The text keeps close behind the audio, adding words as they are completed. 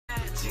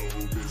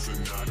is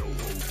an auto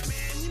hoax.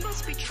 Man, you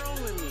must be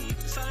trolling me.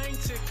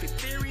 Scientific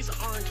theories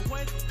aren't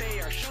what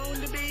they are shown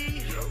to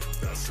be. Yup,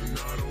 that's an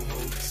auto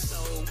hoax. So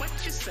what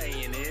you're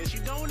saying is you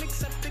don't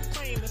accept the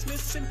claim that's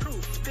missing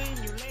proof,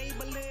 then you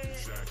label it.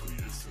 Exactly,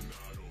 it's an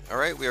auto hoax. All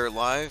right, we are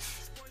live.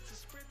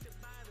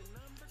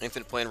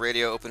 Infinite Plane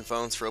Radio, open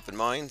phones for open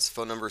minds.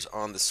 Phone numbers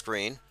on the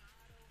screen.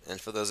 And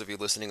for those of you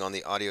listening on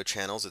the audio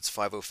channels, it's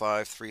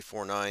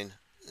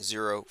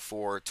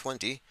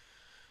 505-349-0420.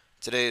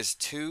 Today is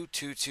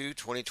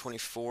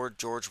 2/22/2024,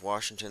 George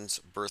Washington's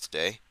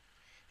birthday,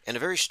 and a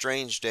very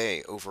strange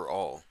day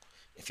overall.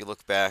 If you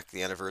look back,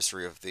 the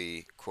anniversary of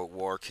the, quote,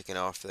 war kicking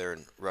off there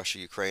in Russia,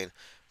 Ukraine,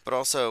 but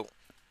also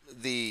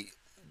the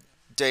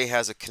day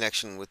has a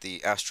connection with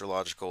the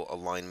astrological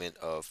alignment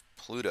of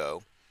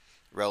Pluto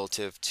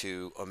relative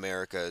to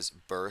America's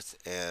birth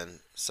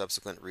and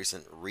subsequent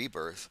recent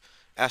rebirth,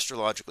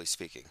 astrologically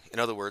speaking. In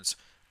other words,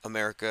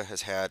 America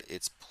has had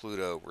its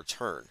Pluto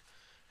return,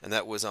 and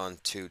that was on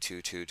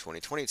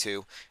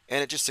 2/22/2022,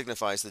 and it just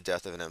signifies the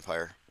death of an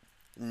empire.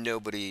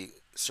 Nobody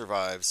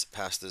survives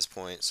past this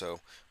point,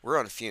 so we're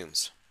on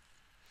fumes.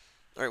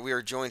 All right, we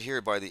are joined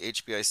here by the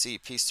HBIC,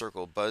 Peace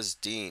Circle, Buzz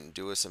Dean,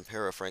 Duas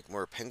Impera, Frank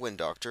Moore, Penguin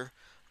Doctor,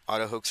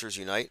 Auto Hoaxers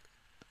Unite.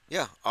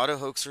 Yeah, Auto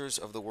Hoaxers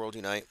of the world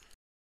unite.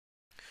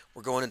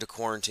 We're going into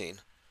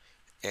quarantine,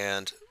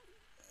 and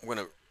we're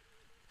going to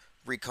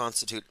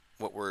reconstitute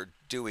what we're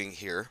doing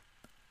here,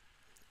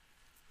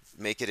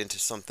 make it into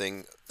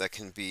something that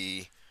can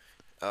be,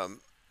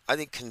 I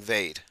think,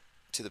 conveyed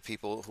to the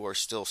people who are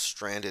still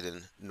stranded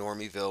in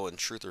Normieville and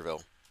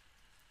Trutherville.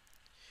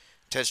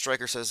 Ted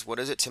Stryker says, "What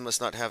is it? Tim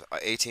must not have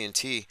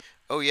AT&T."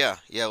 Oh yeah,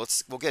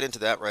 we'll get into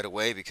that right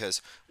away,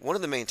 because one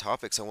of the main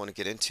topics I want to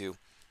get into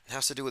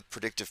has to do with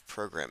predictive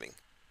programming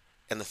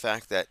and the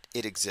fact that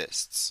it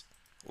exists,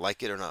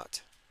 like it or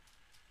not.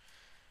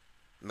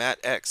 Matt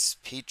X,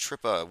 P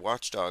Trippa,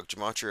 Watchdog,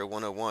 Gematria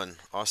 101,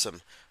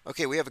 awesome.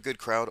 Okay, we have a good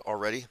crowd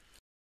already.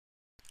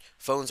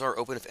 Phones are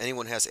open if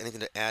anyone has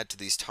anything to add to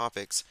these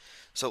topics.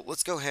 So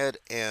let's go ahead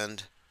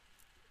and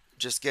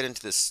just get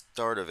into the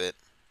start of it.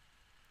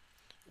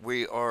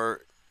 We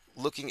are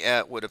looking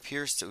at what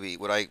appears to be,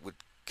 what I would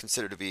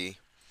consider to be,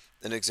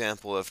 an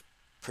example of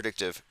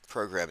predictive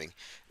programming.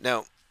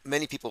 Now,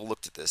 many people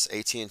looked at this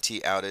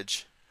AT&T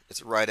outage.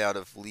 It's right out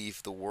of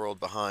Leave the World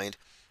Behind.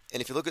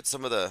 And if you look at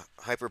some of the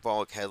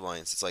hyperbolic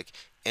headlines, it's like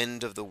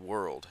end of the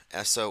world,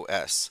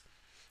 SOS.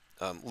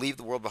 Leave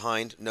the world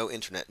behind, no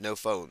internet, no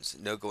phones,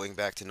 no going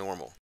back to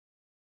normal.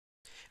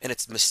 And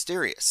it's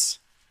mysterious.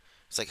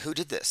 It's like, who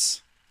did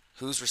this?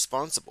 Who's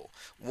responsible?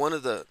 One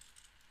of the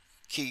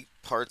key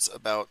parts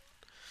about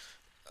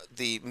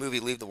the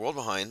movie Leave the World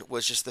Behind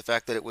was just the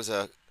fact that it was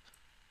a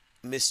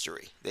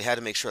mystery. They had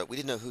to make sure that we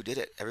didn't know who did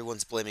it.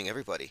 Everyone's blaming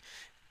everybody.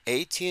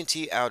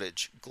 AT&T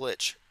outage,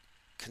 glitch,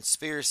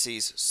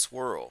 conspiracies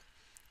swirl.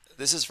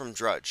 This is from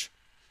Drudge.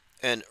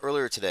 And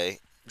earlier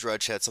today,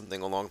 Drudge had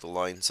something along the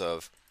lines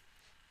of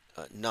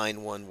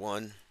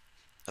 911,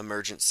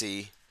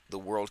 emergency, the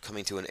world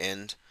coming to an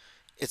end.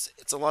 It's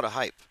a lot of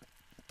hype.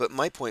 But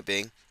my point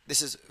being,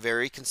 this is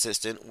very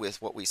consistent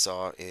with what we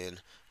saw in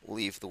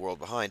Leave the World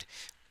Behind.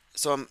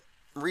 So I'm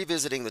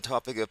revisiting the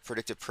topic of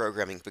predictive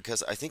programming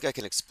because I think I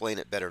can explain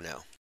it better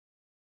now.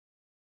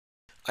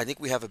 I think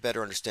we have a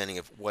better understanding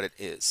of what it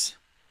is.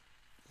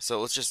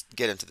 So let's just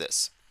get into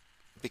this,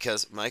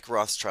 because Mike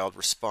Rothschild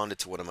responded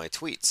to one of my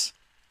tweets.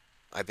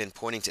 I've been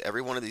pointing to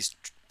every one of these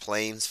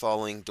planes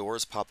falling,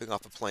 doors popping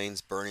off of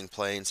planes, burning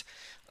planes,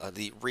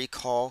 the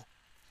recall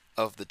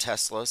of the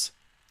Teslas,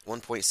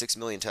 1.6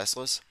 million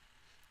Teslas.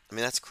 I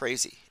mean, that's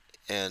crazy.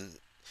 And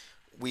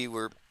we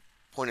were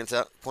pointing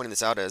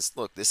this out as,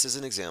 look, this is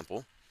an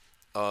example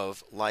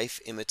of life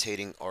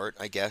imitating art,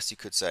 I guess you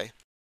could say.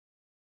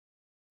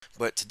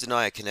 But to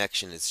deny a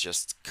connection is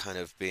just kind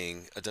of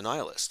being a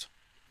denialist.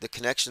 The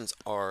connections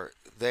are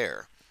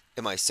there.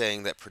 Am I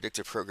saying that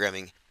predictive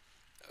programming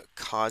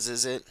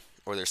causes it,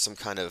 or there's some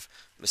kind of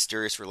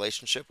mysterious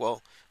relationship?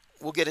 Well,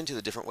 we'll get into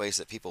the different ways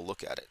that people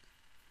look at it.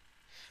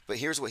 But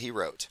here's what he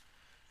wrote.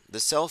 The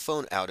cell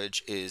phone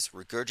outage is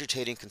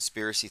regurgitating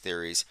conspiracy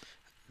theories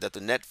that the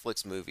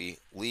Netflix movie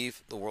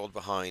Leave the World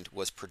Behind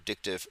was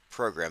predictive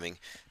programming,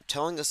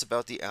 telling us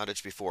about the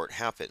outage before it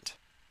happened.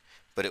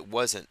 But it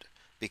wasn't,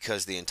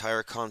 because the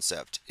entire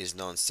concept is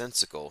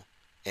nonsensical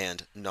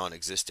and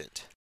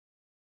non-existent.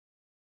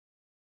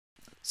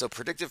 So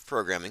predictive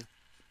programming,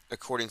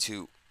 according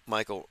to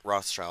Michael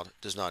Rothschild,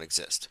 does not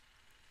exist.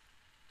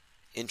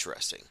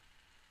 Interesting.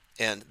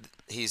 And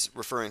he's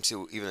referring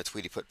to even a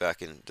tweet he put back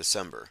in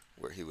December,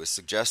 where he was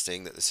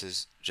suggesting that this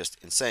is just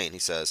insane. He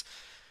says,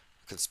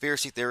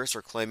 conspiracy theorists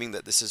are claiming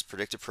that this is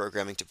predictive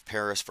programming to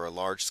prepare us for a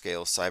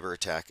large-scale cyber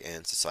attack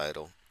and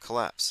societal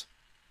collapse.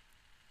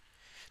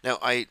 Now,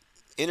 I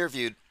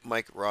interviewed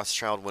Mike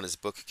Rothschild when his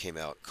book came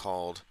out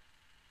called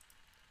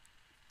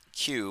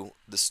Q,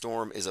 The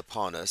Storm is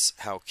Upon Us,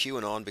 How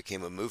QAnon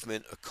Became a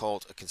Movement, a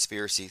Cult, a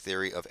Conspiracy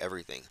Theory of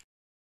Everything.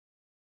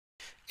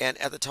 And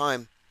at the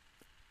time,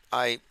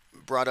 I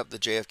brought up the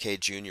JFK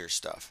Jr.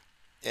 stuff.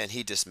 and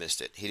he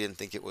dismissed it. He didn't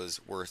think it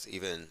was worth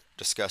even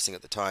discussing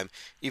at the time,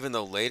 even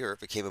though later it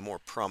became a more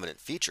prominent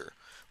feature,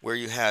 where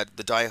you had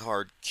the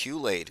diehard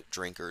Kool-Aid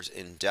drinkers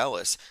in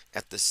Dallas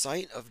at the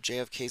site of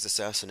JFK's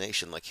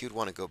assassination, like he'd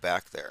want to go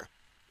back there,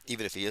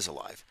 even if he is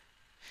alive.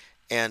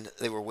 And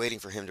they were waiting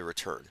for him to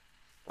return.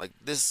 Like,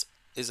 this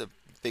is a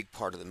big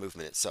part of the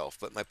movement itself,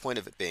 but my point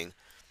of it being,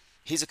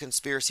 he's a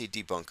conspiracy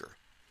debunker,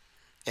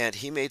 and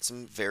he made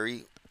some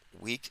very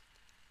weak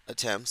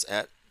attempts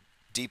at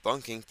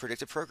debunking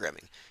predictive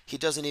programming. He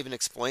doesn't even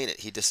explain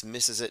it. He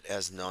dismisses it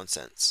as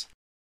nonsense.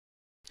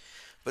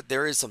 But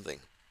there is something.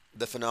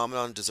 The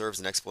phenomenon deserves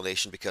an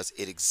explanation because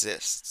it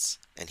exists,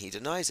 and he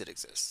denies it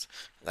exists.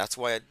 That's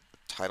why I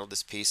titled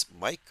this piece,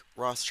 Mike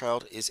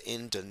Rothschild is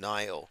in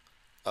denial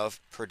of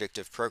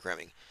predictive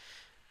programming.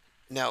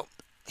 Now,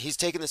 he's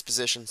taken this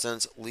position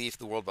since Leave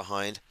the World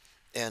Behind,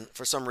 and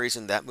for some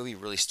reason that movie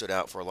really stood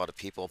out for a lot of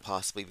people,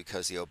 possibly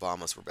because the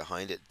Obamas were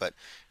behind it, but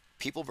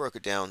people broke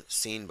it down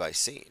scene by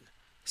scene.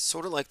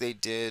 Sort of like they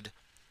did,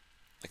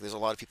 like there's a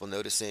lot of people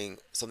noticing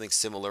something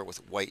similar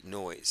with White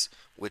Noise,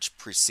 which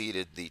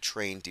preceded the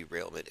train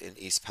derailment in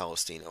East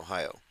Palestine,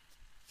 Ohio.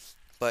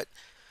 But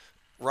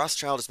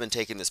Rothschild has been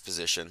taking this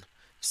position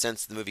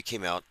since the movie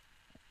came out,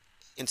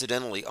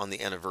 incidentally on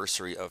the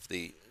anniversary of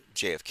the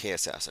JFK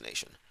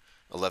assassination,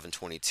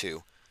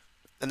 11/22.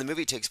 And the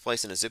movie takes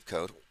place in a zip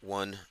code,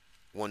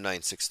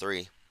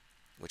 11963,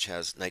 which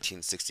has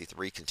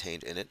 1963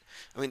 contained in it.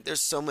 I mean,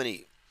 there's so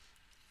many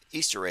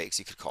Easter eggs,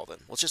 you could call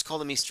them. Let's just call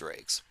them Easter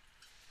eggs.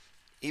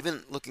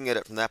 Even looking at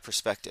it from that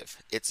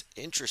perspective, it's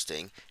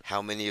interesting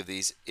how many of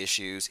these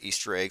issues,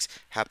 Easter eggs,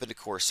 happen to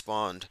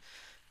correspond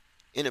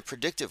in a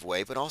predictive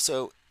way, but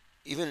also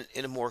even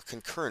in a more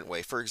concurrent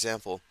way. For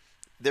example,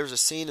 there's a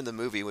scene in the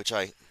movie which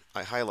I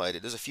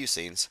highlighted. There's a few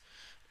scenes.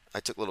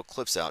 I took little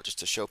clips out just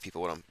to show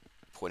people what I'm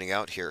pointing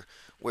out here,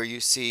 where you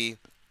see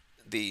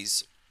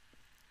these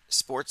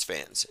sports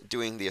fans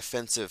doing the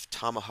offensive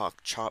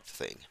tomahawk chop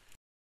thing.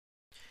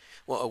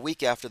 Well, a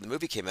week after the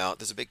movie came out,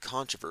 there's a big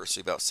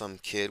controversy about some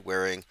kid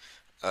wearing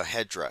a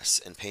headdress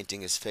and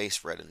painting his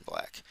face red and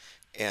black.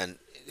 And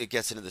it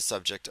gets into the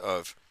subject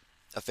of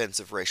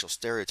offensive racial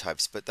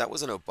stereotypes, but that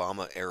was an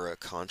Obama-era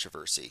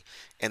controversy.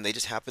 And they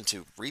just happened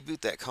to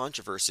reboot that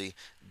controversy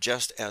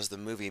just as the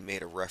movie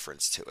made a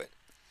reference to it.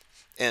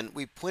 And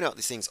we point out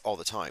these things all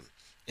the time.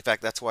 In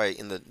fact, that's why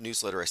in the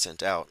newsletter I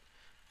sent out,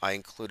 I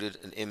included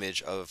an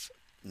image of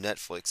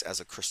Netflix as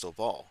a crystal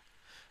ball.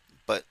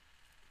 But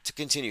to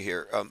continue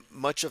here,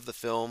 much of the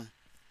film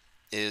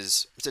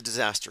it's a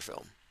disaster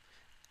film,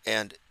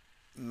 and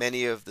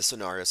many of the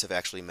scenarios have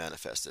actually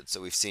manifested.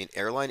 So we've seen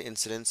airline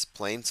incidents,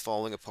 planes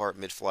falling apart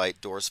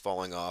mid-flight, doors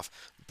falling off,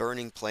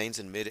 burning planes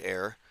in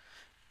mid-air.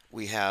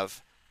 We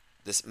have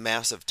this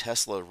massive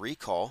Tesla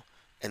recall,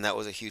 and that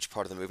was a huge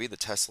part of the movie. The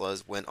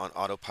Teslas went on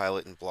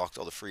autopilot and blocked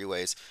all the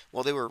freeways.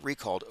 Well, they were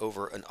recalled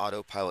over an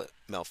autopilot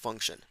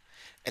malfunction.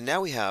 And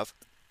now we have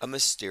a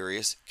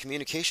mysterious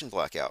communication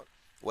blackout.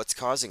 What's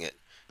causing it?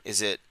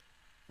 Is it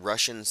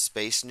Russian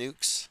space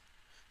nukes,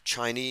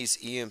 Chinese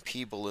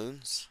EMP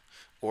balloons,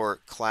 or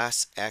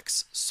Class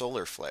X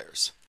solar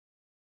flares?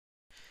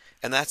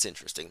 And that's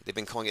interesting. They've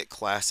been calling it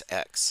Class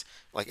X.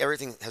 Like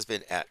everything has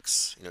been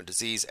X. You know,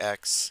 disease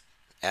X,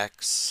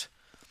 X.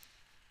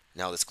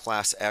 Now this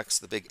Class X,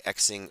 the big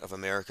Xing of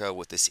America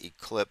with this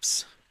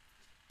eclipse.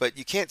 But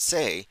you can't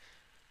say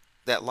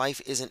that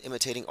life isn't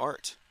imitating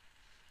art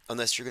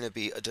unless you're going to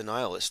be a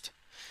denialist.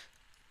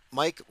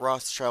 Mike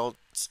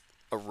Rothschild's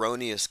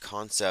erroneous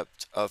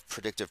concept of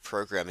predictive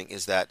programming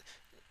is that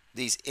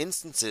these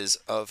instances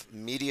of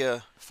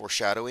media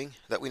foreshadowing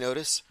that we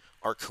notice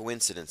are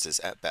coincidences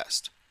at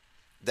best.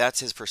 That's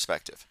his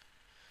perspective.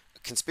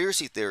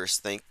 Conspiracy theorists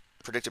think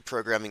predictive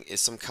programming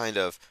is some kind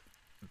of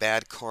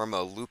bad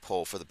karma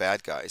loophole for the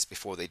bad guys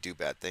before they do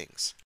bad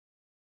things.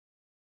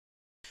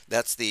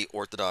 That's the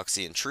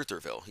orthodoxy in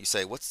Trutherville. You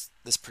say, what's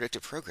this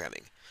predictive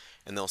programming?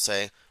 And they'll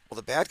say, well,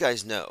 the bad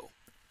guys know.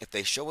 If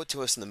they show it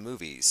to us in the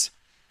movies,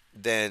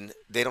 then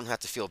they don't have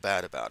to feel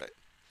bad about it.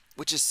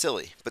 Which is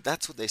silly, but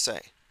that's what they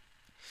say.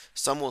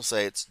 Some will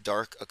say it's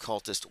dark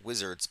occultist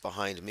wizards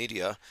behind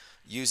media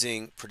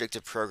using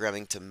predictive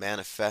programming to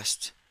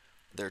manifest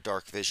their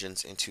dark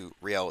visions into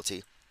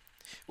reality.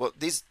 Well,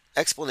 these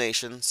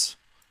explanations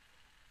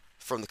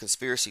from the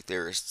conspiracy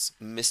theorists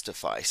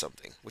mystify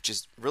something, which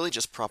is really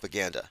just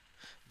propaganda,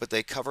 but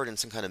they cover it in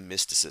some kind of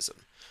mysticism.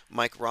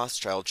 Mike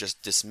Rothschild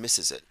just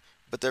dismisses it,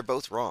 but they're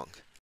both wrong.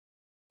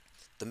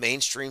 The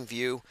mainstream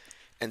view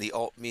and the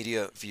alt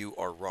media view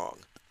are wrong.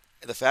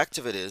 The fact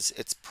of it is,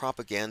 it's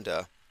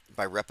propaganda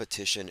by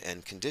repetition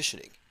and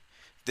conditioning.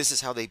 This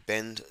is how they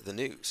bend the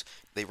news.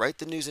 They write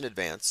the news in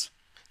advance,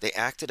 they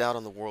act it out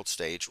on the world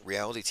stage,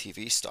 reality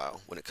TV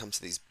style, when it comes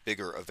to these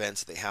bigger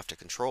events that they have to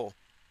control.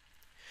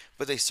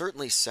 But they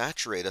certainly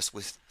saturate us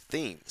with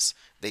themes.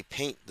 They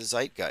paint the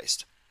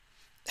zeitgeist.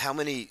 How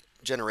many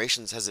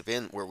generations has it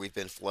been where we've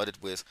been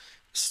flooded with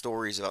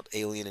stories about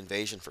alien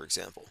invasion, for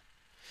example?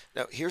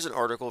 Now, here's an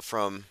article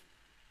from,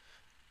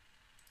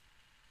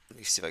 let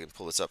me see if I can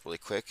pull this up really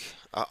quick.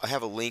 I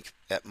have a link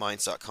at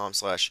minds.com/,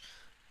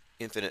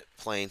 Infinite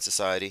Plane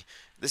Society.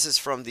 This is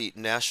from the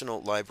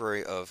National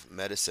Library of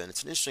Medicine.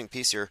 It's an interesting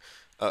piece here.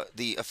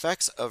 The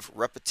effects of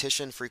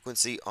repetition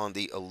frequency on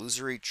the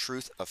illusory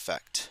truth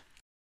effect.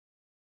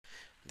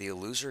 The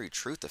illusory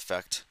truth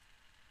effect.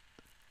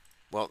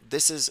 Well,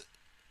 this is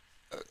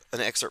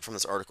an excerpt from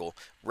this article.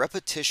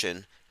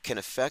 Repetition can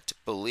affect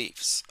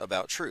beliefs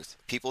about truth.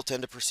 People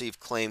tend to perceive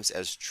claims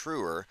as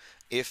truer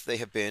if they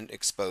have been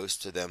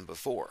exposed to them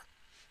before.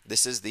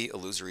 This is the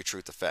illusory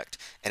truth effect,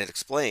 and it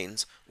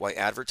explains why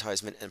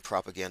advertisement and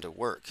propaganda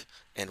work,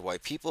 and why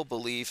people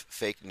believe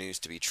fake news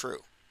to be true.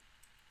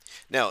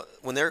 Now,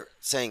 when they're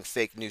saying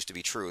fake news to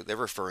be true, they're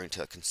referring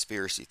to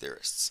conspiracy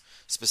theorists,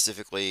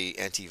 specifically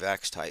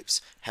anti-vax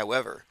types.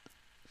 However,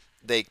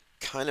 they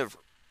kind of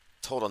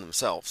told on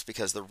themselves,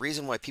 because the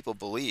reason why people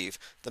believe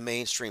the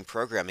mainstream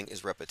programming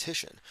is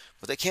repetition.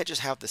 But they can't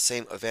just have the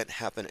same event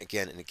happen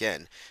again and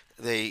again.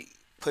 They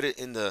put it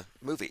in the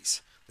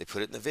movies. They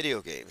put it in the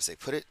video games. They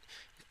put it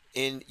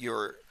in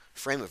your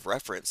frame of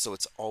reference, so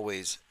it's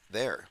always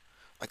there.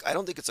 Like, I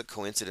don't think it's a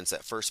coincidence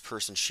that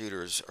first-person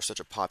shooters are such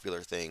a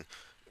popular thing.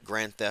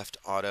 Grand Theft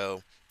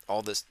Auto,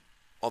 all the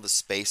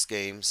space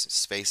games,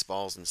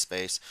 Spaceballs in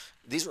space.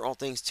 These are all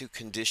things to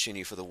condition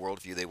you for the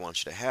worldview they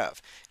want you to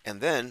have.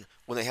 And then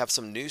when they have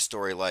some news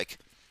story like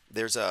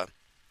there's a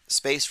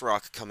space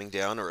rock coming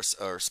down, or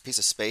a piece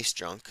of space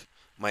junk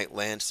might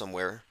land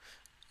somewhere,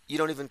 you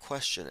don't even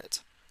question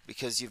it,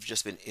 because you've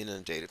just been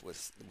inundated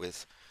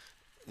with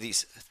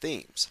these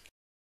themes.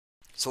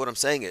 So what I'm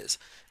saying is,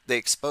 they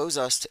expose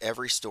us to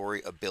every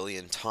story a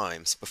billion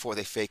times before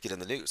they fake it in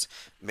the news.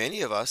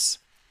 Many of us,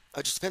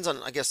 it just depends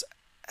on, I guess,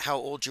 how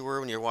old you were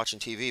when you were watching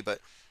TV,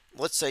 but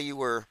let's say you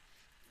were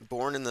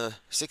born in the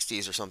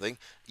 60s or something,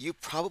 you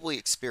probably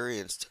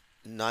experienced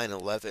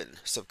 9/11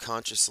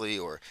 subconsciously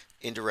or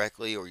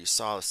indirectly, or you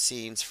saw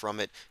scenes from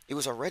it. It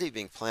was already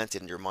being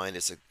planted in your mind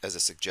as a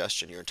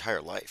suggestion your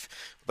entire life.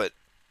 But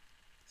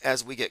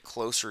as we get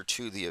closer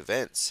to the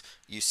events,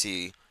 you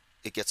see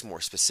it gets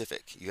more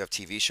specific. You have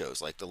TV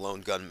shows like The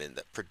Lone Gunman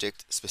that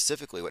predict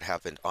specifically what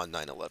happened on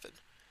 9/11.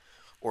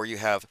 Or you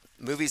have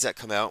movies that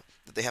come out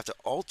that they have to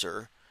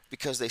alter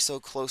because they so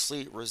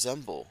closely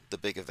resemble the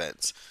big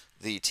events.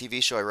 The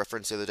TV show I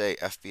referenced the other day,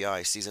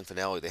 FBI season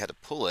finale, they had to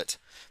pull it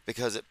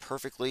because it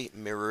perfectly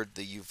mirrored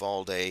the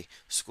Uvalde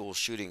school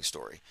shooting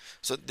story.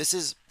 So this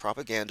is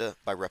propaganda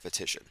by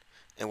repetition.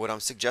 And what I'm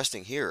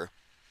suggesting here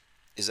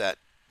is that,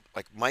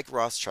 like, Mike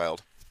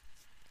Rothschild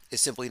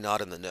is simply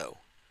not in the know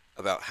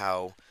about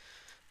how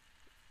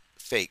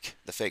fake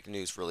the fake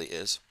news really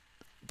is.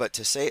 But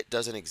to say it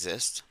doesn't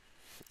exist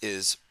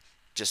is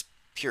just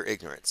pure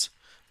ignorance.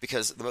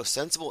 Because the most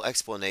sensible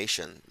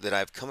explanation that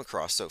I've come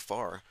across so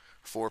far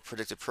for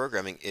predictive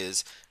programming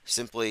is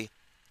simply,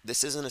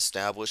 this is an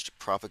established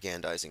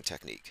propagandizing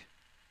technique.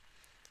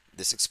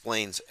 This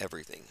explains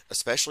everything,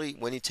 especially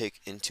when you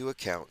take into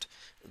account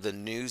the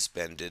news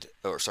bending.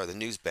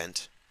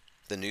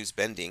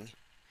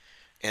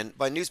 And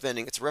by news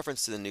bending, it's a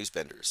reference to the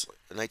Newsbenders,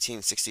 a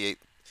 1968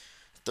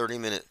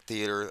 30-minute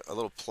theater, a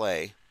little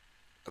play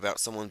about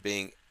someone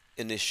being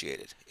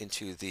initiated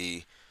into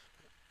the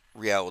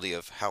reality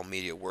of how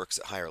media works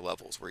at higher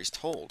levels, where he's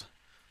told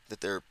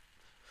that they're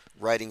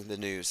writing the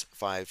news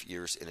 5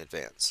 years in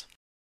advance.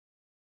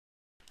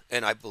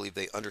 And I believe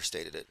they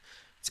understated it.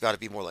 It's got to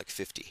be more like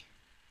 50.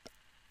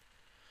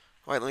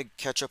 All right, let me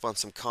catch up on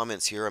some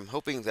comments here. I'm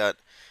hoping that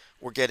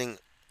we're getting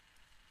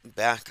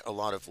back a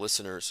lot of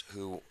listeners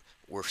who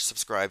were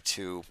subscribed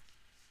to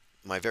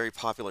my very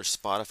popular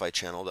Spotify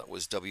channel that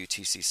was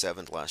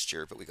WTC7 last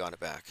year, but we got it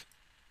back.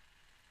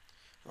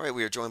 All right,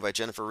 we are joined by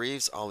Jennifer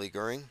Reeves, Ali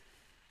Goering.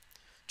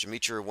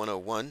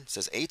 Jamitra101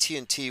 says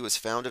AT&T was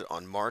founded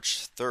on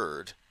March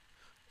 3rd,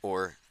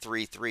 or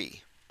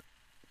 3/3.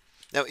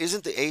 Now,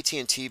 isn't the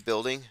AT&T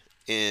building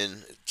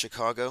in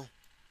Chicago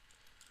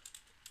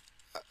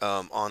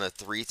on a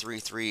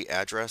 333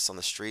 address on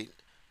the street?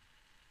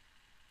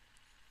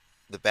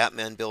 The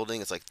Batman building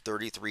is like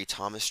 33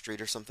 Thomas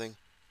Street or something.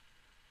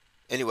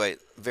 Anyway,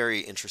 very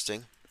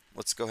interesting.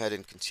 Let's go ahead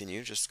and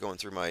continue. Just going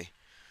through my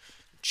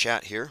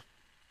chat here.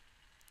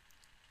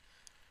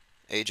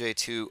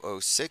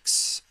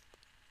 AJ206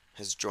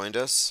 has joined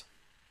us.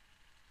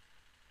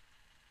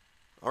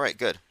 All right,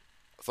 good.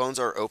 Phones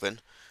are open.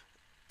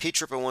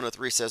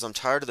 P103 says, I'm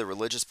tired of the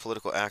religious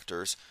political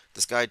actors.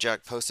 This guy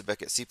Jack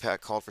Posobiec at CPAC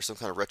called for some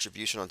kind of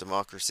retribution on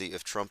democracy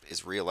if Trump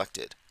is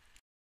reelected.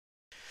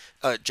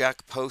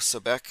 Jack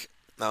Posobiec,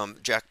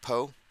 Jack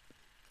Poe,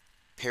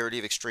 parody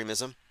of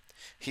extremism.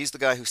 He's the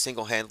guy who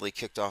single-handedly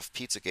kicked off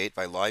Pizzagate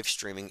by live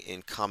streaming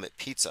in Comet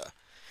Pizza.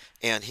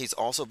 And he's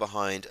also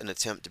behind an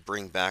attempt to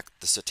bring back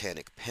the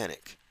Satanic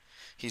Panic.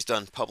 He's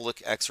done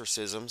public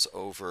exorcisms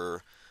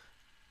over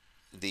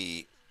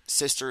the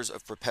Sisters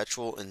of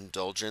Perpetual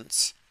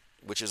Indulgence,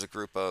 which is a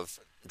group of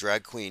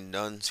drag queen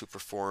nuns who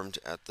performed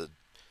at the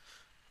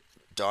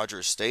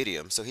Dodgers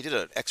Stadium. So he did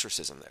an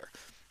exorcism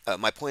there.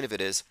 My point of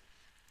it is,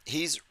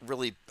 he's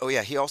really... Oh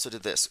yeah, he also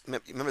did this.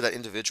 Remember that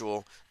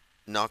individual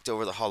knocked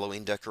over the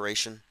Halloween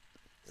decoration?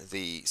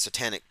 The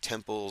Satanic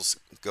Temple's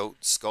goat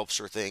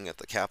sculpture thing at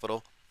the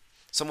Capitol?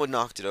 Someone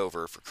knocked it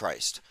over for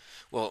Christ.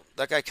 Well,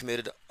 that guy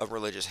committed a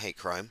religious hate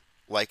crime,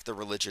 like the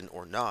religion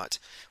or not.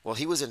 Well,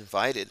 he was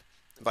invited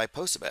by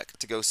Posebek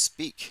to go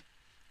speak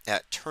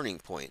at Turning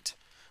Point.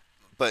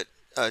 But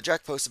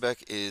Jack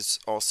Posebek is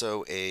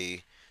also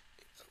a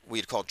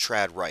we'd call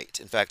trad right.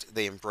 In fact,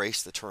 they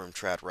embrace the term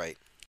trad right.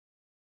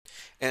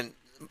 And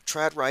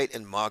trad right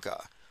and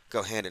MAGA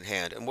go hand in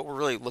hand. And what we're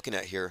really looking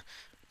at here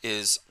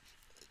is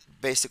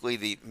basically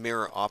the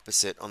mirror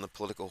opposite on the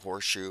political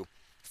horseshoe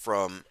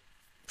from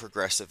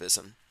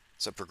progressivism.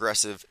 So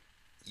progressive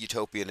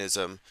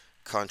utopianism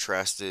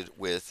contrasted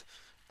with,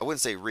 I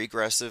wouldn't say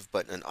regressive,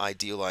 but an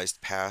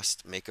idealized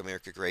past, make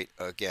America great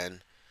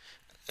again.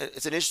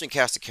 It's an interesting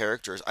cast of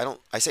characters.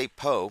 I say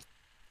Poe,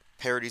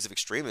 parodies of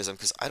extremism,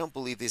 because I don't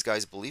believe these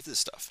guys believe this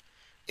stuff.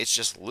 It's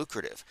just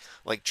lucrative.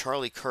 Like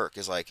Charlie Kirk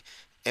is like,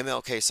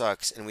 MLK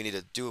sucks and we need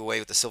to do away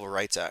with the Civil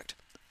Rights Act.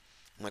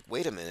 I'm like,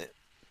 wait a minute.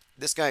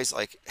 This guy's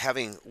like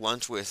having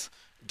lunch with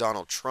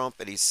Donald Trump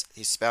and he's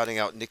spouting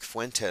out Nick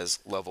Fuentes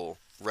level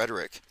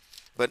rhetoric.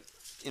 But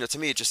to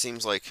me it just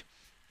seems like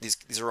these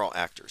are all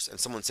actors. And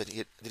someone said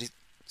did he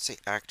say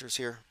actors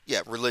here?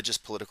 Yeah, religious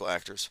political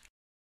actors.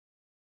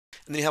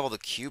 And then you have all the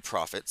Q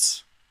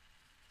prophets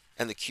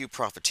and the Q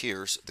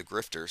profiteers, the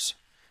grifters.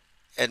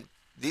 And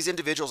these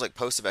individuals like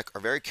Posebek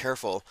are very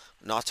careful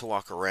not to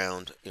walk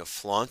around,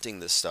 flaunting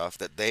this stuff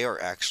that they are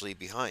actually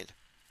behind.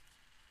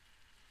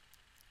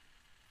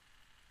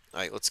 All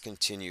right, let's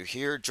continue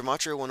here.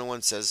 Gematria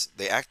 101 says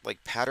they act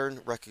like pattern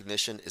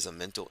recognition is a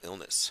mental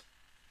illness.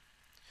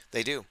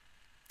 They do.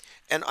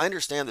 And I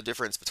understand the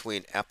difference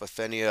between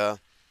apophenia,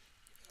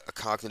 a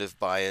cognitive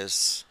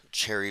bias,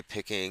 cherry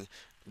picking.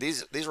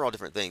 These are all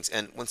different things.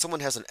 And when someone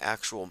has an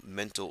actual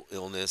mental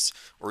illness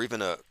or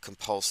even a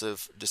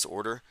compulsive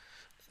disorder,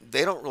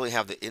 they don't really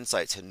have the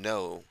insight to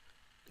know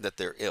that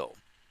they're ill.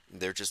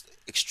 They're just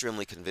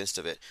extremely convinced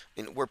of it.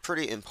 And we're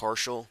pretty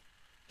impartial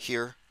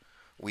here.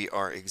 We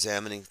are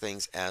examining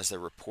things as they're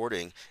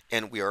reporting,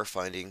 and we are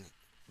finding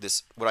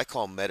this, what I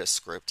call meta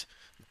script,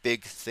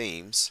 big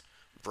themes,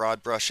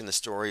 broad brushing the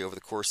story over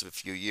the course of a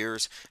few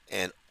years,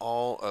 and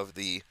all of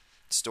the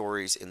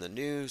stories in the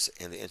news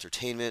and the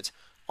entertainment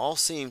all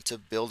seem to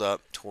build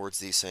up towards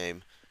the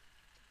same,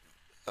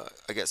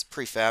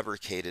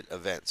 prefabricated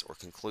events or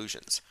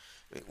conclusions.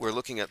 We're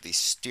looking at the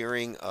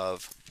steering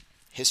of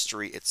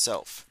history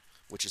itself,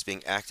 which is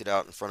being acted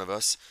out in front of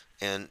us,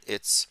 and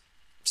it's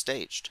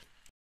staged.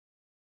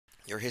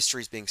 Your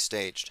history is being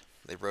staged.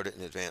 They wrote it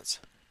in advance.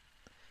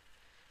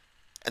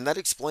 And that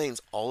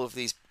explains all of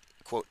these,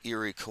 quote,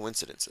 eerie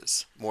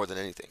coincidences more than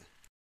anything.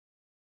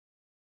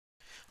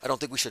 I don't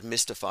think we should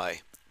mystify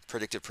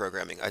predictive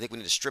programming. I think we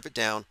need to strip it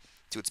down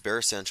to its bare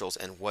essentials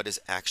and what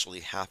is actually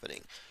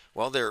happening.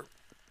 While they're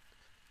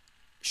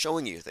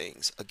showing you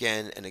things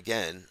again and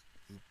again,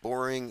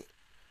 boring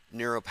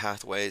neural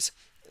pathways,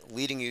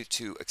 leading you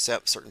to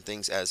accept certain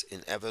things as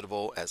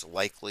inevitable, as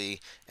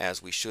likely,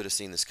 as we should have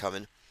seen this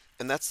coming.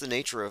 And that's the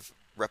nature of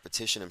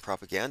repetition and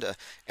propaganda,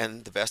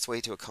 and the best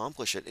way to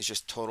accomplish it is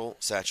just total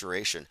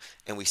saturation.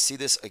 And we see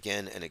this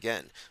again and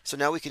again. So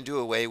now we can do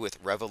away with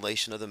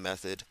revelation of the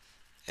method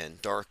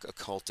and dark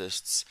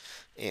occultists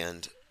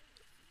and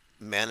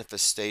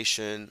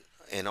manifestation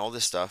and all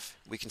this stuff.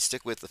 We can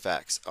stick with the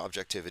facts,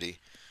 objectivity,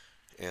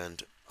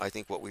 and I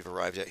think what we've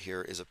arrived at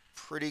here is a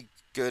pretty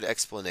good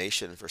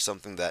explanation for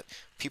something that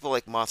people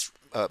like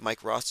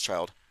Mike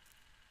Rothschild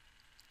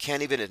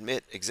can't even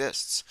admit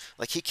exists.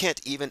 Like, he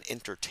can't even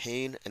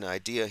entertain an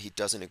idea he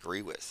doesn't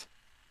agree with,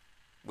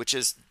 which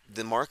is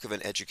the mark of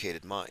an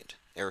educated mind.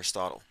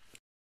 Aristotle.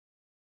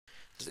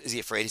 Is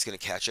he afraid he's going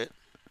to catch it?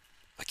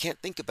 I can't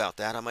think about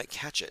that. I might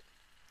catch it.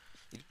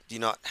 Do you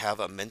not have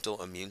a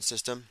mental immune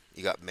system?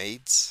 You got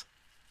maids?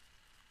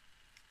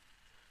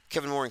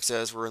 Kevin Mooring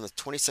says, we're in the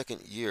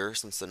 22nd year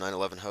since the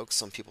 9/11 hoax.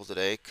 Some people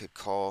today could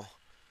call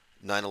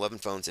 9/11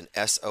 phones in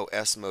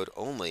SOS mode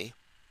only,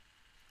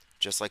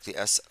 just like the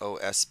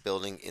SOS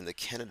building in the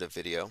Canada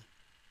video.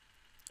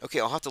 Okay,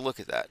 I'll have to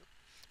look at that.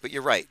 But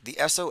you're right. The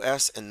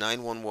SOS and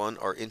 911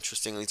 are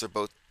interesting. These are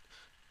both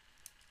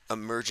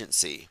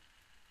emergency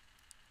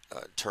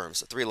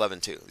terms.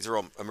 311 too. These are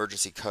all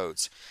emergency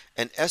codes.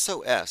 And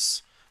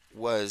SOS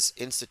was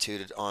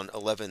instituted on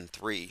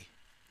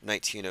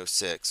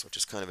 11/3/1906, which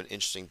is kind of an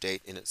interesting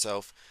date in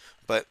itself.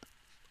 But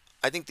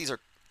I think these are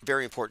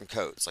very important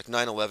codes. Like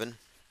 9/11.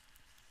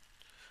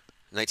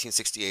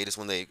 1968 is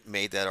when they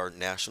made that our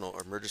national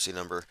emergency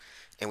number,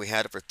 and we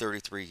had it for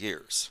 33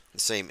 years, the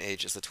same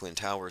age as the Twin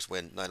Towers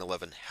when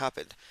 9/11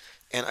 happened.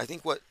 And I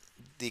think what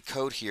the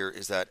code here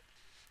is that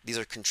these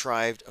are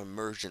contrived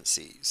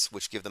emergencies,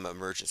 which give them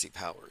emergency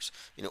powers.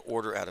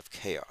 Order out of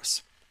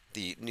chaos.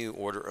 The new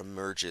order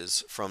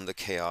emerges from the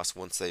chaos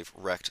once they've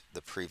wrecked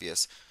the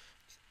previous.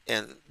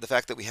 And the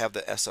fact that we have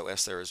the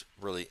SOS there is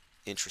really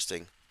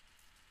interesting.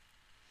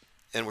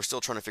 And we're still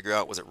trying to figure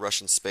out, was it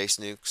Russian space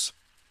nukes?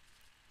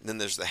 And then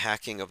there's the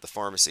hacking of the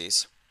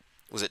pharmacies.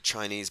 Was it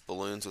Chinese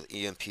balloons with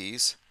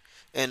EMPs?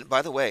 And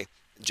by the way,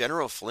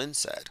 General Flynn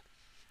said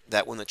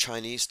that when the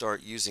Chinese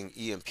start using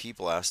EMP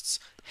blasts,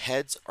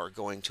 heads are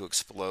going to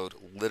explode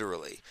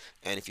literally.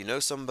 And if you know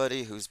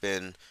somebody who's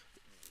been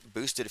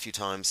boosted a few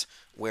times,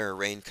 wear a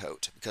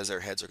raincoat because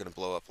their heads are going to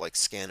blow up like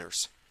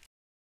scanners.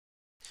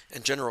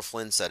 And General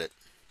Flynn said it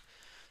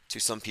to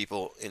some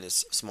people in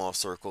his small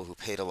circle who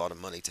paid a lot of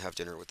money to have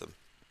dinner with him.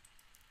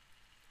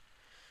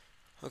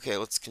 Okay,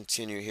 let's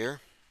continue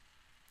here.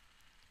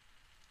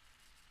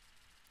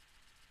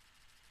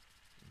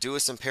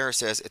 Dewis in Paris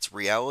says it's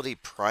reality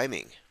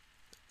priming.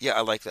 Yeah,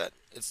 I like that.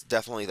 It's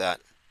definitely that.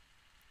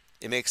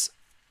 It makes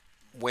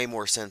way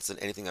more sense than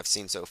anything I've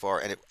seen so far,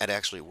 and it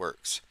actually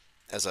works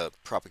as a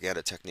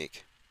propaganda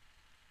technique.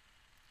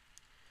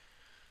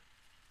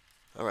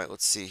 Alright,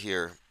 let's see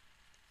here.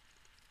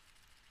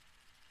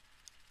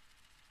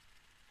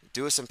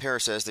 Dewis in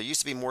Paris says there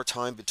used to be more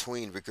time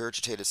between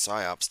regurgitated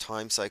psyops,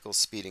 time cycles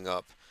speeding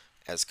up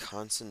as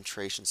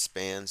concentration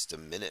spans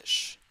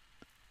diminish.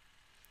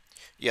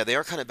 Yeah, they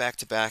are kind of back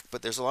to back,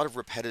 but there's a lot of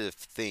repetitive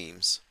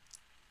themes,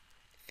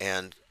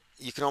 and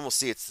you can almost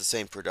see it's the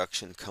same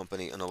production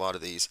company in a lot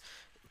of these,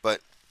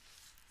 but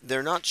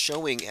they're not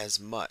showing as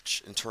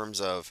much in terms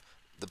of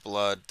the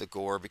blood, the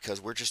gore, because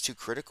we're just too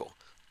critical.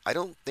 I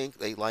don't think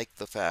they like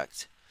the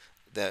fact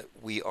that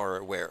we are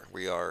aware.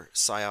 We are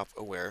psyop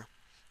aware,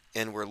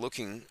 and we're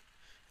looking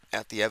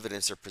at the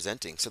evidence they're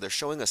presenting. So they're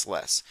showing us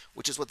less,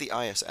 which is what the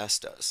ISS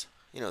does.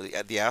 You know, the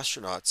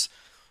astronauts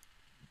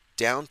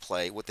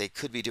downplay what they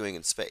could be doing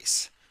in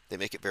space. They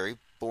make it very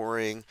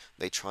boring.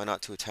 They try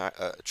not to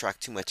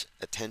attract too much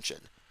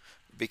attention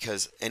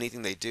because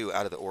anything they do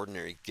out of the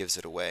ordinary gives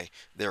it away.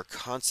 They're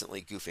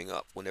constantly goofing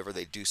up whenever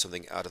they do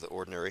something out of the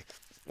ordinary.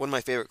 One of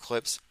my favorite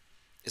clips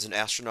is an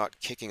astronaut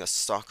kicking a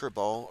soccer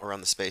ball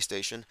around the space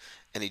station,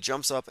 and he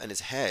jumps up and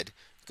his head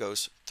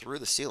goes through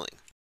the ceiling.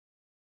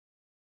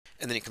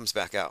 And then he comes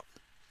back out.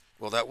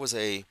 Well, that was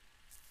a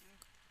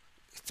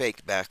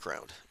fake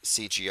background,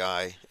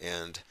 CGI,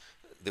 and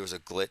there was a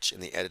glitch in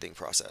the editing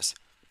process.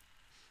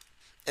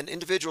 And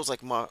individuals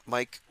like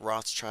Mike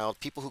Rothschild,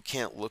 people who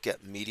can't look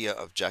at media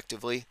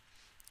objectively,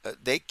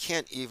 they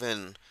can't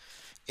even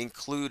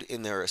include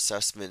in their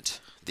assessment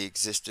the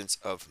existence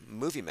of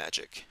movie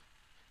magic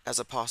as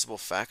a possible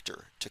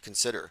factor to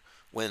consider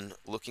when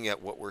looking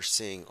at what we're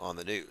seeing on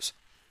the news.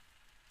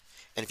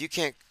 And if you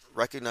can't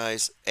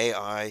recognize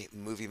AI,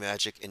 movie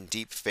magic, and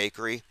deep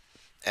fakery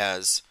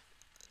as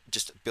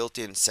just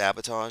built-in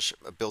sabotage,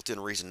 a built-in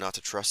reason not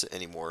to trust it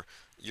anymore,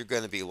 you're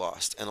going to be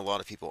lost. And a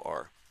lot of people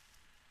are.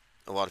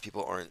 A lot of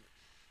people aren't,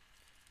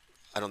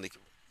 I don't think,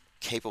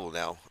 capable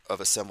now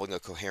of assembling a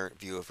coherent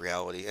view of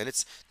reality. And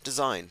it's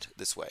designed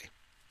this way.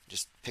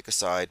 Just pick a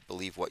side,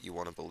 believe what you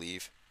want to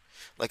believe.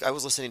 Like, I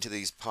was listening to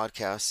these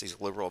podcasts, these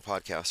liberal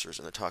podcasters,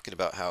 and they're talking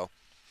about how,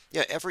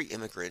 yeah, every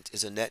immigrant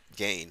is a net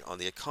gain on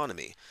the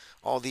economy.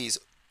 All these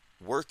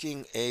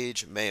working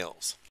age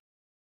males.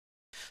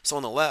 So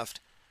on the left,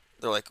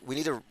 they're like, we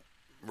need to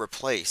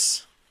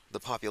replace the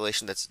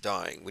population that's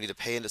dying. We need to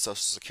pay into Social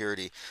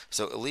Security.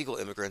 So illegal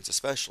immigrants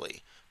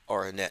especially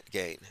are a net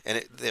gain.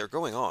 And they're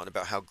going on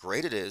about how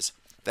great it is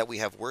that we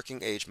have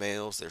working age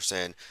males. They're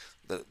saying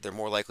that they're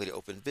more likely to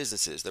open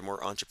businesses. They're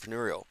more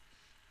entrepreneurial.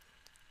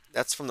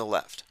 That's from the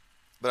left.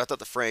 But I thought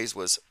the phrase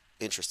was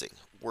interesting.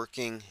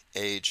 Working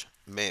age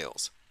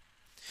males.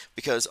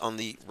 Because on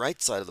the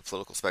right side of the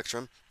political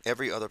spectrum,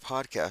 every other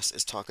podcast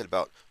is talking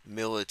about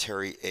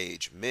military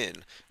age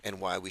men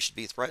and why we should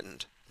be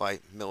threatened by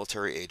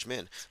military age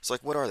men. So,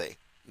 like, what are they?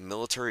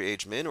 Military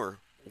age men or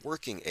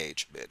working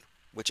age men?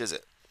 Which is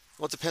it?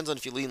 Well, it depends on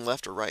if you lean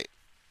left or right.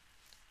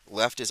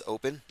 Left is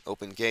open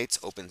gates,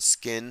 open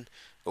skin,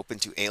 open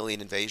to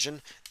alien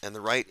invasion, and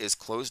the right is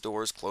closed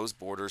doors, closed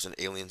borders, and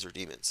aliens or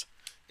demons.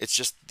 It's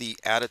just the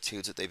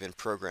attitudes that they've been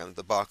programmed,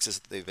 the boxes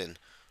that they've been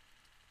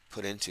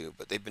put into,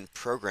 but they've been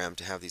programmed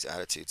to have these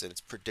attitudes, and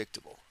it's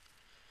predictable.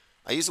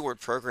 I use the word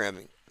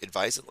programming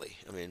advisedly.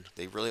 I mean,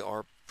 they really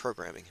are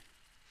programming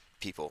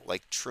people,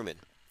 like Truman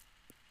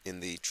in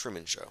the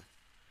Truman Show.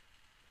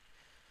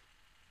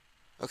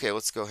 Okay,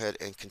 let's go ahead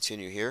and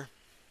continue here.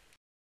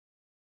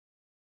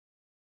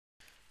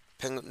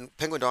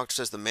 Penguin Doctor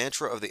says the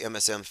mantra of the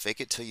MSM: fake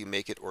it till you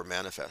make it or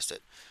manifest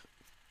it.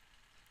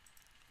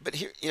 But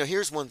here,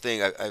 here's one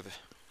thing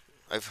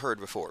I've heard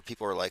before.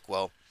 People are like,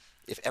 well,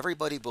 if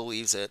everybody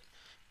believes it,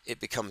 it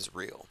becomes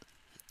real,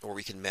 or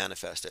we can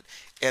manifest it.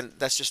 And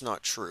that's just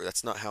not true.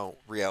 That's not how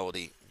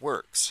reality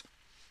works.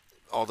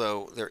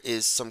 Although there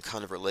is some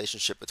kind of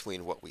relationship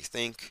between what we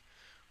think,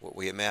 what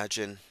we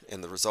imagine,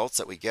 and the results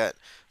that we get.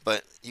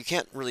 But you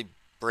can't really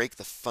break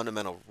the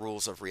fundamental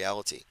rules of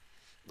reality.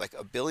 Like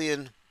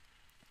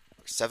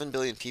 7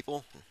 billion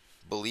people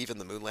believe in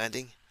the moon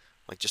landing.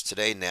 Like just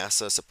today,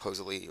 NASA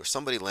supposedly, or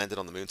somebody landed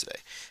on the moon today.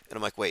 And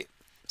I'm like, wait,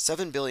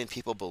 7 billion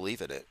people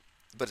believe in it,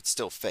 but it's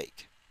still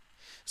fake.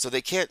 So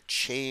they can't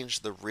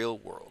change the real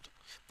world,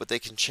 but they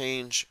can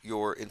change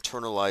your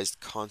internalized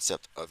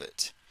concept of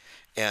it.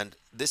 And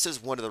this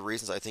is one of the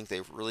reasons I think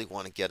they really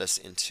want to get us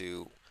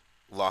into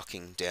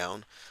locking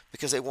down,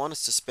 because they want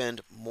us to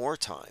spend more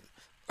time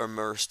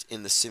immersed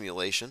in the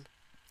simulation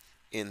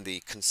in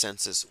the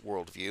consensus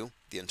worldview,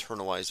 the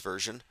internalized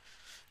version,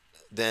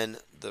 than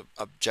the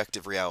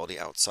objective reality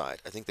outside.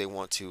 I think they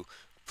want to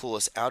pull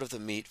us out of the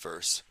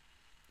meat-verse,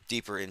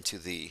 deeper into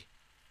the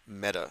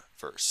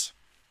meta-verse.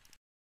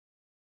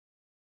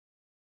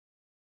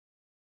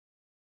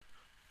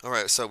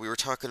 Alright, so we were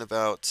talking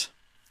about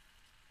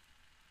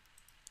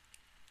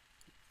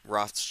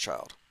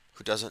Rothschild,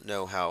 who doesn't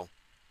know how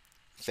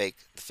fake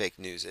the fake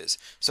news is.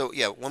 So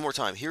yeah, one more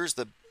time. Here's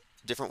the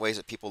different ways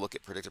that people look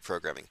at predictive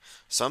programming.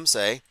 Some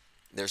say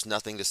there's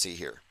nothing to see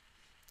here.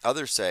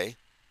 Others say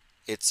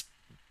it's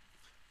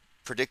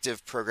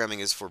predictive programming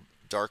is for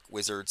dark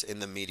wizards in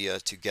the media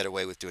to get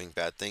away with doing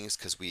bad things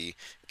because we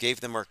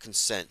gave them our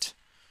consent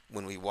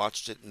when we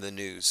watched it in the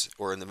news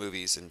or in the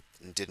movies and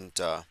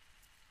didn't, I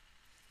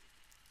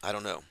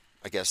don't know,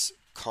 I guess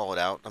call it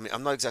out. I mean,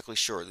 I'm not exactly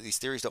sure. These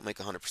theories don't make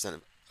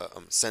 100%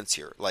 sense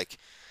here. Like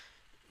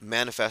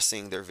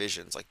manifesting their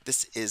visions, like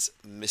this is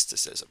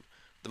mysticism.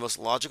 The most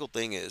logical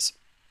thing is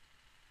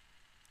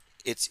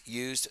it's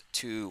used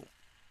to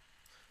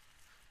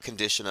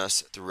condition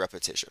us through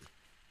repetition.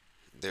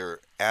 They're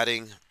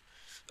adding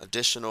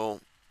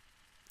additional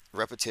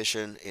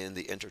repetition in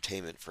the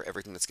entertainment for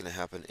everything that's going to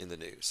happen in the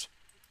news.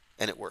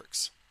 And it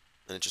works.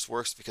 And it just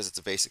works because it's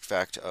a basic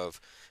fact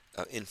of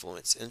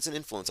influence. And it's an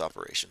influence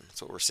operation.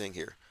 That's what we're seeing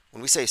here.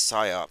 When we say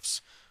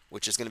psyops,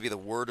 which is going to be the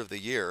word of the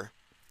year,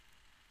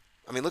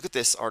 I mean, look at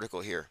this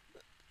article here.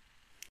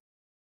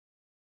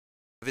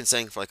 I've been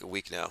saying for like a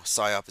week now,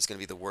 psyop is going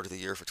to be the word of the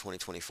year for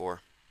 2024.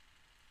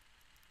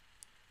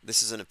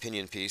 This is an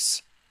opinion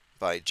piece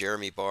by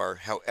Jeremy Barr,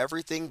 How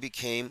Everything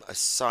Became a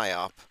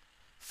Psyop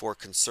for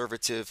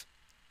Conservative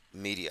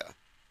Media.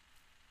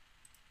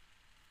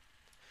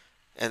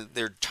 And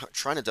they're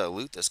trying to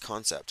dilute this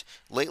concept.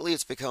 Lately,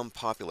 it's become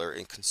popular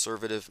in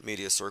conservative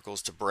media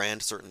circles to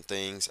brand certain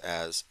things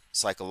as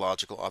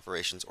psychological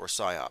operations or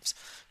psyops.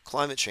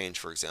 Climate change,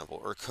 for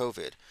example, or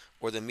COVID,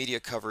 or the media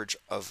coverage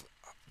of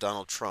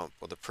Donald Trump,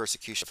 or the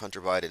persecution of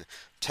Hunter Biden.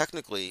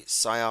 Technically,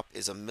 psyop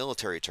is a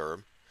military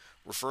term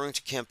referring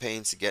to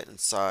campaigns to get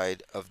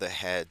inside of the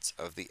heads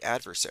of the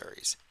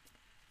adversaries.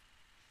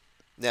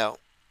 Now,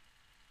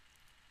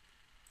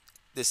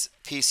 this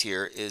piece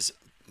here is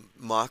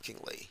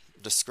mockingly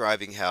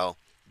describing how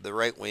the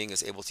right wing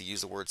is able to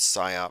use the word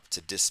psyop to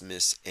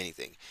dismiss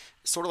anything.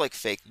 It's sort of like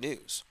fake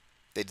news.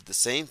 They did the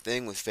same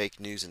thing with fake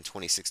news in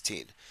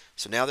 2016.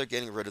 So now they're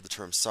getting rid of the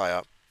term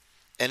psyop,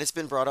 and it's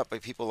been brought up by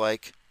people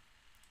like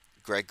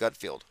Greg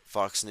Gutfeld,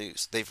 Fox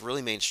News. They've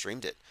really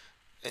mainstreamed it.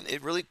 And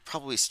it really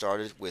probably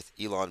started with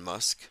Elon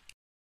Musk.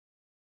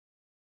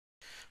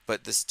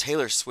 But this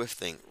Taylor Swift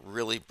thing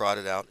really brought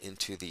it out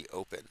into the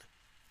open.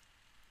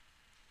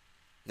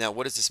 Now,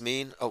 what does this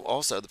mean? Oh,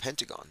 also the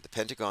Pentagon. The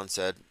Pentagon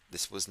said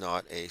this was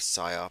not a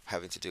psyop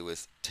having to do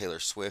with Taylor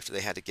Swift.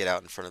 They had to get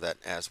out in front of that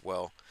as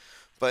well.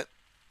 But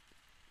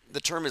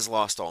the term has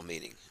lost all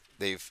meaning.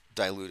 They've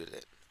diluted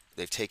it.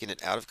 They've taken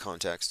it out of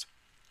context.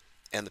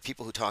 And the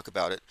people who talk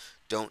about it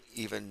don't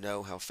even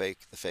know how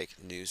fake the fake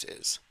news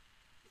is.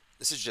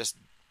 This is just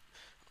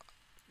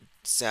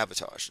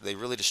sabotage. They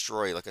really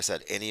destroy, like I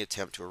said, any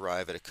attempt to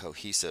arrive at a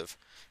cohesive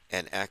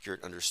and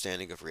accurate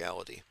understanding of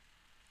reality.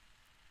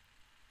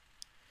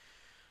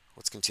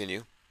 Let's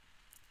continue.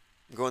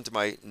 I'm going to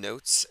my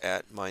notes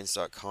at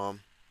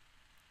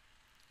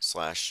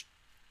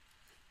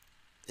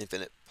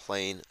minds.com/infinite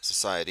plane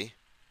society.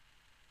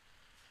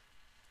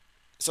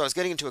 So I was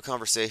getting into a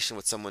conversation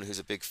with someone who's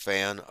a big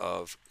fan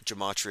of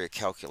gematria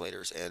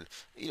calculators and,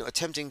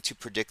 attempting to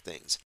predict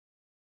things.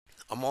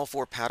 I'm all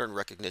for pattern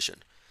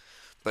recognition,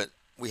 but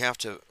we have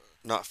to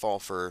not fall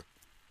for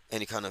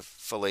any kind of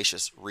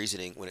fallacious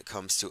reasoning when it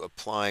comes to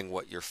applying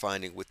what you're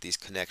finding with these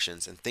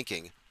connections and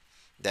thinking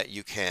that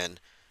you can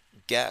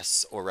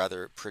guess, or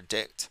rather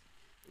predict,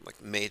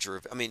 like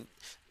major. I mean,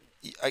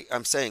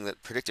 I'm saying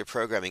that predictive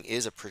programming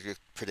is a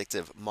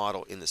predictive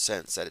model in the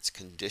sense that it's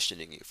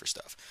conditioning you for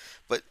stuff.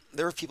 But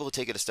there are people who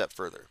take it a step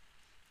further,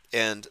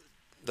 and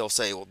they'll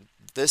say, well,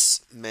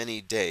 this many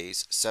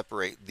days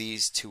separate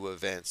these two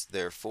events,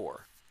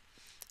 therefore.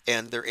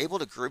 And they're able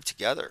to group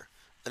together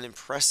an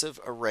impressive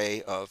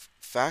array of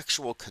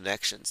factual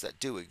connections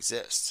that do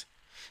exist.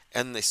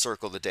 And they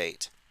circle the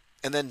date.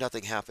 And then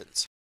nothing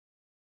happens.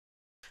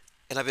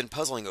 And I've been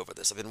puzzling over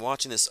this. I've been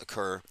watching this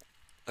occur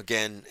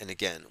again and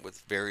again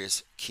with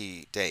various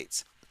key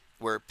dates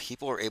where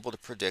people are able to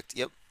predict,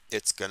 yep,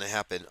 it's going to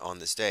happen on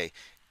this day.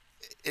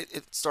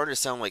 It started to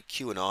sound like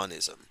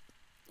QAnonism,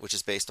 which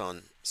is based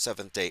on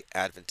Seventh-day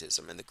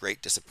Adventism and the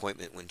great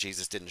disappointment when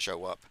Jesus didn't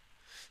show up.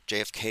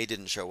 JFK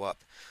didn't show up.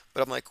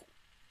 But I'm like,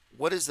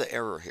 what is the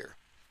error here?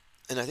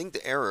 And I think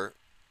the error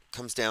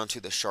comes down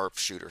to the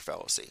sharpshooter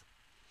fallacy.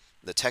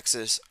 The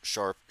Texas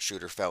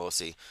sharpshooter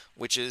fallacy,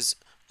 which is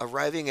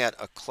arriving at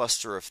a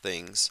cluster of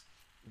things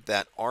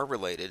that are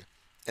related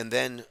and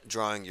then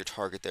drawing your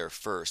target there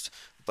first.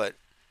 But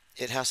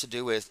it has to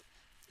do with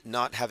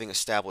not having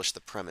established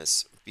the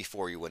premise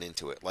before you went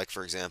into it. Like,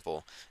 for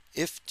example,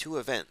 if two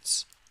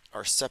events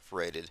are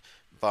separated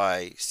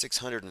by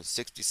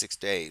 666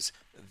 days,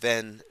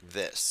 then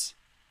this.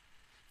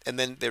 And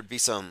then there'd be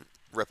some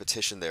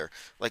repetition there.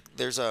 Like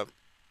there's an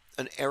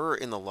error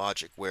in the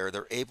logic where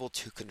they're able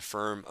to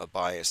confirm a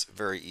bias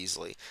very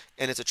easily,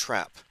 and it's a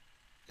trap.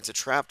 It's a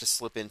trap to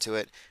slip into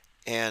it,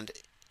 and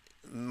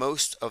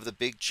most of the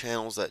big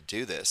channels that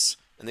do this,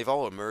 and they've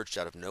all emerged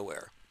out of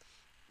nowhere,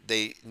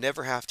 they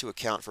never have to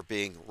account for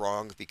being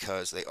wrong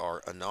because they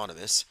are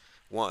anonymous,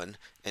 one,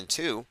 and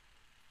two,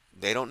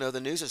 they don't know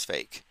the news is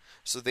fake.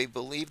 So they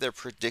believe they're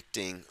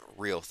predicting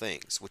real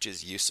things, which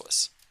is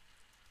useless.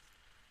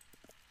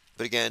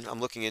 But again, I'm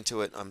looking into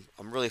it. I'm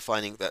really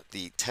finding that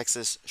the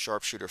Texas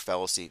sharpshooter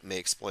fallacy may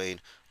explain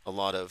a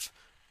lot of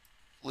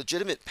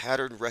legitimate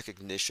pattern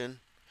recognition,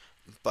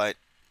 but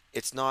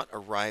it's not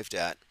arrived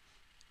at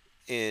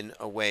in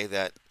a way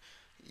that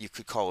you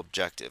could call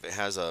objective. It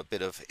has a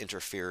bit of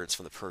interference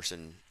from the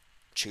person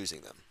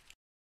choosing them.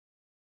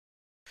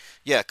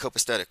 Yeah,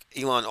 copacetic.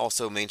 Elon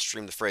also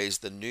mainstreamed the phrase,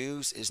 the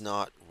news is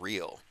not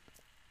real.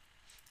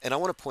 And I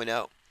want to point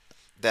out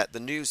that the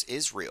news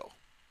is real,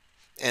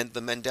 and the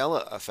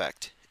Mandela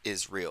effect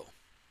is real.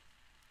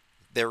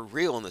 They're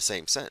real in the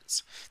same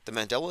sense. The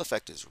Mandela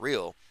effect is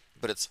real,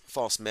 but it's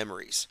false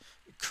memories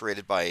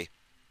created by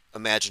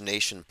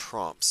imagination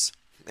prompts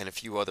and a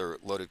few other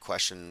loaded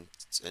questions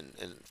and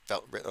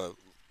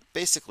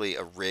basically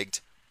a rigged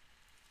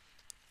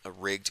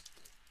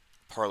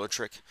parlor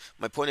trick.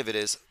 My point of it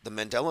is the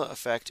Mandela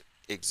effect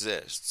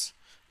exists,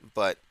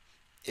 but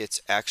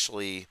it's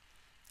actually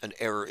an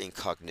error in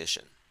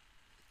cognition.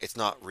 It's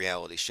not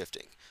reality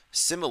shifting.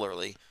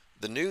 Similarly,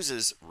 the news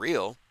is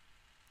real,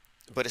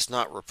 but it's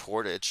not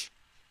reportage.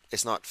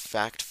 It's not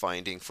fact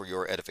finding for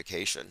your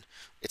edification.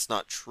 It's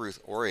not truth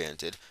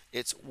oriented.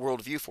 It's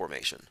worldview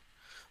formation.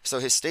 So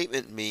his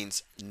statement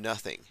means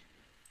nothing.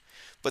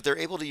 But they're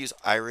able to use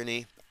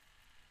irony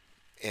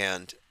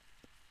and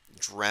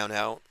drown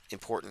out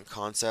important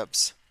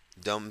concepts,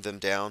 dumb them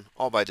down,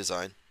 all by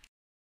design.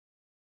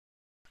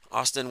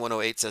 Austin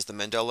 108 says the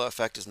Mandela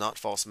effect is not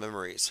false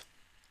memories.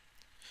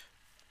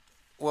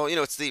 Well,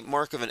 it's the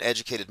mark of an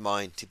educated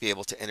mind to be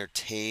able to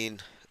entertain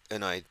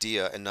an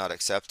idea and not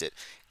accept it.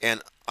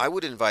 And I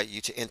would invite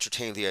you to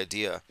entertain the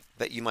idea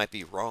that you might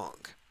be wrong,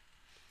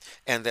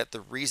 and that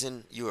the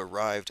reason you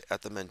arrived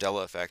at the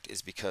Mandela effect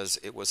is because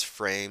it was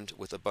framed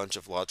with a bunch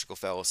of logical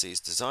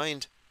fallacies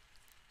designed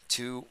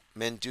to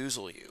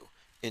Mendoozle you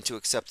into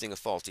accepting a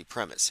faulty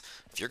premise.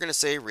 If you're going to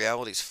say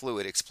reality is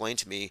fluid, explain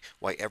to me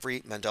why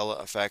every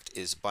Mandela effect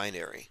is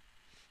binary.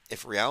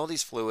 If reality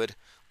is fluid,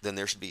 then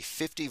there should be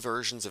 50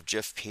 versions of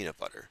Jif peanut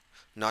butter,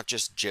 not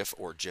just Jif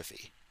or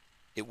Jiffy.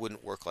 It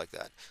wouldn't work like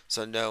that.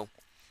 So no,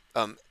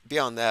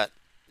 beyond that,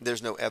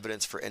 there's no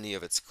evidence for any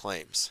of its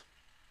claims.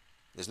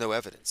 There's no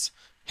evidence.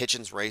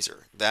 Hitchens'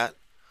 razor, that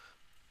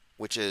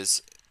which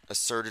is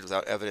asserted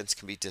without evidence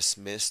can be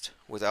dismissed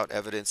without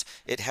evidence.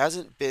 It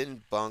hasn't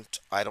been bunked.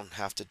 I don't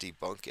have to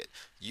debunk it.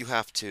 You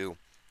have to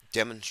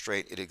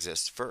demonstrate it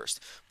exists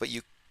first. But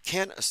you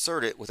can't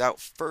assert it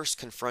without first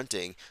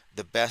confronting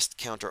the best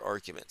counter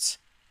arguments.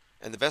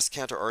 And the best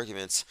counter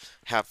arguments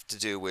have to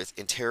do with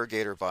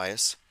interrogator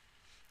bias,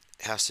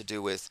 has to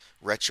do with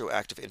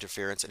retroactive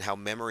interference and how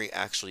memory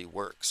actually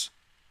works.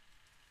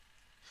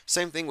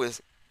 Same thing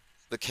with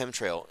the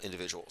chemtrail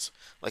individuals.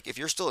 Like if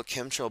you're still a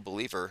chemtrail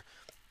believer,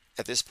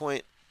 at this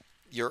point,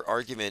 your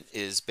argument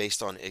is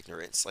based on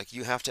ignorance. Like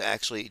you have to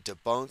actually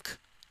debunk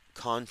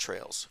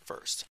contrails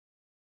first.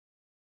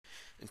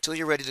 Until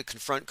you're ready to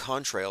confront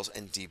contrails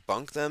and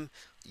debunk them,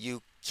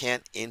 you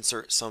can't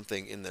insert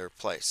something in their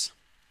place.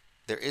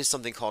 There is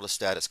something called a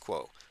status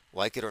quo,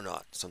 like it or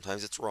not.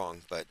 Sometimes it's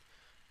wrong, but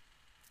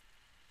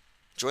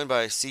joined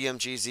by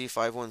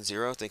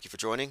CMGZ510. Thank you for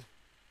joining.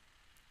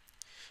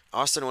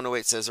 Austin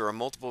 108 says there are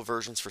multiple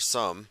versions for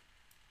some,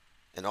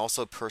 and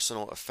also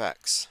personal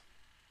effects.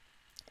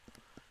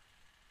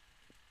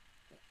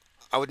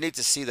 I would need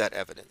to see that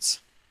evidence.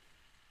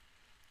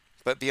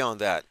 But beyond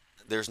that,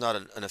 there's not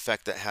an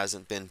effect that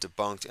hasn't been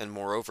debunked, and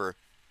moreover,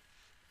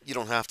 you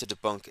don't have to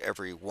debunk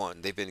every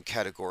one. They've been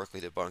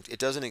categorically debunked. It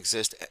doesn't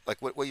exist.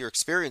 Like what you're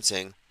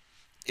experiencing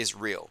is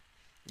real.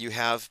 You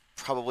have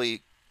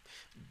probably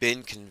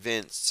been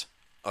convinced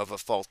of a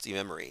faulty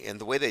memory, and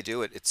the way they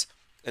do it, it's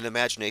an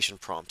imagination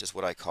prompt is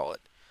what I call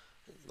it,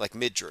 like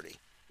Midjourney.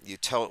 You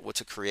tell it what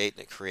to create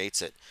and it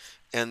creates it,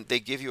 and they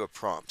give you a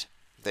prompt.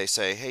 They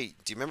say, hey,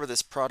 do you remember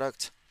this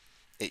product?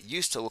 It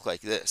used to look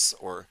like this,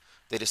 or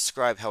they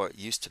describe how it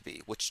used to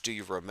be. Which do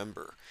you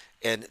remember?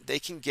 And they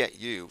can get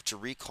you to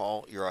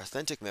recall your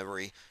authentic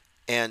memory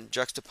and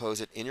juxtapose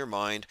it in your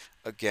mind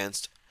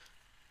against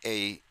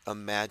a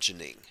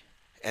imagining.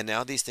 And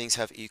now these things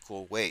have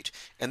equal weight.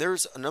 And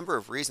there's a number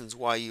of reasons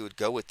why you would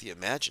go with the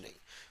imagining.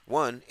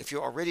 One, if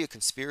you're already a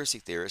conspiracy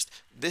theorist,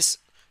 this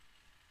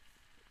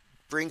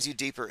brings you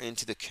deeper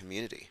into the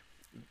community.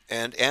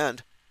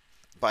 And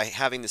by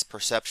having this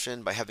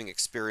perception, by having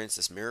experienced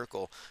this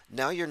miracle,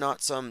 now you're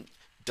not some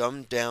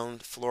dumbed down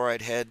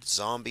fluoride head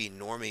zombie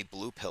normie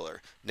blue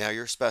pillar. Now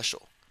you're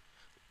special.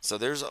 So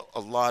there's a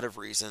lot of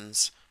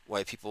reasons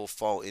why people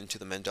fall into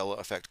the Mandela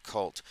effect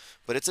cult.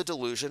 But it's a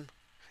delusion.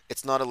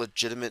 It's not a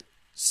legitimate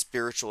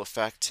spiritual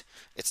effect.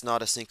 It's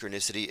not a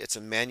synchronicity. It's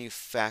a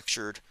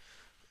manufactured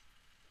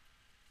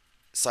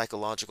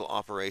psychological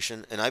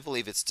operation, and I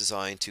believe it's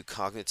designed to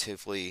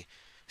cognitively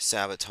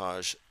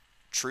sabotage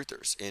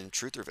truthers in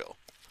Trutherville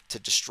to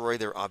destroy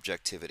their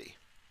objectivity.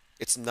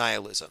 It's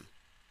nihilism.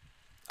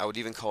 I would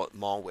even call it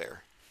malware.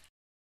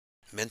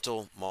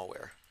 Mental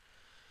malware.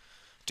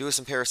 Dewis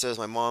in Paris says,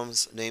 my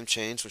mom's name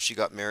changed when she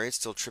got married.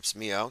 Still trips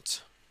me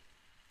out.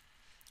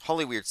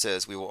 Hollyweird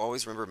says, we will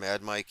always remember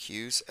Mad Mike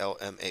Hughes,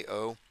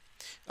 LMAO.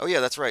 Oh yeah,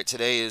 that's right.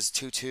 Today is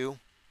 2-2.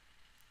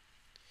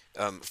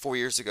 4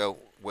 years ago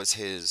was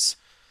his,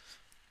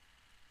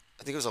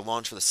 I think it was a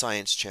launch for the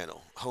Science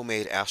Channel,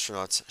 homemade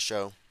astronauts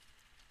show.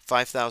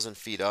 5,000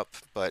 feet up,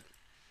 but,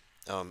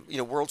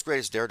 world's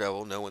greatest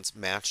daredevil, no one's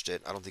matched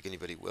it. I don't think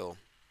anybody will.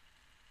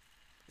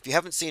 If you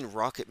haven't seen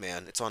Rocket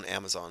Man, it's on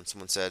Amazon.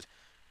 Someone said,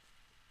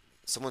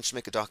 someone should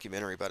make a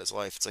documentary about his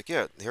life. It's like,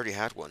 yeah, they already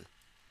had one.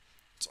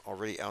 It's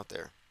already out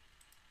there.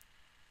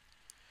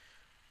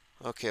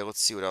 Okay,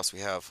 let's see what else we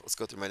have. Let's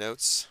go through my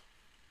notes.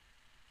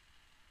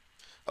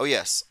 Oh,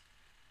 yes.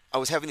 I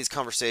was having these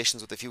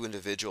conversations with a few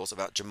individuals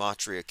about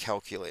gematria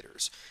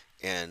calculators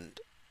and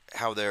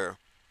how they're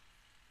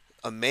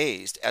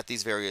amazed at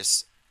these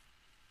various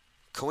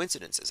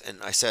coincidences. And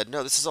I said,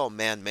 no, this is all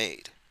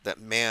man-made. That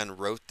man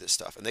wrote this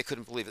stuff. And they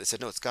couldn't believe it. They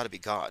said, no, it's got to be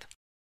God.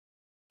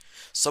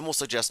 Some will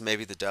suggest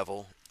maybe the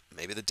devil,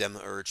 maybe the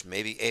demiurge,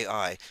 maybe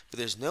AI, but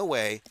there's no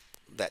way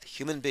that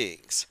human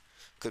beings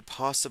could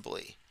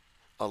possibly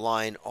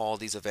align all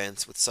these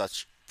events with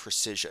such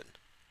precision.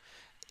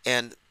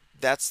 And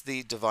that's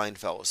the divine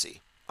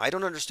fallacy. I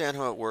don't understand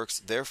how it works,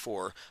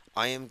 therefore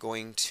I am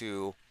going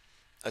to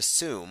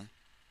assume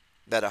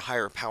that a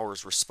higher power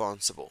is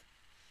responsible.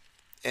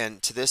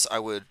 And to this I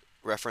would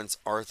reference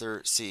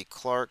Arthur C.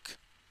 Clarke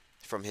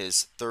from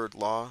his Third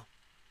Law.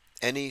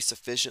 Any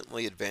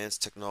sufficiently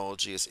advanced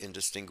technology is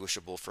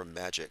indistinguishable from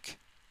magic.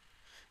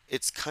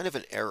 It's kind of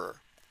an error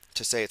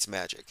to say it's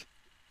magic.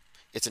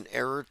 It's an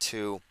error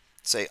to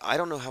say, I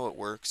don't know how it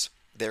works,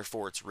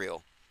 therefore it's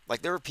real.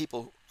 Like, there are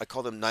people, I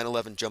call them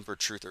 9/11 jumper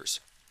truthers.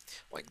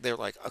 Like, they're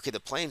like, okay, the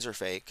planes are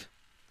fake,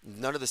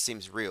 none of this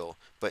seems real,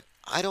 but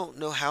I don't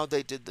know how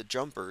they did the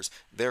jumpers,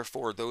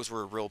 therefore those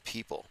were real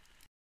people.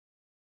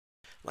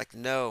 Like,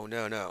 no,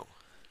 no, no.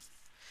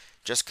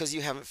 Just because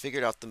you haven't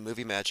figured out the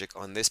movie magic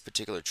on this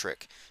particular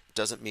trick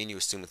doesn't mean you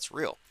assume it's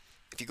real.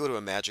 If you go to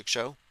a magic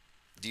show,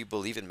 do you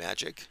believe in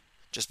magic?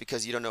 Just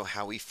because you don't know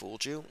how he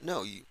fooled you?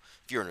 No,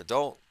 if you're an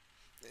adult,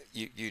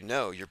 you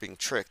know you're being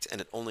tricked,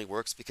 and it only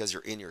works because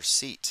you're in your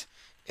seat,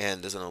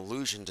 and there's an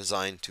illusion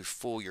designed to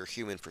fool your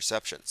human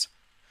perceptions.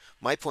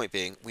 My point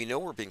being, we know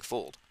we're being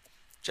fooled.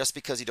 Just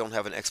because you don't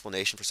have an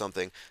explanation for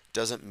something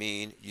doesn't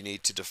mean you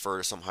need to defer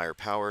to some higher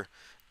power.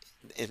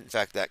 In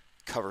fact, that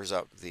covers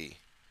up the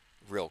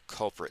real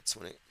culprits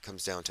when it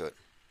comes down to it.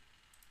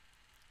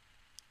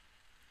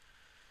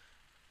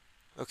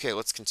 Okay,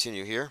 let's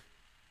continue here.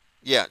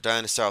 Yeah,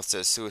 Diana South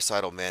says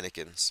suicidal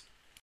mannequins.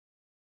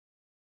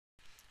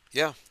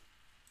 Yeah.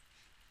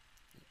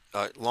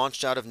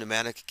 Launched out of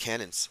pneumatic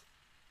cannons.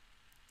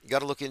 You got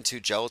to look into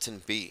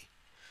Gelatin B.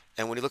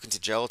 And when you look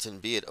into Gelatin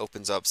B, it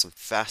opens up some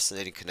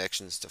fascinating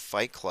connections to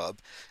Fight Club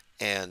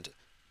and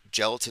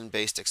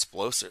gelatin-based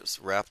explosives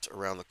wrapped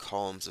around the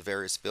columns of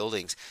various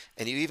buildings.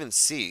 And you even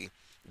see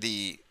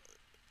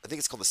I think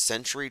it's called the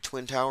Century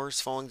Twin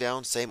Towers falling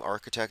down, same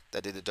architect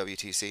that did the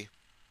WTC.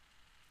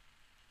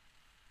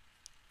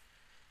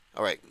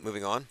 Alright,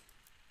 moving on.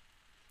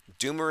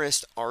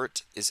 Doomerist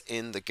art is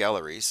in the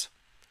galleries.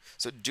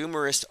 So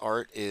Doomerist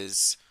art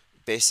is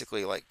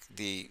basically like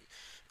the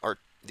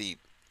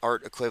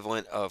art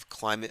equivalent of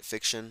climate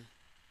fiction,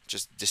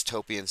 just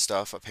dystopian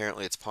stuff.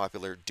 Apparently it's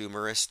popular.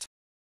 Doomerist.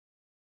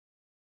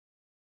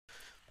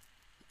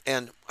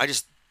 And I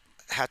just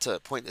had to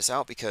point this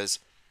out because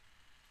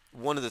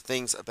one of the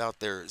things about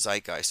their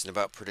zeitgeist and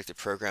about predictive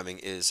programming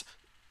is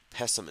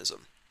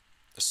pessimism,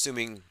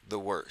 assuming the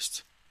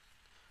worst,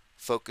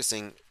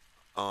 focusing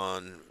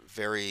on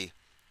very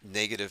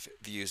negative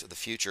views of the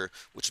future,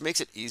 which makes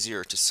it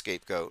easier to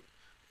scapegoat,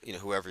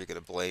 whoever you're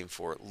going to blame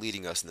for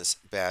leading us in this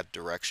bad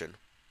direction.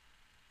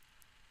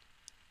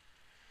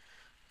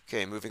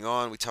 Okay, moving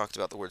on. We talked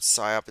about the word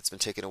PSYOP. It's been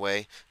taken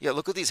away. Yeah,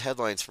 look at these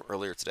headlines from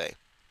earlier today.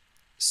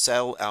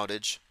 Cell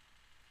outage,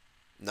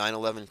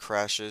 9/11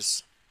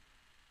 crashes,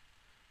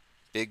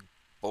 big,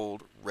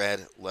 bold,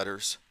 red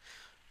letters.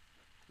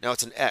 Now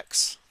it's an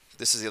X.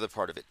 This is the other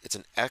part of it. It's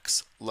an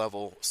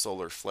X-level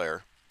solar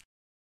flare.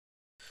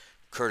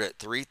 Occurred at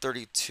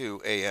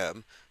 3:32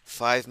 a.m.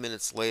 5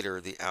 minutes later,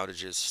 the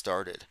outages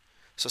started.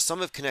 So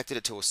some have connected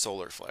it to a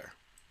solar flare.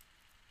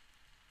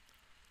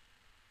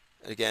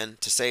 Again,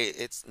 to say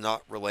it's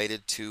not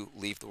related to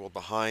Leave the World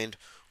Behind,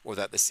 or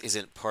that this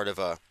isn't part of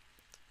a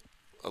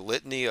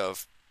litany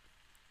of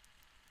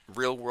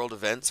real-world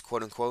events,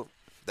 quote-unquote,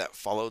 that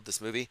followed this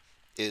movie,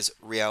 is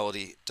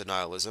reality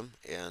denialism,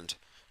 and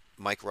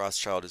Mike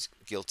Rothschild is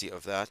guilty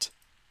of that.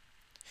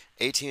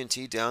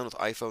 AT&T down with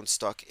iPhone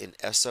stuck in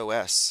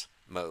SOS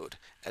mode,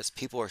 as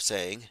people are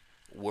saying,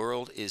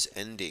 world is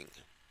ending.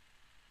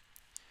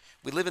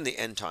 We live in the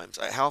end times.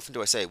 How often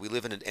do I say we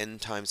live in an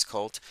end times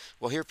cult?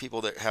 Well, here are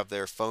people that have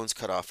their phones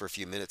cut off for a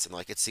few minutes and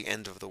like it's the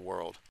end of the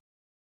world.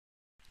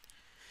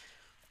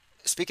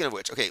 Speaking of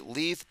which, okay,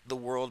 leave the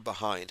world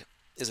behind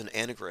is an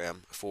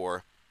anagram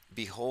for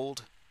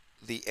behold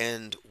the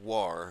end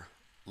war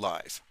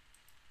live,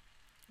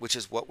 which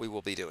is what we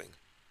will be doing.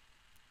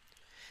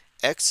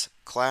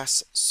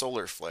 X-class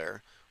solar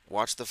flare.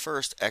 Watch the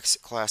first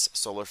X-class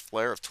solar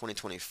flare of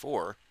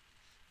 2024,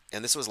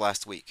 and this was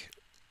last week.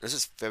 This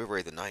is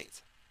February the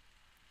 9th.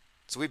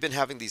 So we've been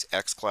having these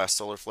X-class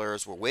solar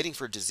flares. We're waiting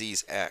for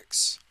disease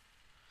X.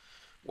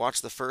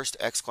 Watch the first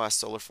X-class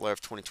solar flare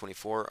of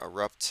 2024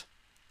 erupt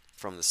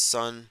from the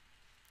sun.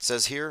 It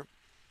says here,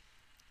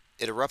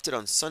 it erupted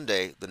on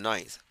Sunday the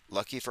 9th.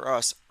 Lucky for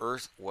us,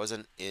 Earth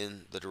wasn't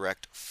in the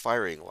direct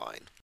firing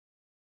line.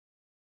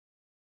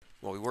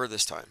 Well, we were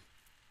this time.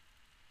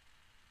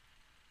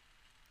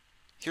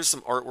 Here's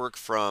some artwork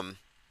from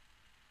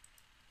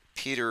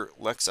Peter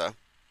Lexa,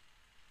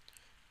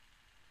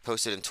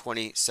 posted in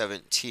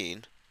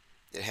 2017.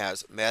 It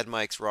has Mad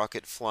Mike's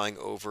rocket flying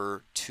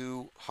over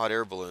two hot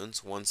air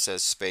balloons. One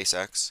says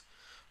SpaceX,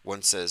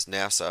 one says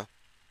NASA. It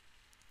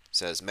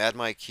says Mad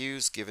Mike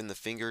Hughes giving the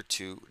finger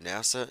to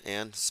NASA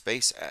and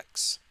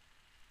SpaceX.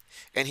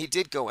 And he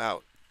did go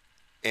out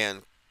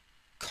and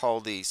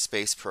call the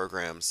space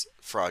programs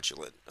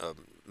fraudulent.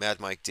 Mad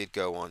Mike did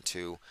go on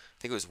to,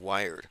 I think it was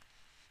Wired,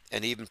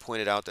 and he even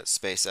pointed out that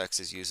SpaceX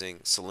is using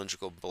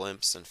cylindrical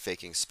blimps and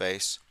faking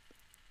space,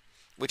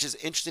 which is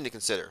interesting to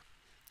consider.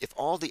 If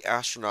all the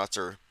astronauts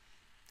are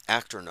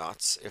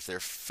actronauts, if they're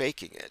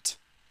faking it,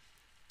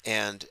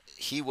 and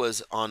he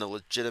was on a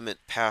legitimate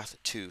path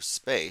to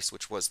space,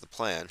 which was the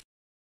plan,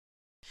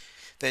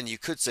 then you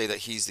could say that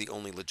he's the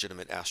only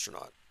legitimate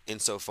astronaut,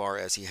 insofar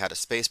as he had a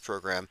space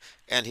program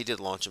and he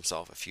did launch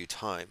himself a few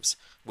times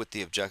with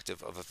the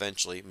objective of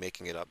eventually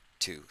making it up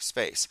to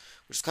space,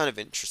 which is kind of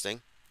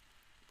interesting,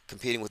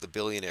 competing with the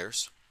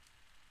billionaires,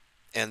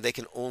 and they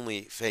can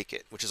only fake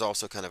it, which is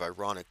also kind of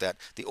ironic that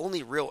the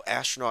only real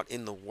astronaut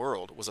in the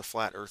world was a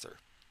flat earther.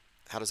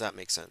 How does that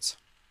make sense?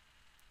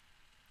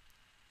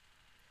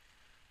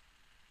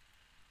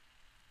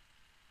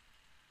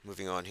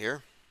 Moving on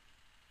here.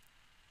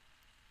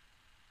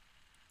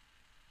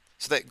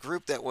 So that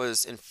group that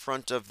was in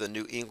front of the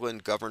New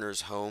England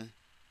governor's home,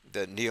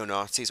 the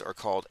neo-Nazis, are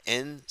called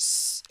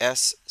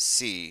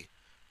NSC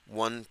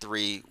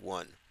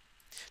 131.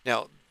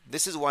 Now,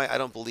 this is why I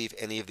don't believe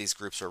any of these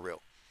groups are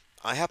real.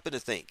 I happen to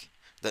think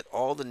that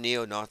all the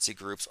neo-Nazi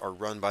groups are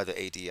run by the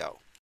ADL.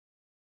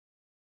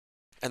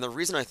 And the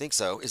reason I think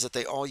so is that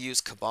they all use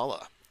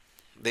Kabbalah.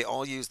 They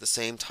all use the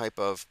same type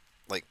of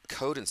like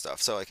code and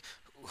stuff. So like,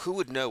 who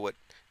would know what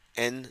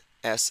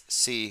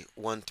NSC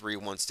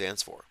 131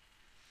 stands for?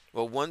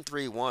 Well,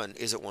 131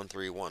 isn't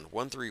 131.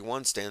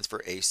 131 stands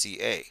for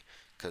ACA,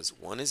 because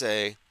 1 is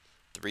A,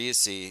 3 is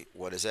C,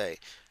 1 is A.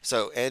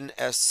 So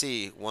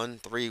NSC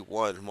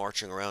 131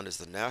 marching around is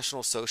the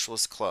National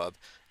Socialist Club,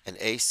 and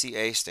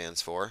ACA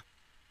stands for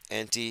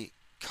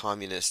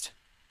Anti-Communist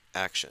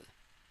Action.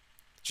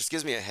 Just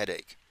gives me a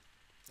headache,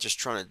 just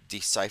trying to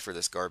decipher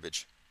this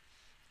garbage.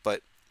 But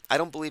I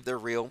don't believe they're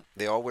real.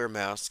 They all wear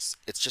masks.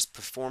 It's just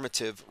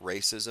performative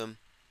racism.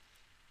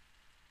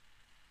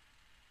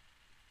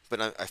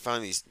 But I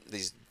find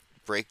these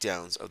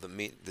breakdowns of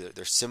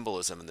their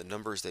symbolism and the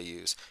numbers they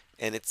use,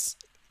 and it's,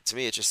 to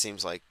me, it just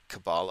seems like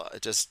Kabbalah.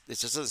 It just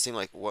doesn't seem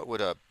like what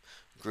would a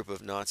group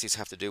of Nazis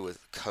have to do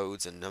with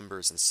codes and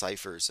numbers and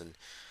ciphers, and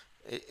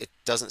it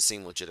doesn't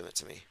seem legitimate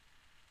to me.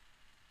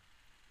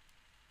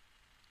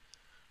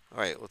 All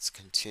right, let's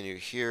continue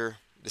here.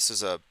 This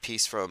is a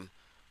piece from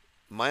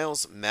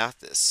Miles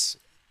Mathis,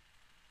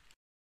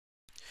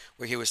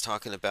 where he was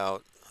talking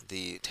about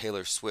the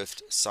Taylor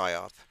Swift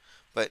psyop.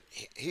 But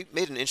he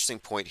made an interesting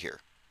point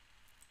here,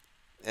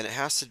 and it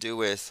has to do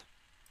with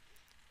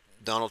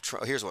Donald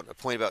Trump. Here's one, a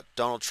point about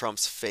Donald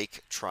Trump's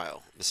fake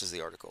trial. This is the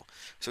article.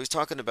 So he's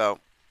talking about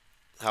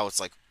how it's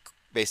like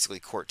basically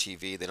court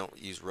TV. They don't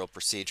use real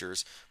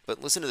procedures.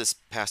 But listen to this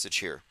passage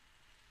here.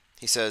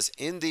 He says,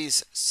 in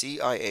these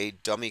CIA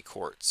dummy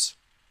courts,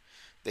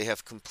 they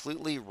have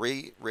completely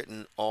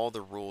rewritten all the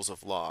rules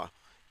of law,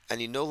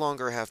 and you no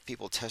longer have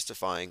people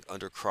testifying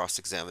under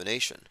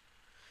cross-examination.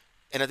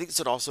 And I think this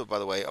would also, by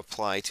the way,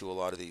 apply to a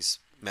lot of these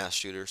mass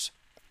shooters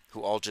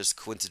who all just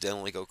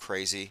coincidentally go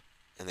crazy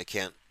and they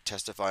can't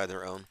testify on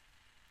their own.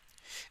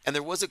 And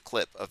there was a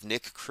clip of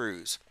Nick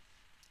Cruz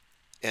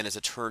and his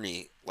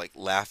attorney like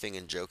laughing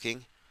and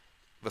joking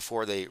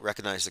before they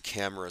recognized the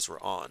cameras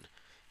were on.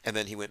 And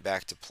then he went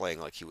back to playing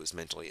like he was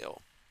mentally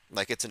ill.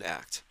 Like it's an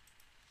act.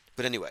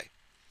 But anyway,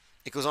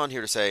 it goes on here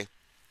to say,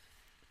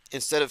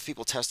 instead of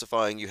people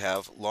testifying, you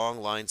have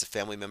long lines of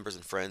family members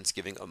and friends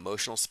giving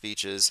emotional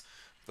speeches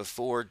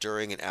before,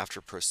 during, and after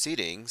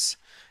proceedings,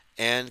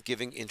 and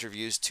giving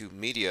interviews to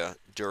media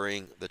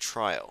during the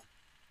trial.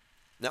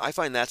 Now, I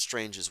find that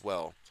strange as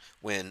well,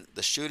 when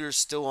the shooter's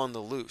still on the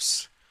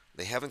loose.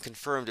 They haven't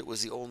confirmed it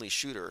was the only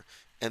shooter,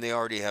 and they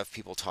already have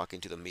people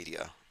talking to the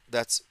media.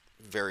 That's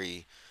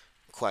very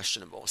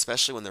questionable,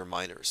 especially when they're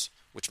minors.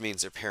 which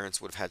means their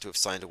parents would have had to have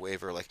signed a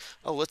waiver like,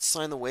 oh, let's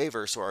sign the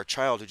waiver so our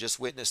child who just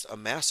witnessed a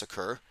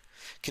massacre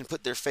can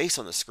put their face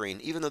on the screen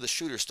even though the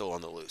shooter's still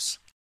on the loose.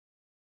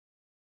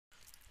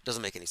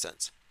 Doesn't make any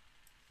sense.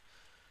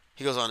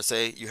 He goes on to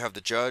say, you have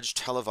the judge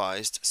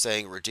televised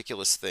saying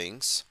ridiculous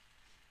things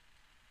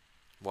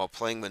while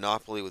playing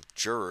Monopoly with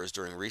jurors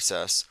during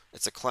recess.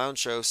 It's a clown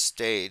show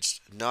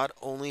staged not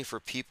only for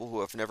people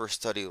who have never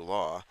studied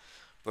law,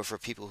 but for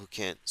people who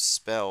can't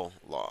spell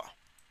law.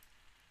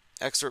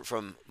 Excerpt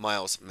from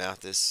Miles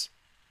Mathis.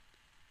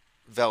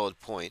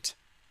 Valid point.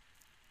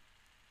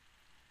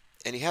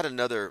 And he had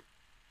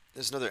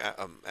there's another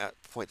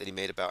point that he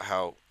made about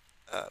how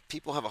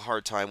people have a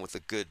hard time with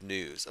the good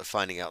news of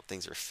finding out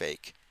things are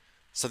fake.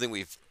 Something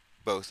we've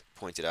both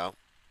pointed out.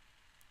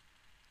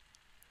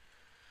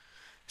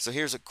 So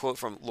here's a quote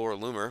from Laura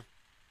Loomer.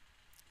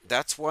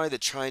 That's why the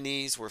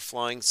Chinese were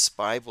flying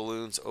spy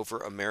balloons over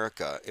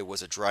America. It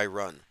was a dry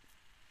run.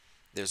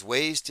 There's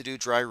ways to do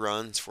dry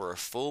runs for a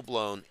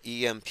full-blown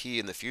EMP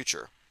in the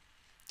future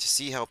to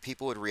see how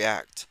people would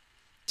react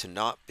to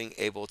not being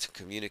able to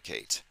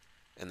communicate.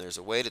 And there's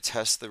a way to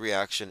test the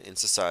reaction in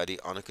society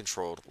on a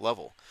controlled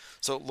level.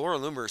 So Laura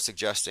Loomer is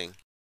suggesting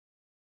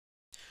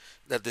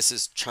that this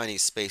is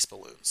Chinese space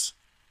balloons.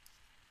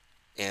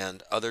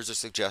 And others are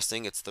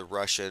suggesting it's the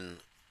Russian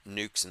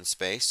nukes in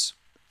space.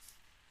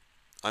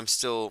 I'm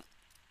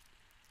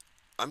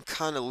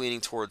kind of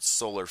leaning towards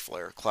solar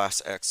flare,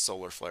 Class X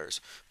solar flares,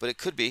 but it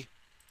could be.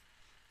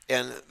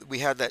 And we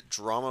had that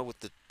drama with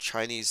the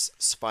Chinese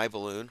spy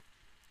balloon,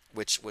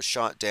 which was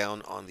shot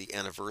down on the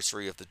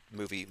anniversary of the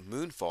movie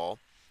Moonfall,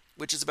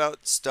 which is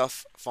about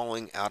stuff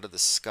falling out of the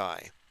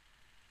sky.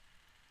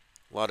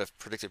 A lot of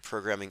predictive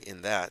programming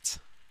in that.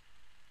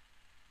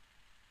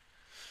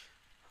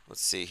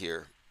 Let's see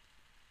here.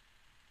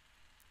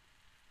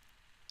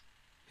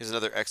 Here's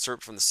another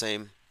excerpt from the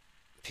same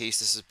piece.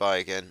 This is by,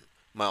 again,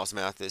 Miles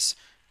Mathis.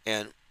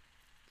 And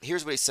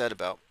here's what he said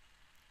about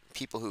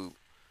people who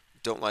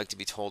don't like to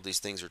be told these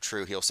things are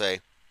true. He'll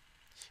say,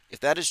 if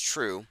that is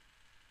true,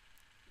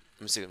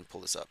 let me see if I can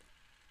pull this up.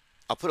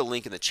 I'll put a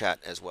link in the chat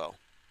as well.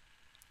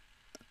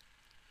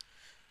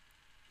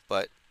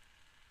 But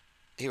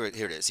here it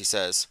is. He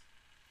says,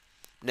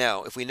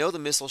 now, if we know the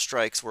missile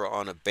strikes were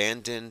on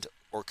abandoned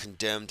or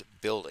condemned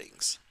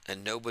buildings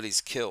and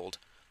nobody's killed,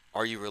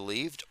 are you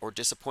relieved or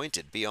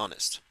disappointed? Be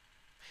honest.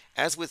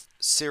 As with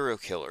serial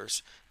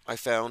killers, I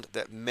found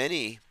that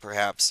many,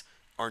 perhaps,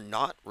 are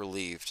not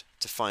relieved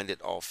to find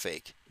it all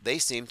fake. They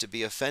seem to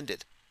be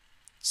offended.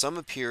 Some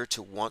appear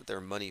to want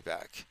their money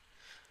back.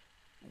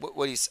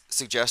 What he's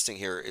suggesting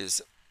here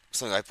is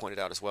something I pointed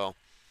out as well,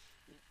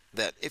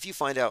 that if you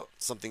find out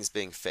something's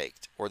being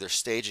faked, or they're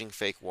staging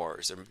fake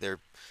wars, they're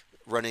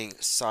running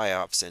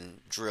psyops and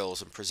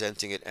drills and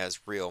presenting it as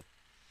real,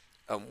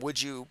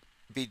 would you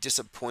be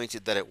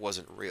disappointed that it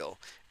wasn't real?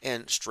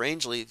 And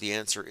strangely, the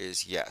answer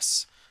is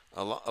yes.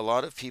 A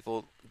lot of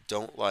people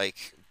don't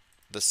like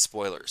the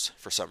spoilers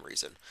for some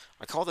reason.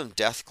 I call them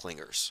death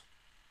clingers,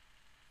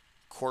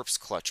 corpse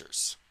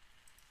clutchers.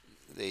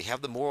 They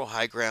have the moral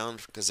high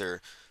ground because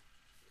they're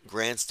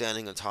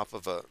grandstanding on top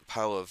of a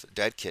pile of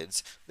dead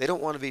kids. They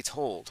don't want to be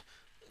told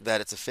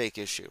that it's a fake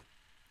issue,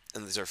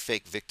 and these are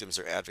fake victims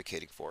they're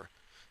advocating for.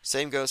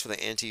 Same goes for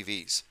the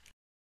anti-Vs.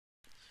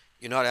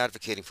 You're not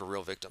advocating for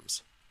real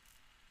victims.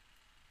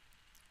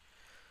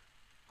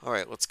 All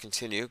right, let's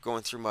continue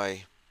going through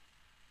my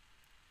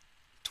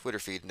Twitter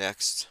feed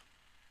next.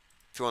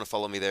 If you want to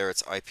follow me there,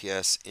 it's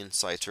IPS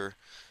Insider.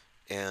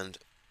 And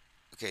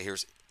okay,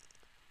 here's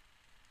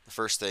the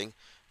first thing.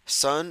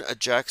 Sun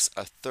ejects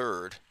a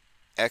third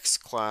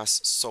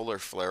X-class solar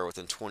flare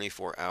within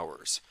 24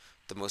 hours,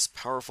 the most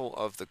powerful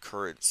of the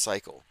current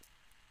cycle.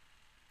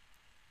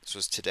 This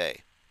was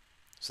today.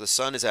 So the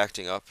sun is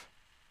acting up.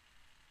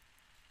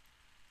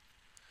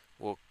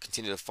 We'll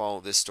continue to follow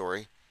this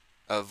story.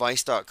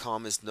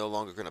 Vice.com is no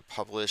longer going to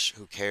publish.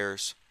 Who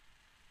cares?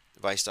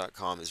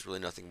 Vice.com is really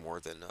nothing more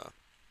than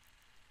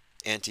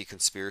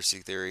anti-conspiracy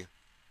theory,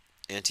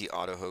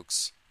 anti-auto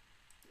hoax.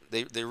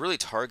 They're really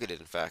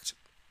targeted, in fact,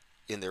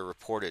 in their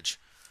reportage.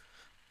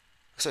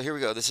 So here we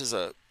go. This is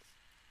a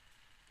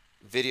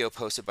video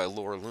posted by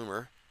Laura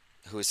Loomer,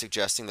 who is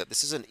suggesting that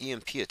this is an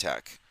EMP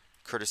attack,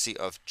 courtesy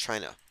of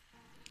China.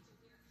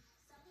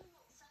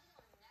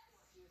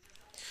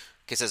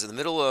 Okay, it says, in the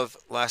middle of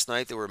last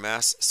night, there were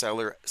mass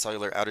cellular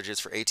outages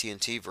for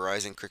AT&T,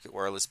 Verizon, Cricket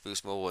Wireless,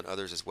 Boost Mobile, and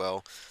others as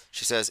well.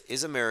 She says,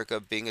 is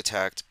America being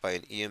attacked by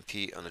an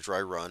EMP on a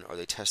dry run? Are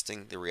they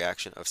testing the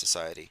reaction of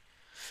society?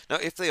 Now,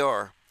 if they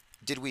are,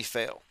 did we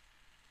fail?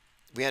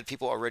 We had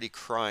people already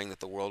crying that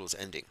the world was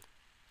ending.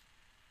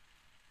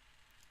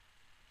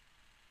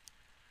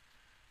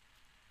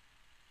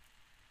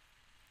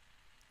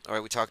 All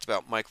right, we talked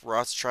about Mike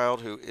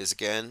Rothschild, who is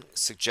again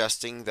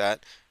suggesting that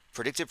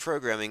predictive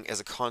programming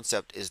as a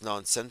concept is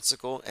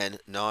nonsensical and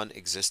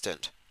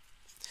non-existent.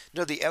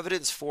 No, the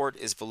evidence for it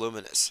is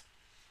voluminous.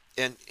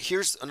 And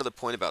here's another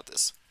point about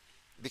this,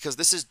 because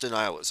this is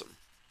denialism.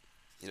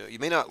 You know, you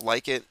may not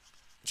like it,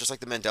 just like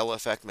the Mandela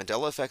effect.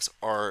 Mandela effects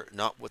are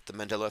not what the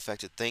Mandela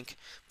effect would think,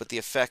 but the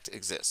effect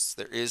exists.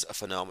 There is a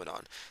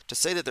phenomenon. To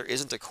say that there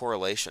isn't a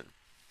correlation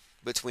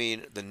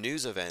between the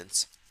news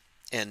events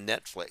and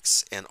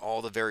Netflix and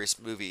all the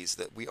various movies,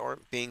 that we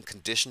aren't being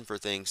conditioned for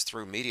things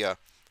through media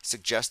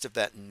suggestive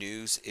that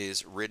news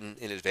is written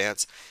in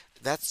advance,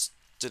 that's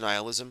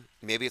denialism.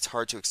 Maybe it's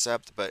hard to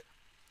accept, but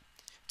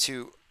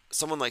to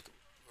someone like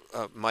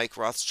Mike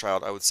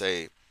Rothschild, I would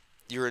say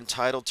you're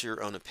entitled to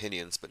your own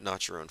opinions, but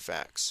not your own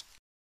facts.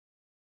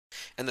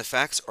 And the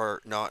facts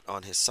are not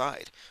on his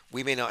side.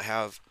 We may not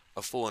have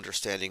a full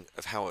understanding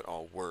of how it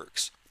all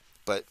works,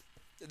 but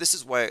this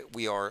is why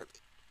we are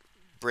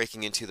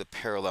breaking into the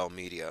parallel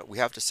media. We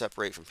have to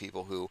separate from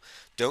people who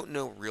don't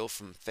know real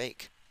from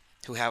fake,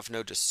 who have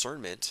no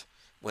discernment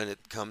when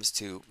it comes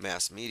to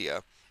mass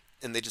media,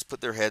 and they just put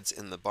their heads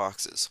in the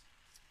boxes.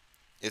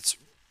 It's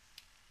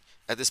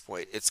At this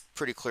point, it's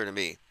pretty clear to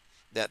me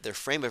that their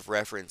frame of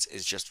reference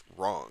is just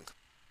wrong,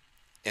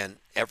 and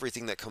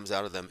everything that comes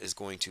out of them is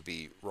going to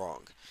be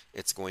wrong.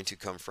 It's going to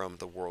come from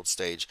the world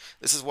stage.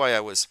 This is why I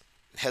was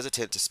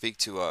hesitant to speak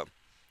to a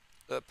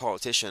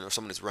politician or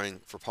someone who's running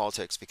for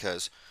politics,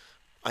 because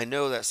I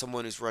know that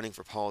someone who's running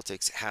for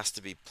politics has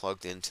to be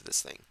plugged into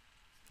this thing.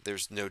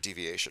 There's no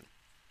deviation,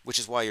 which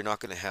is why you're not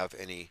going to have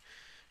any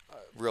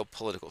real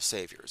political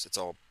saviors. It's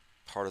all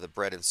part of the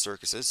bread and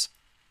circuses.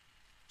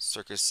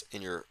 Circus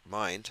in your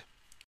mind.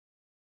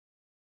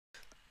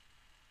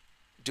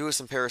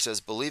 Dewis and Paris says,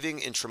 believing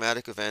in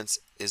traumatic events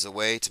is a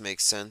way to make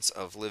sense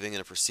of living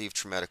in a perceived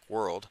traumatic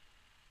world.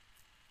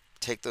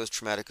 Take those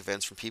traumatic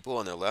events from people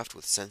and they're left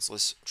with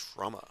senseless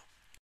trauma.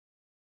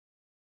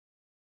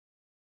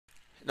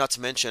 Not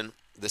to mention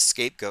the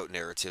scapegoat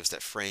narratives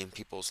that frame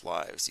people's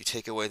lives. You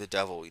take away the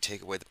devil, you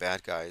take away the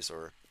bad guys,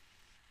 or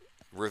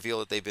reveal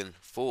that they've been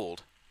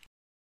fooled.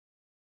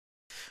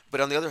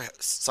 But on the other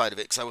side of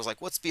it, because I was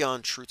like, what's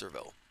beyond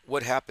Trutherville?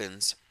 What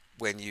happens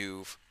when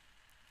you've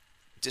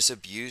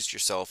disabused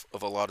yourself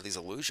of a lot of these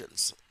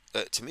illusions?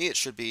 To me, it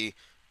should be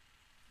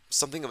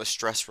something of a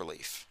stress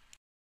relief.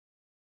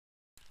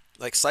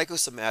 Like,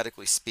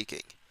 psychosomatically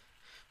speaking,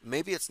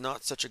 maybe it's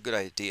not such a good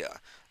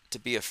idea to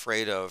be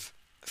afraid of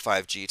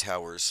 5G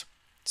towers,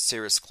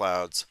 cirrus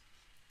clouds,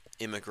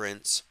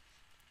 immigrants,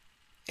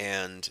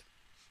 and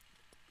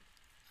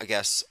I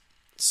guess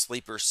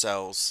sleeper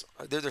cells.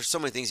 There's so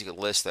many things you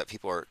could list that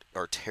people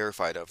are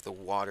terrified of. The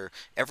water.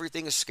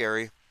 Everything is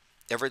scary.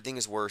 Everything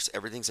is worse.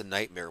 Everything's a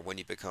nightmare when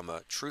you become a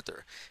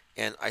truther.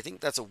 And I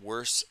think that's a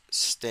worse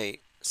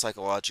state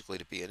psychologically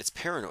to be in. It's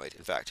paranoid,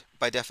 in fact,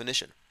 by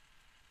definition.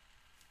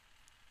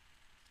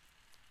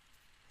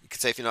 You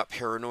could say if you're not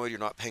paranoid, you're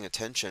not paying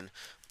attention.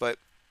 But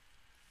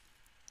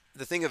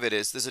the thing of it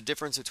is, there's a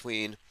difference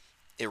between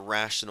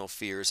irrational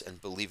fears and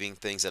believing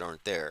things that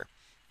aren't there,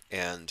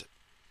 and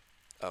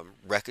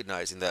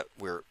recognizing that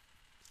we're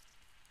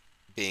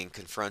being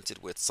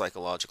confronted with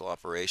psychological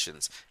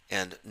operations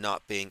and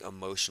not being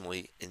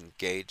emotionally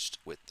engaged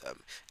with them.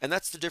 And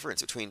that's the difference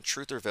between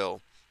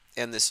Trutherville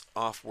and this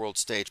off-world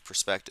stage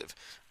perspective.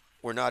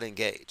 We're not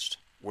engaged.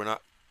 We're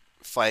not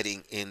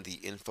fighting in the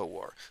info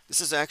war. This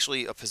is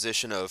actually a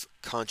position of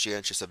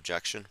conscientious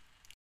objection.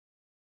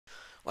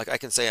 Like, I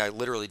can say I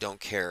literally don't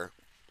care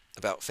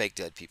about fake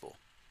dead people.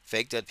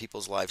 Fake dead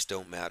people's lives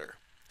don't matter.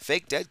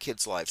 Fake dead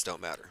kids' lives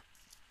don't matter.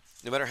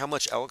 No matter how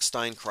much Alex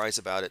Stein cries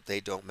about it, they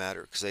don't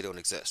matter because they don't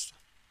exist.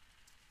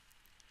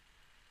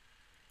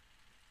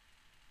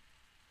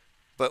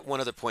 But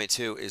one other point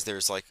too is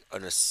there's like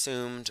an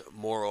assumed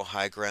moral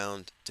high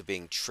ground to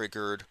being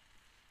triggered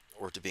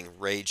or to being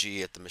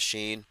ragey at the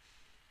machine.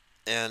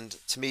 And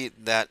to me,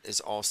 that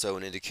is also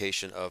an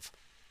indication of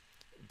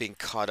being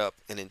caught up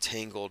and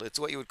entangled. It's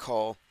what you would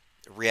call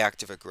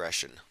reactive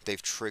aggression.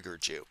 They've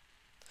triggered you.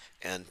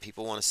 And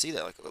people want to see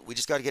that. Like, we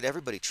just got to get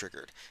everybody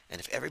triggered. And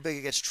if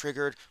everybody gets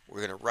triggered, we're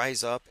going to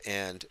rise up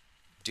and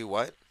do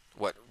what?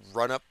 What?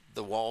 Run up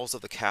the walls of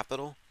the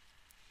Capitol?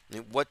 I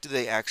mean, what do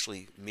they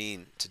actually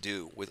mean to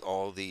do with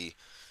all the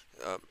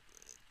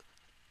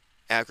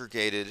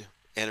aggregated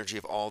energy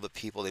of all the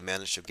people they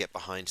manage to get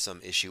behind some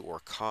issue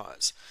or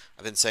cause?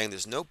 I've been saying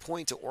there's no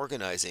point to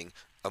organizing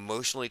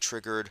emotionally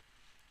triggered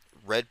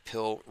red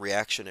pill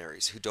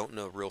reactionaries who don't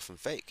know real from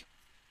fake.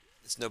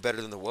 It's no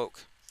better than the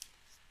woke.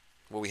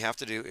 What we have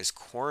to do is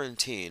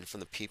quarantine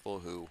from the people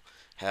who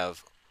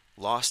have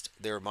lost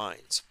their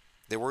minds.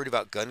 They're worried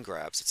about gun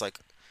grabs. It's like,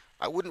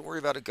 I wouldn't worry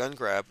about a gun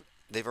grab.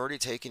 They've already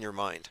taken your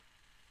mind.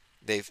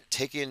 They've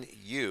taken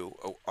you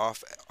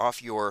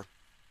off your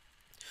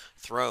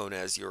throne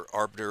as your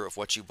arbiter of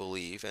what you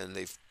believe, and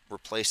they've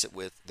replaced it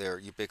with their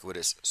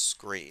ubiquitous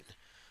screen.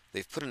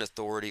 They've put an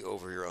authority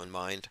over your own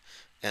mind,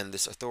 and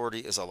this authority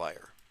is a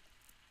liar.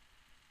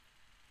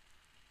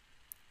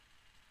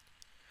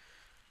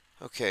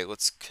 Okay,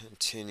 let's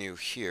continue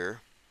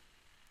here.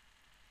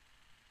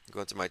 Go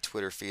into my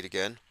Twitter feed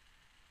again.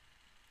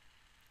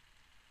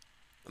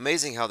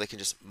 Amazing how they can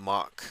just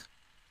mock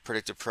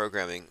predictive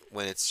programming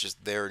when it's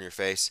just there in your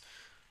face.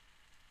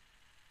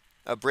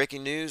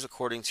 Breaking news,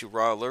 according to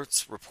Raw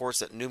Alerts, reports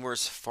that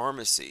numerous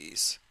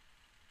pharmacies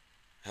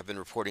have been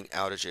reporting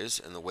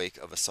outages in the wake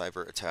of a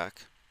cyber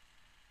attack.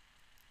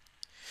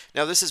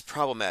 Now, this is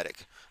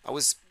problematic. I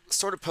was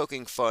sort of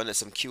poking fun at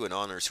some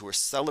QAnoners who were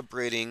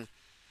celebrating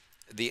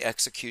the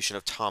execution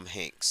of Tom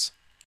Hanks.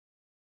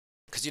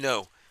 Because,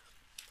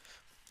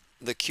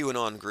 the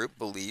QAnon group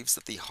believes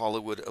that the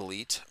Hollywood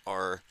elite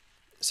are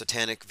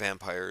satanic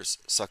vampires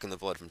sucking the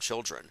blood from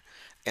children.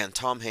 And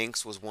Tom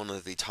Hanks was one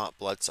of the top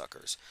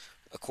bloodsuckers,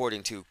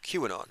 according to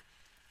QAnon.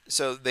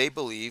 So they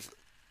believe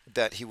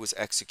that he was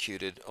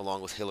executed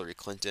along with Hillary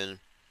Clinton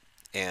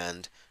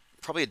and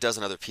probably a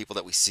dozen other people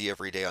that we see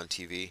every day on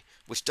TV,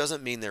 which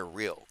doesn't mean they're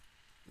real.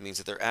 It means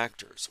that they're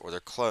actors or they're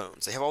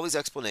clones. They have all these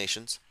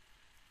explanations,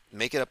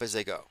 make it up as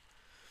they go.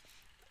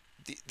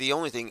 The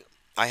only thing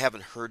I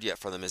haven't heard yet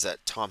from them is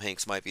that Tom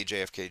Hanks might be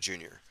JFK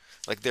Jr.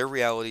 Like, their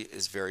reality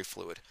is very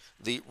fluid.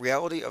 The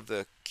reality of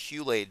the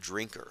Kool-Aid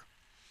drinker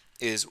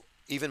is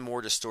even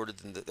more distorted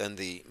than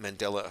the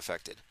Mandela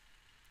affected.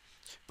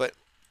 But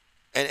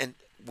and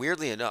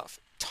weirdly enough,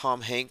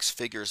 Tom Hanks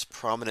figures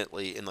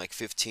prominently in like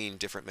 15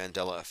 different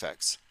Mandela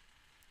effects.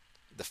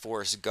 The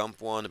Forrest Gump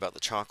one about the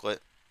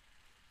chocolate,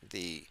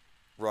 the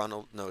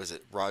Mr.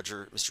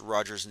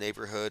 Rogers'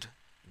 Neighborhood,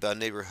 The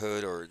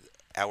Neighborhood, or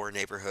Our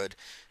Neighborhood.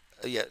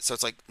 Yeah, so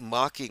it's like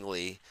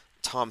mockingly,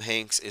 Tom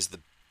Hanks is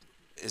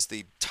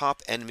the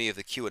top enemy of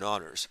the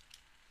QAnoners,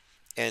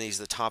 and he's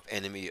the top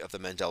enemy of the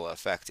Mandela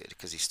affected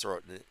because he's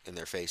throwing it in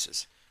their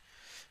faces.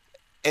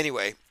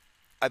 Anyway,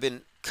 I've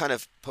been kind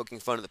of poking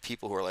fun at the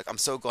people who are like, I'm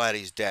so glad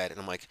he's dead. And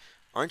I'm like,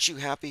 aren't you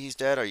happy he's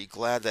dead? Are you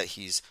glad that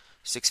he's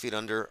 6 feet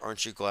under?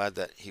 Aren't you glad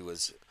that he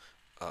was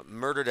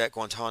murdered at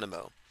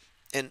Guantanamo?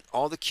 And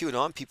all the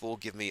QAnon people will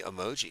give me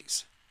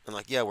emojis. I'm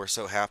like, yeah, we're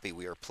so happy.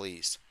 We are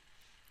pleased.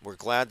 We're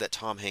glad that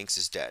Tom Hanks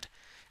is dead.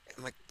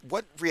 I'm like,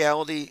 what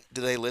reality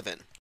do they live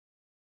in?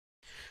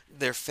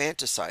 They're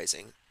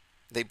fantasizing.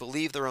 They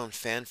believe their own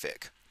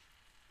fanfic.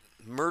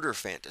 Murder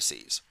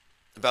fantasies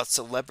about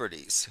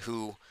celebrities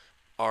who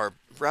are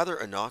rather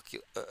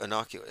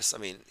innocuous. I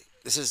mean,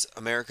 this is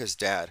America's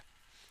dad,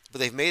 but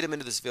they've made him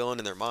into this villain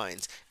in their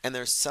minds, and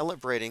they're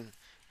celebrating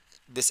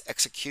this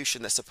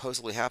execution that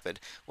supposedly happened.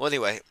 Well,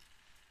 anyway,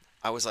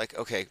 I was like,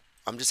 okay,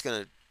 I'm just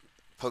going to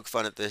poke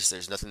fun at this.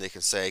 There's nothing they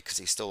can say because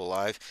he's still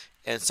alive.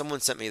 And someone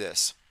sent me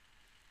this.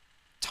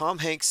 Tom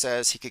Hanks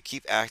says he could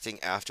keep acting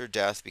after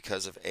death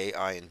because of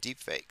AI and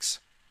deepfakes.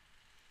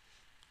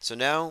 So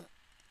now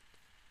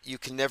you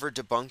can never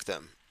debunk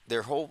them.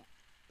 Their whole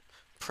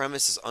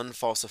premise is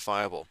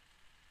unfalsifiable.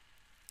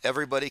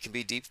 Everybody can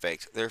be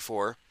deepfaked.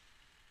 Therefore,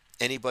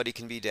 anybody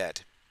can be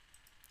dead.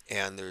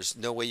 And there's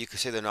no way you could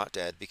say they're not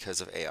dead because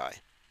of AI.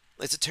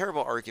 It's a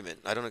terrible argument.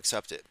 I don't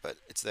accept it, but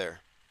it's there.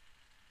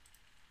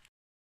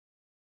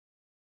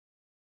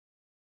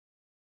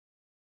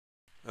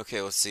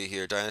 Okay, let's see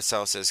here. Diana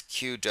Sal says,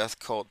 Q death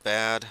cult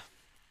bad.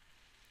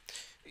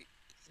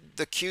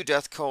 The Q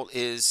death cult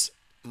is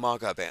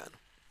MAGA ban.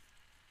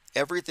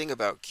 Everything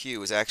about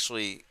Q is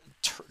actually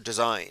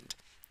designed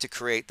to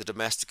create the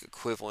domestic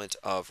equivalent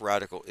of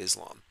radical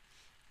Islam.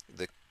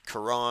 The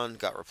Quran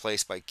got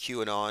replaced by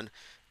QAnon.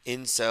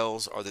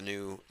 Incels are the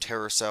new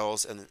terror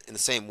cells, and in the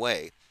same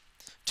way,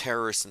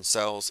 terrorists and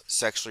cells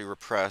sexually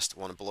repressed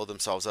want to blow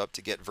themselves up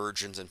to get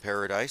virgins in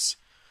paradise.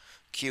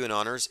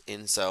 QAnoners,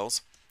 incels,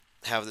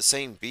 have the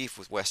same beef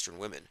with Western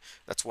women.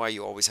 That's why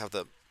you always have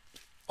the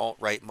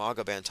alt-right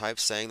MAGA ban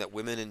types saying that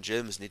women in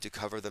gyms need to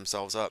cover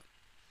themselves up,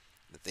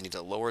 that they need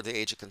to lower the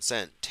age of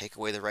consent, take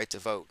away the right to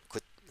vote,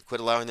 quit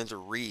allowing them to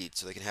read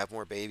so they can have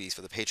more babies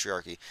for the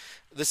patriarchy.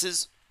 This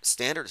is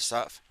standard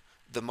stuff.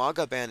 The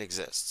MAGA ban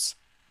exists,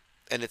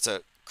 and it's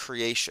a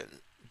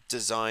creation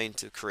designed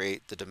to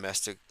create the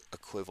domestic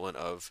equivalent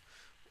of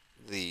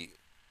the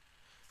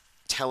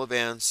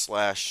Taliban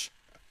slash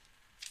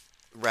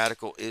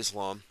radical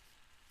Islam.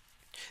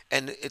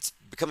 And it's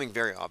becoming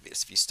very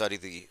obvious if you study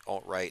the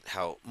alt-right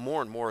how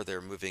more and more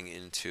they're moving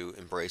into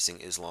embracing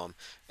Islam.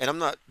 And I'm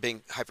not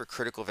being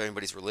hypercritical of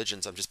anybody's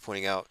religions. I'm just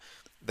pointing out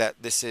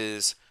that this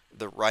is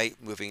the right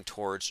moving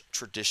towards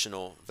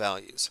traditional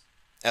values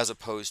as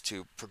opposed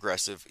to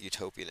progressive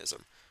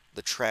utopianism,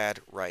 the trad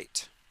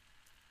right.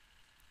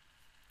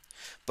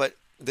 But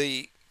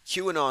the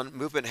QAnon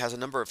movement has a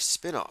number of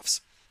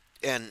spin-offs,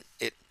 and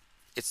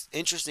it's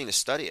interesting to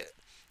study it.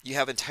 You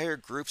have entire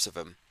groups of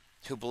them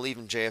who believe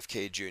in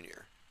JFK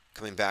Jr.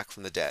 coming back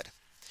from the dead.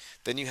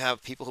 Then you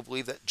have people who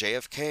believe that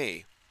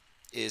JFK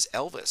is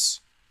Elvis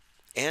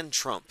and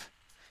Trump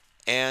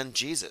and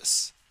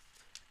Jesus,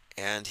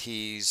 and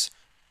he's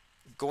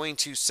going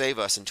to save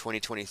us in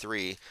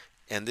 2023,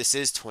 and this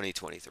is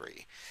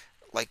 2023.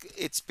 Like,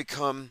 it's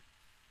become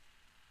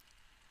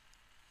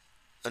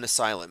an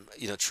asylum.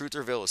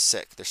 Trutherville is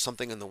sick. There's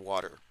something in the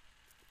water.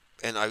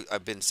 And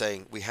I've been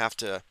saying we have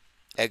to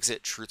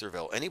exit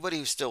Trutherville. Anybody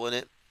who's still in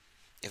it,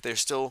 if they're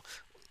still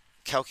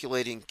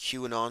calculating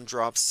QAnon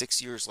drops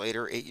 6 years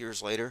later, 8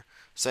 years later,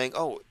 saying,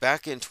 oh,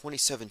 back in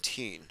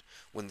 2017,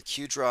 when the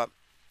Q drop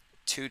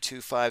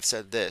 225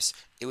 said this,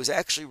 it was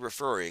actually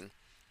referring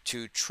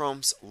to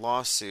Trump's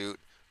lawsuit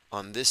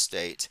on this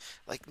date.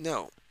 Like,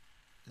 no,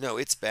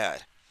 it's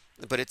bad.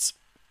 But it's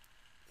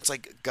It's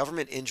like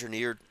government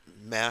engineered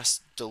mass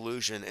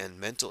delusion and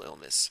mental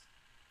illness.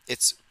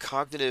 It's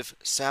cognitive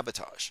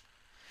sabotage.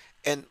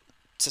 And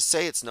to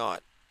say it's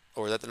not,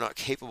 or that they're not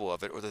capable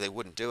of it, or that they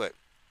wouldn't do it,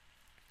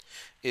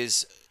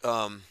 is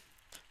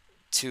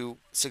to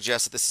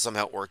suggest that this is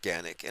somehow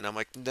organic. And I'm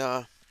like,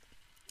 nah,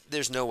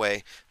 there's no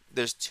way.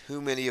 There's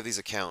too many of these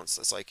accounts.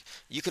 It's like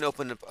you can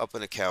open up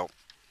an account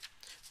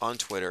on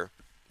Twitter,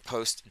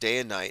 post day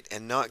and night,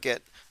 and not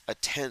get a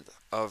tenth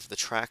of the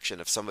traction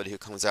of somebody who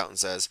comes out and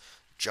says,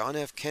 John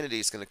F. Kennedy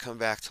is going to come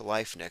back to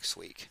life next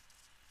week.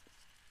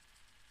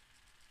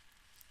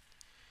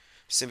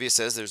 Sylvia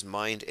says there's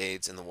mind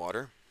aids in the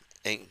water.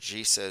 Aunt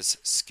G says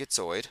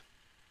schizoid.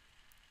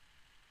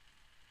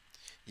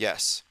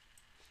 Yes.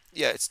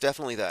 Yeah, it's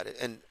definitely that.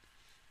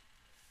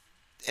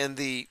 And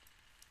the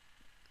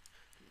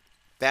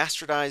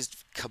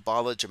bastardized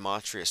Kabbalah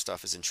Gematria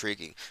stuff is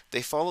intriguing.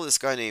 They follow this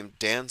guy named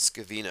Dan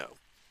Scavino.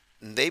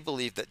 And they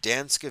believe that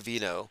Dan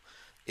Scavino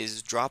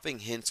is dropping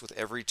hints with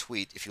every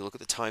tweet if you look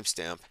at the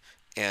timestamp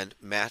and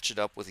match it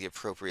up with the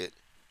appropriate.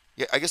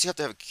 Yeah, I guess you have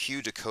to have a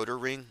Q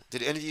decoder ring.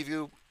 Did any of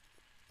you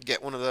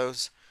get one of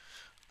those?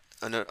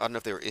 I don't know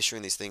if they were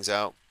issuing these things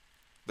out,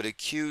 but a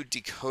Q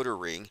decoder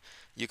ring.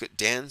 You could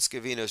Dan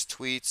Scavino's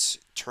tweets,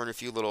 turn a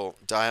few little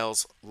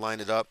dials, line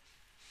it up,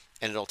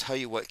 and it'll tell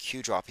you what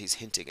Q drop he's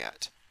hinting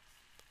at.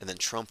 And then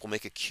Trump will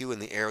make a Q in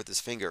the air with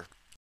his finger.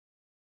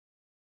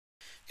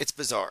 It's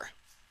bizarre.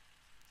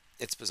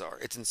 It's bizarre.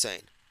 It's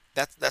insane.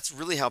 That's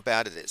really how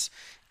bad it is.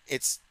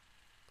 It's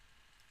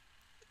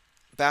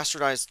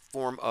bastardized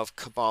form of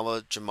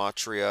Kabbalah,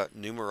 Gematria,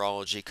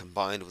 numerology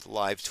combined with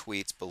live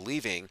tweets,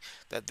 believing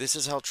that this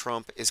is how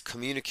Trump is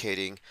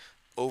communicating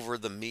over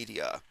the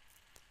media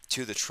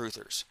to the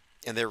truthers,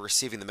 and they're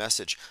receiving the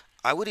message.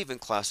 I would even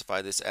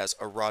classify this as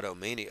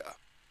erotomania.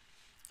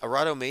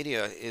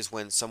 Erotomania is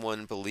when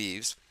someone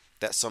believes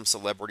that some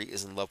celebrity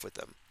is in love with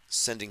them,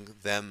 sending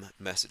them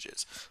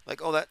messages.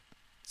 Like, oh, that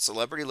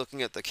celebrity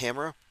looking at the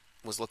camera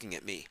was looking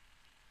at me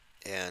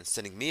and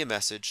sending me a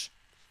message.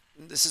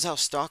 This is how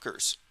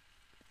stalkers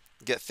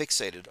get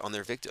fixated on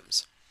their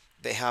victims.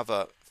 They have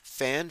a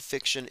fan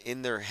fiction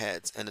in their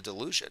heads and a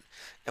delusion.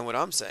 And what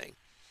I'm saying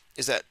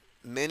is that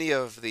many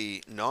of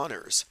the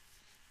noners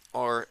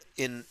are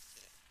in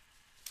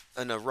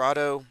an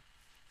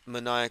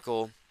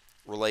erotomaniacal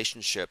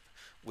relationship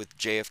with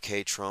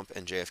JFK, Trump,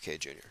 and JFK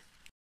Jr.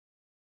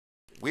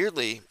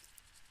 Weirdly,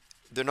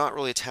 they're not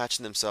really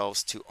attaching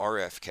themselves to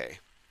RFK.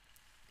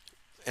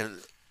 And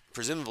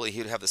presumably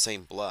he'd have the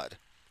same blood,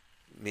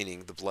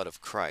 meaning the blood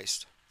of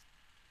Christ.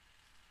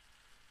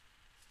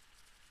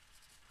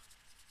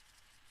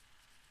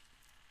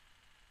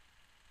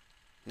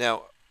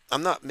 Now,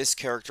 I'm not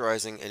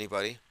mischaracterizing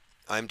anybody.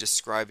 I'm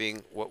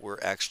describing what we're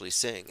actually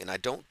seeing, and I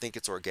don't think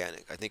it's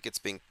organic. I think it's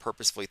being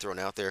purposefully thrown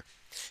out there,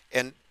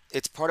 and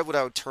it's part of what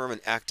I would term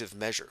an active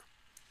measure.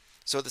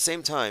 So at the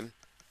same time,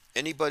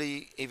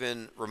 anybody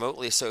even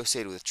remotely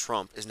associated with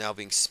Trump is now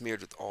being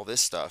smeared with all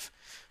this stuff.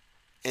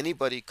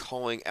 Anybody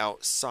calling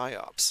out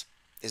psyops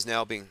is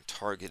now being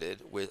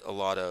targeted with a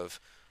lot of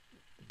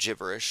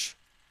gibberish,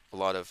 a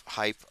lot of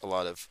hype, a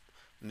lot of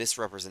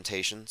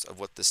misrepresentations of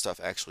what this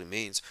stuff actually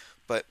means.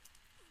 But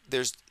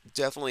there's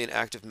definitely an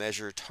active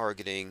measure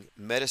targeting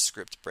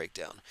metascript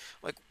breakdown.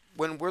 Like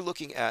when we're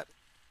looking at,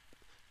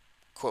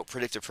 quote,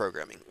 predictive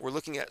programming, we're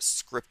looking at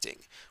scripting.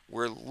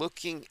 We're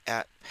looking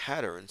at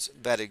patterns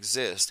that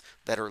exist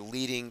that are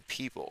leading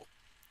people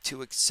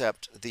to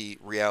accept the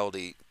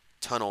reality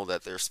tunnel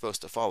that they're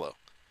supposed to follow.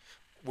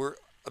 We're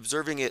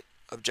observing it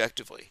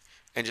objectively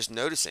and just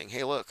noticing,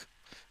 hey, look,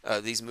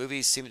 these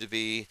movies seem to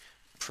be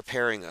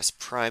preparing us,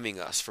 priming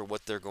us for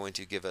what they're going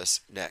to give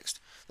us next.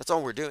 That's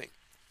all we're doing.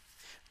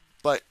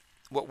 But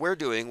what we're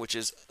doing, which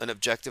is an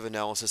objective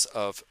analysis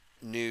of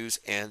news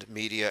and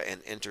media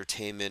and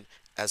entertainment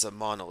as a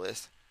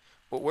monolith,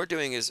 what we're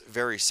doing is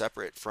very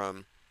separate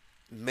from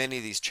many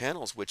of these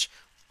channels, which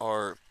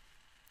are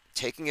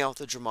taking out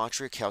the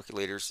gematria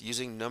calculators,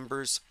 using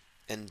numbers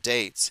and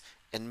dates,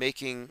 and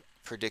making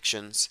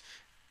predictions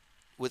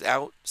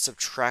without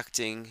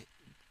subtracting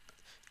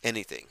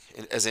anything.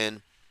 As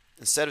in,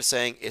 instead of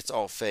saying it's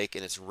all fake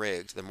and it's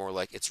rigged, they're more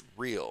like it's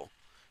real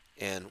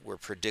and we're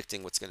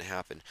predicting what's going to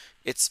happen.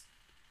 It's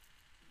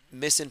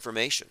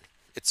misinformation.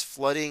 It's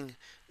flooding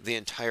the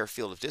entire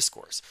field of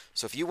discourse.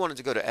 So if you wanted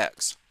to go to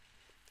X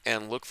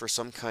and look for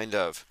some kind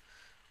of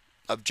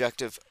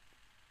objective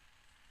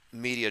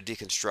media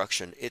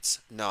deconstruction, it's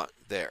not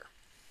there.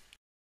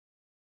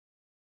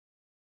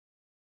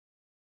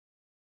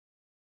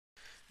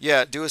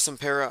 Yeah, do a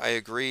Simpera, I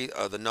agree.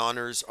 The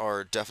noners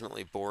are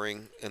definitely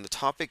boring, and the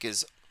topic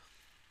is,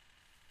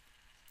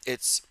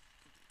 it's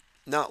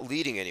not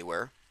leading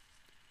anywhere.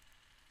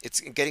 It's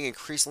getting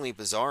increasingly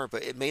bizarre,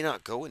 but it may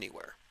not go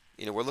anywhere.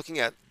 You know, we're looking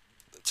at,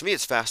 to me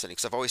it's fascinating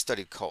because I've always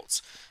studied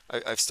cults.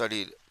 I've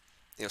studied,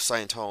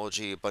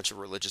 Scientology, a bunch of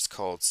religious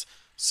cults,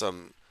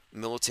 some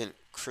militant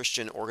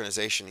Christian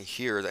organization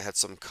here that had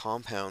some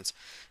compounds,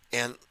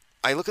 and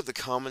I look at the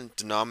common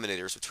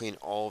denominators between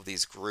all of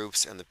these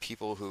groups and the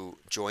people who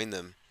join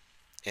them,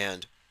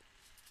 and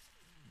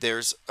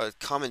there's a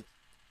common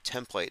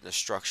template and a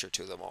structure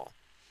to them all.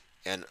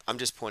 And I'm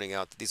just pointing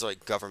out that these are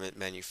like government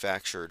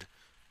manufactured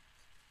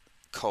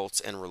cults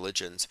and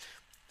religions.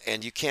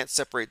 And you can't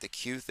separate the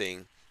Q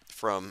thing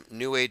from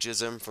New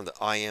Ageism, from the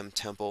I Am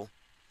Temple,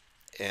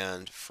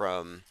 and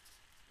from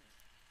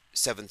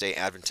Seventh Day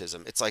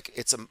Adventism. It's like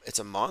it's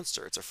a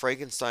monster. It's a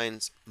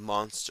Frankenstein's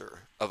monster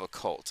of a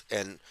cult,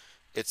 and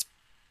it's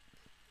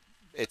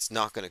it's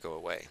not going to go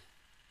away.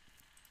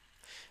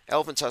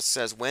 Elvin Tusk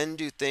says, "When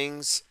do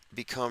things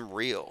become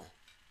real?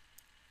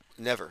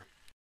 Never.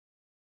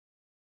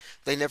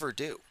 They never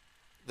do.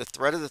 The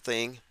threat of the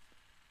thing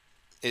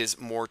is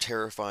more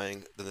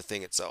terrifying than the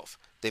thing itself.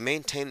 They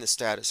maintain the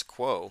status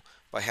quo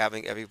by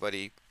having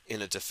everybody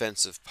in a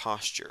defensive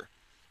posture,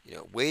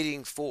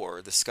 waiting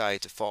for the sky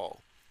to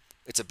fall.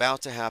 It's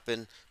about to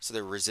happen, so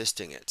they're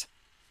resisting it.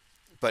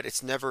 But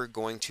it's never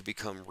going to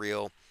become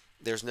real.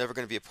 There's never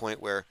going to be a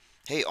point where,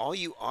 hey, all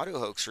you auto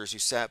hoaxers who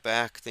sat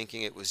back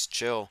thinking it was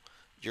chill,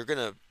 you're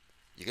gonna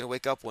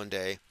wake up one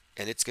day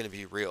and it's gonna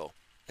be real,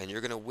 and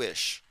you're gonna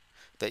wish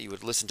that you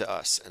would listen to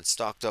us and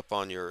stocked up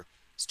on your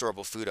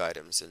storable food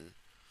items and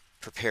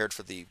prepared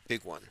for the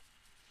big one.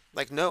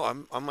 Like, no,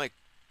 I'm like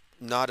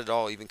not at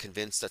all even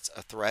convinced that's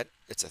a threat.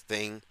 It's a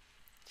thing.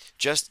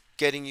 Just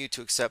getting you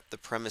to accept the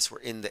premise we're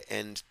in the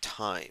end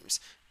times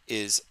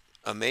is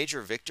a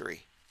major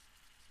victory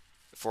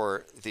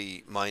for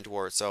the mind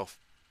war itself.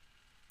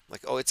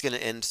 Like, oh, it's going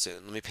to end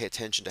soon. Let me pay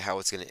attention to how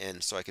it's going to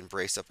end so I can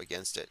brace up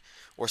against it.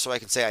 Or so I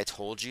can say, I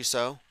told you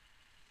so.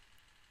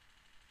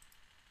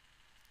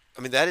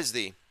 I mean, that is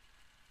the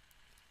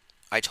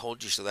I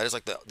told you so. That is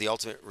like the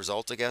ultimate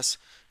result, I guess.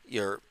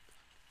 You're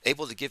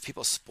able to give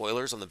people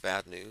spoilers on the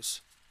bad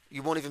news.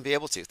 You won't even be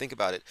able to. Think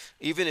about it.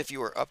 Even if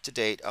you are up to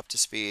date, up to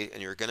speed,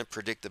 and you're going to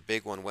predict the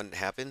big one when it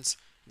happens,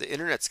 the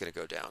internet's going to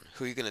go down.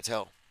 Who are you going to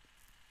tell?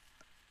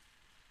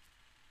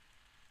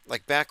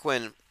 Like back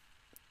when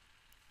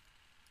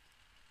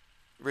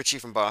Richie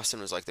from Boston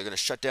was like, they're going to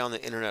shut down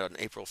the internet on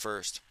April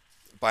 1st.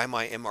 Buy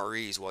my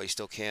MREs while you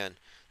still can.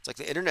 It's like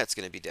the internet's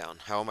going to be down.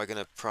 How am I going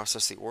to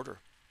process the order?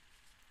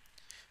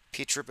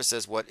 Pete Trippa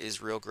says, what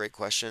is real? Great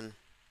question.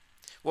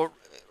 Well,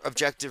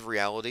 objective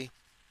reality,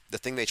 the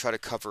thing they try to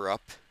cover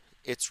up,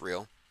 it's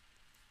real.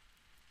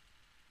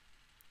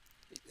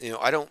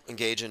 I don't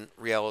engage in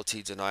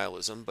reality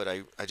denialism, but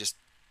I just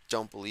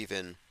don't believe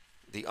in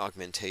the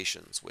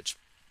augmentations, which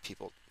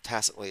people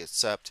tacitly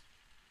accept,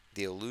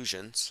 the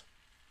illusions.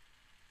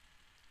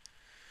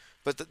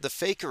 But the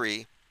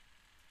fakery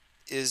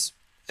is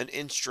an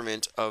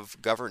instrument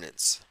of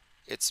governance.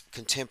 It's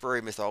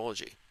contemporary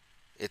mythology.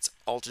 It's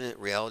alternate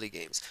reality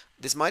games.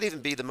 This might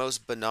even be the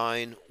most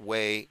benign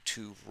way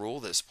to rule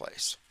this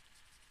place.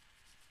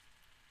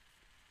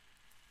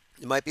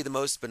 It might be the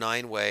most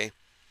benign way,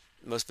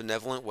 most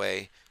benevolent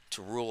way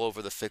to rule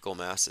over the fickle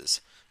masses.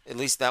 At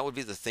least that would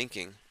be the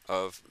thinking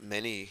of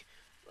many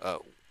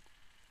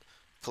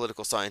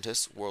political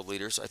scientists, world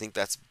leaders. I think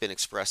that's been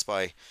expressed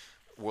by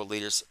world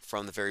leaders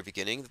from the very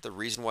beginning, that the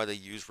reason why they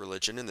use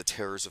religion and the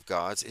terrors of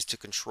gods is to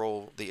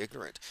control the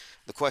ignorant.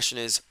 The question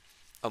is,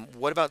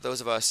 what about those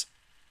of us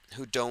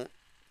who don't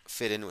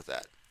fit in with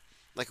that?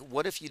 Like,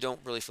 what if you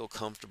don't really feel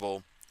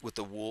comfortable with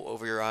the wool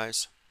over your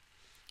eyes?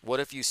 What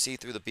if you see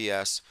through the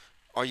BS?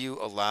 Are you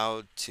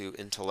allowed to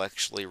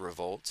intellectually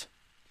revolt?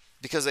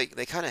 Because they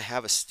kind of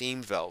have a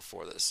steam valve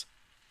for this.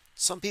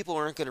 Some people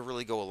aren't going to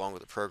really go along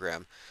with the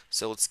program,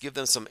 so let's give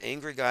them some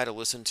angry guy to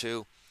listen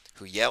to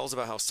who yells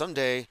about how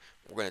someday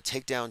we're going to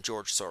take down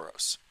George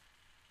Soros.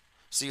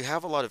 So you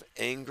have a lot of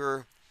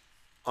anger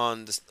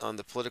on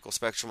the political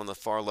spectrum on the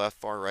far left,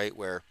 far right,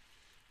 where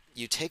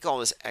you take all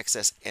this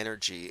excess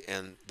energy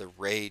and the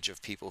rage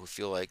of people who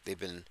feel like they've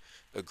been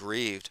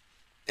aggrieved,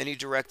 and you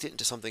direct it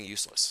into something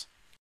useless.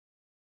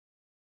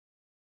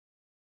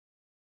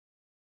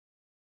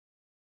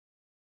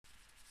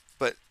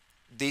 But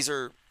these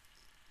are,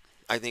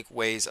 I think,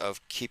 ways of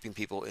keeping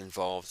people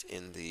involved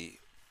in the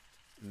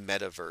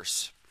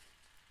metaverse.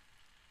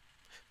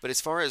 But as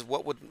far as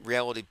what would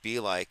reality be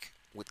like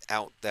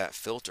without that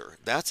filter,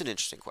 that's an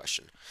interesting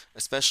question,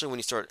 especially when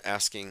you start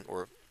asking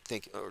or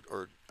think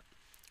or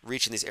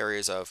reaching these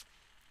areas of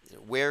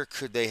where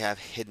could they have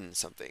hidden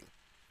something?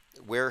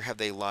 Where have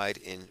they lied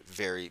in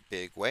very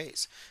big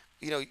ways?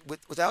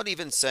 Without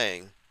even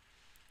saying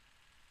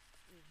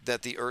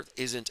that the Earth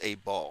isn't a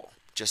ball,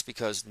 just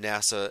because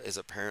NASA is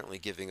apparently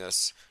giving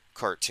us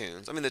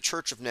cartoons. I mean, the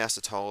Church of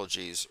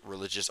NASAtology's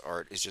religious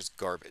art is just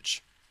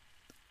garbage.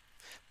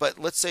 But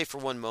let's say for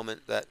one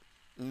moment that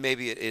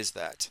maybe it is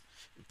that.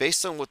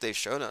 Based on what they've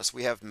shown us,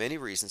 we have many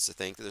reasons to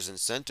think that there's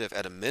incentive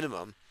at a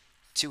minimum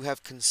to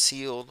have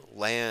concealed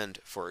land,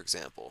 for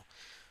example.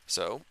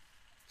 So,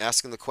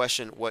 asking the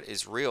question, what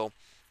is real?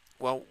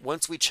 Well,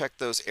 once we check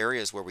those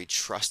areas where we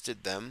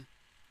trusted them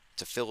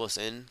to fill us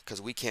in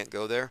because we can't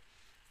go there,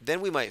 then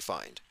we might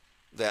find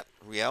that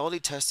reality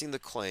testing the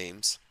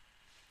claims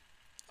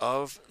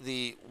of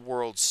the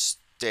world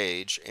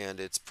stage and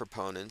its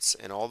proponents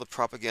and all the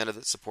propaganda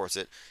that supports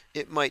it,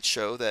 it might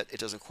show that it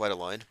doesn't quite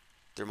align.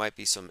 There might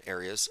be some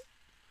areas.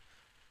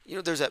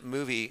 There's that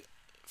movie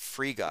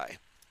Free Guy,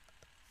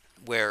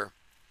 where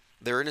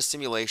they're in a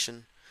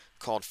simulation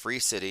called Free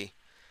City,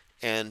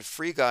 and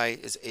Free Guy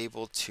is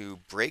able to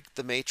break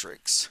the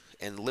matrix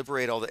and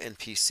liberate all the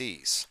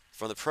NPCs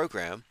from the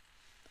program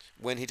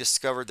when he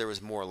discovered there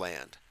was more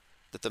land,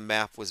 that the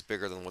map was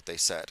bigger than what they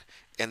said.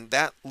 And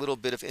that little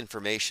bit of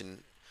information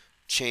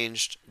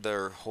changed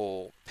their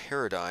whole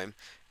paradigm,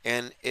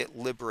 and it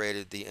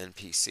liberated the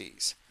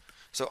NPCs.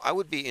 So I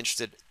would be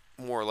interested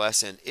more or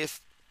less in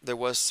if there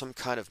was some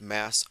kind of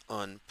mass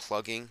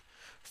unplugging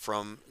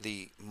from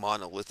the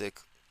monolithic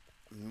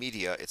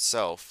media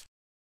itself.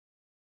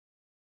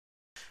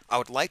 I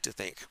would like to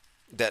think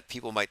that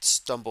people might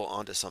stumble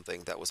onto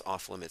something that was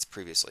off limits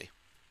previously.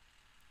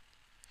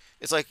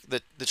 It's like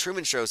the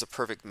Truman Show is a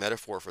perfect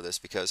metaphor for this,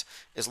 because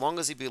as long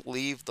as he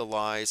believed the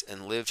lies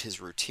and lived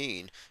his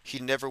routine, he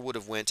never would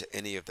have went to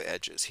any of the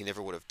edges. He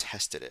never would have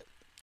tested it.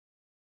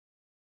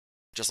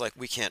 Just like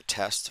we can't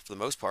test, for the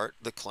most part,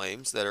 the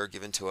claims that are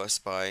given to us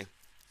by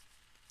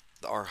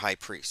our high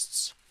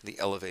priests, the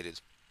elevated.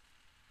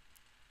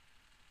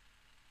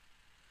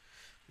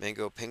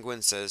 Mango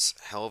Penguin says,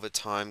 hell of a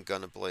time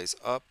gonna blaze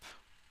up.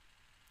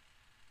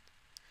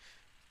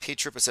 P.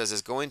 Trippa says,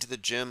 is going to the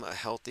gym a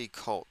healthy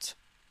cult?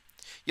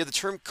 Yeah, the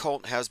term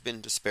cult has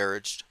been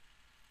disparaged.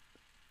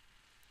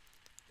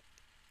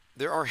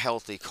 There are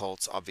healthy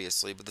cults,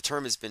 obviously, but the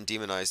term has been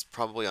demonized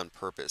probably on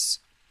purpose.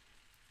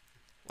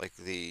 Like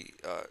the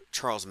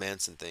Charles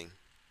Manson thing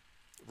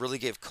really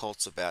gave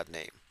cults a bad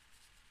name.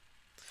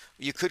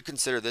 You could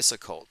consider this a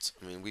cult.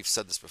 I mean, we've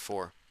said this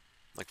before.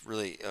 Like,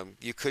 really,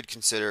 you could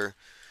consider...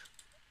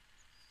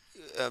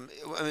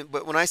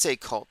 but when I say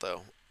cult,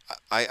 though,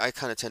 I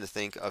kind of tend to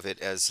think of it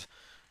as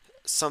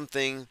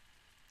something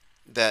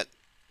that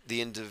the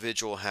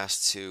individual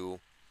has to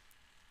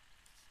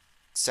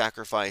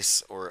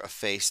sacrifice or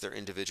efface their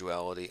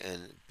individuality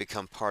and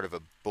become part of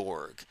a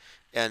Borg.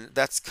 And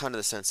that's kind of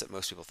the sense that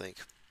most people think.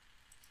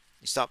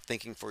 You stop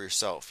thinking for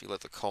yourself. You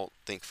let the cult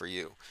think for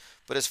you.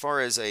 But as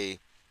far as a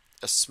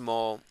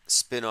small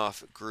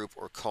spin-off group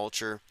or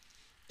culture,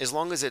 as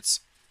long as it's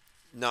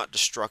not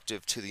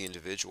destructive to the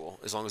individual,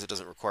 as long as it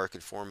doesn't require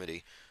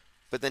conformity,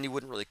 but then you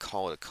wouldn't really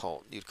call it a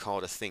cult. You'd call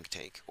it a think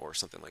tank or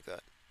something like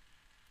that.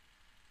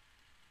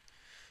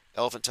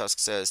 Elephant Tusk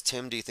says,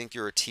 Tim, do you think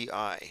you're a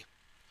TI?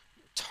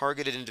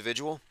 Targeted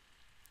individual?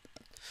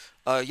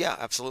 Yeah,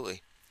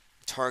 absolutely.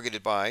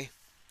 Targeted by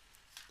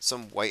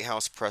some White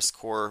House press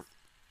corps,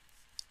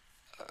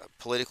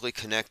 politically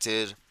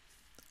connected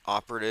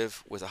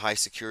operative with a high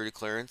security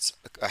clearance,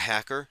 a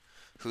hacker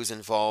who's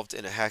involved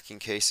in a hacking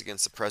case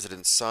against the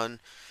president's son.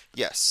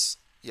 Yes,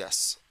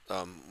 yes.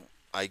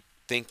 I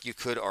think you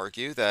could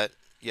argue that,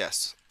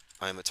 yes,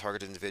 I'm a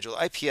targeted individual.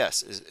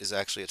 IPS is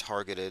actually a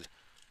targeted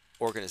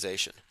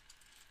organization.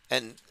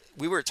 And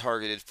we were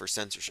targeted for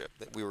censorship.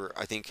 That we were,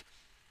 I think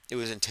it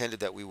was intended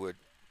that we would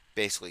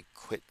basically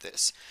quit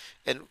this.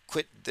 And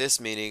quit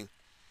this meaning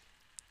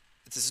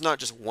this is not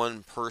just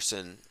one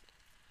person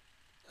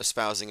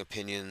espousing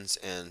opinions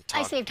and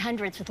I saved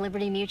hundreds with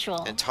Liberty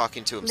Mutual. and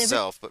talking to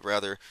himself, but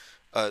rather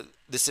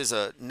this is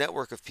a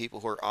network of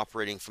people who are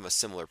operating from a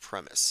similar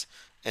premise.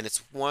 And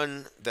it's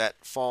one that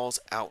falls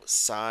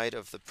outside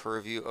of the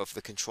purview of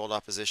the controlled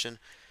opposition.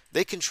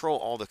 They control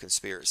all the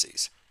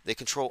conspiracies. They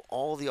control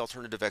all the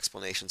alternative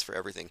explanations for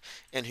everything.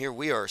 And here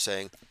we are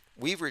saying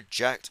we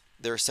reject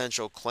their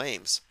essential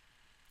claims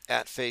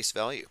at face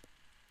value.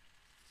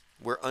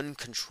 We're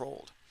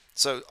uncontrolled.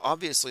 So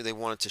obviously they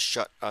wanted to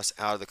shut us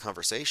out of the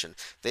conversation.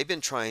 They've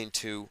been trying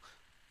to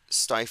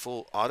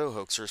stifle auto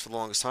hoaxers for the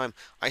longest time.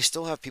 I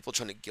still have people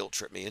trying to guilt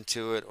trip me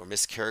into it or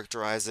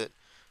mischaracterize it.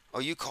 Oh,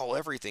 you call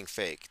everything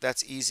fake.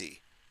 That's easy.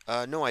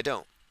 No, I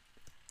don't.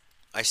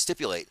 I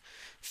stipulate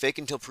fake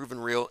until proven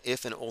real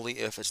if and only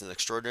if it's an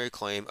extraordinary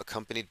claim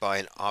accompanied by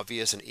an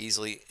obvious and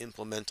easily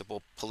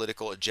implementable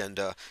political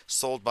agenda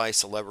sold by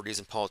celebrities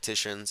and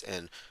politicians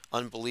and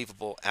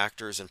unbelievable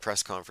actors and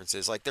press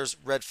conferences. Like, there's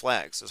red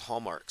flags, there's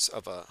hallmarks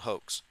of a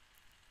hoax.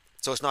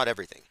 So it's not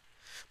everything.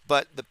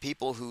 But the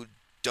people who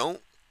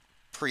don't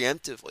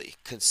preemptively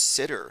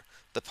consider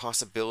the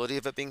possibility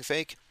of it being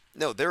fake,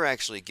 no, they're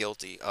actually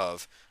guilty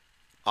of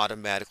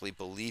automatically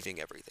believing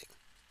everything.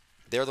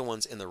 They're the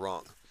ones in the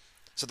wrong.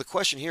 So the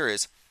question here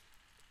is,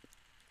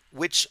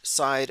 which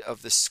side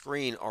of the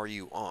screen are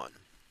you on?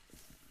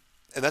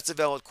 And that's a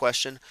valid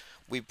question.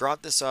 We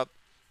brought this up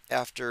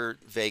after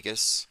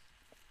Vegas.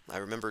 I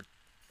remember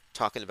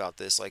talking about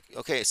this. Like,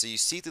 okay, so you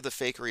see through the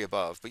fakery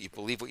above, but you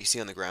believe what you see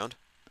on the ground.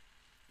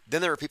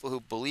 Then there are people who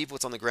believe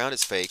what's on the ground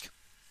is fake,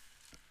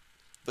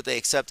 but they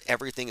accept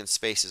everything in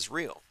space is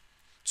real.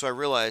 So I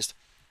realized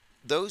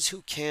those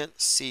who can't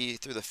see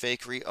through the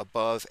fakery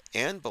above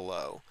and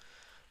below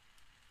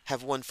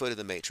have one foot in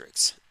the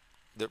matrix,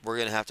 that we're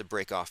going to have to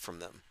break off from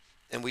them.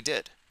 And we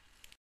did.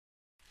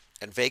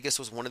 And Vegas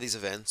was one of these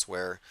events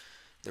where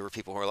there were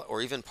people who were,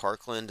 or even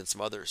Parkland and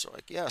some others are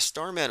like, yeah,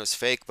 Starman was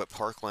fake, but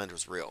Parkland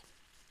was real.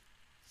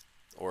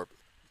 Or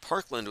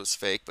Parkland was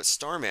fake, but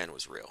Starman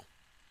was real.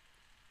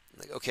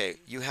 Like, okay,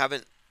 you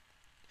haven't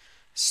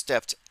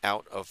stepped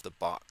out of the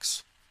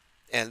box.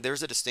 And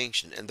there's a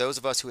distinction. And those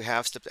of us who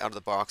have stepped out of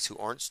the box, who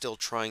aren't still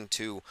trying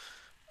to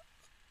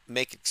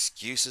make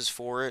excuses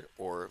for it,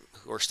 or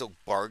who are still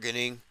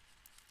bargaining,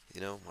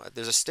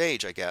 there's a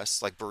stage, I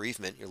guess, like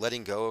bereavement. You're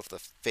letting go of the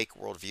fake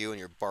worldview and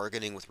you're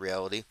bargaining with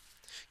reality.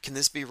 Can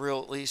this be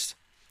real at least?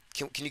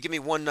 Can you give me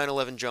one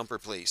 9/11 jumper,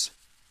 please?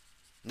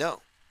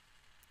 No.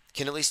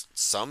 Can at least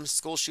some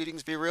school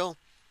shootings be real?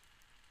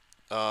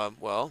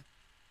 Well,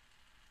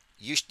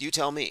 you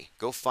tell me.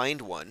 Go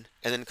find one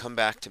and then come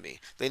back to me.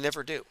 They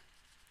never do.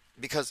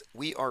 Because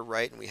we are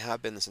right and we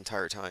have been this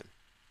entire time.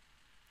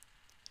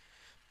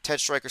 Ted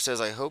Stryker says,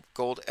 I hope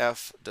Gold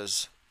F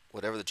does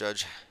whatever the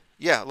judge.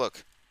 Yeah,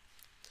 look.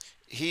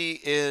 He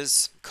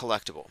is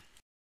collectible.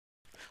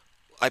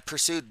 I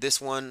pursued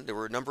this one. There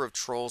were a number of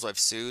trolls I've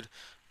sued.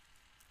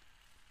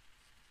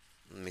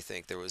 Let me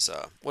think. There was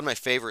one of my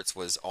favorites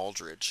was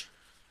Aldridge.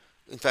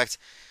 In fact,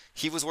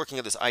 he was working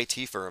at this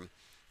IT firm,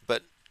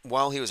 but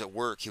while he was at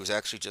work, he was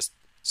actually just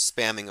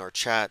spamming our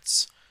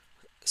chats,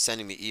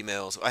 sending me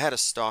emails. I had a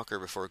stalker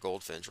before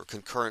Goldfinch, or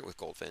concurrent with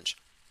Goldfinch.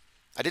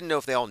 I didn't know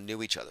if they all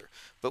knew each other,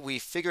 but we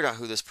figured out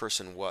who this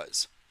person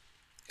was.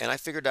 And I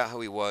figured out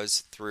who he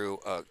was through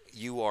a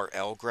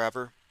URL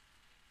grabber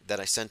that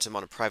I sent him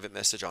on a private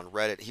message on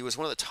Reddit. He was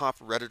one of the top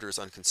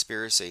Redditors on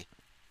conspiracy.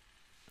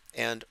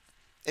 And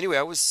anyway,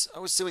 I was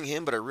suing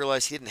him, but I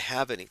realized he didn't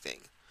have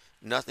anything.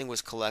 Nothing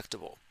was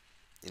collectible.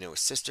 His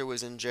sister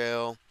was in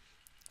jail.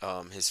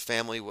 His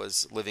family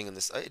was living in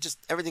this. Just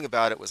everything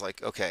about it was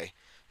like, okay,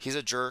 he's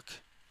a jerk,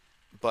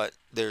 but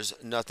there's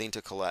nothing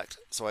to collect.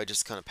 So I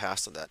just kind of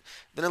passed on that.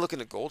 Then I look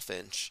into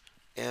Goldfinch,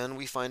 and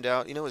we find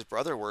out, his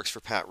brother works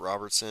for Pat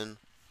Robertson.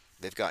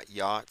 They've got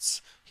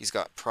yachts. He's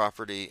got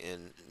property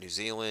in New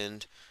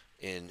Zealand,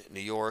 in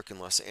New York, in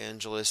Los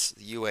Angeles,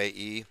 the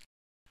UAE.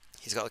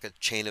 He's got like a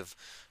chain of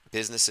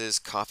businesses,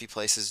 coffee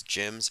places,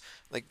 gyms.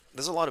 Like,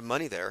 there's a lot of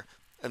money there.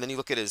 And then you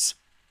look at his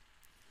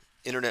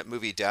Internet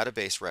Movie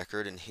Database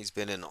record, and he's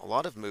been in a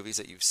lot of movies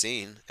that you've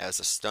seen as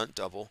a stunt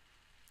double.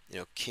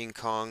 King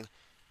Kong,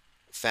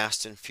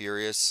 Fast and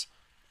Furious.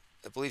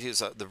 I believe he was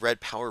the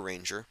Red Power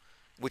Ranger,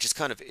 which is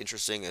kind of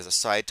interesting as a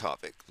side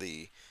topic.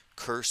 The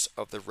Curse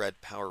of the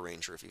Red Power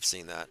Ranger, if you've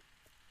seen that.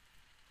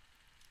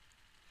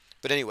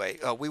 But anyway,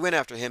 we went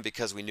after him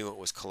because we knew it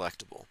was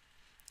collectible.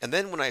 And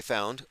then when I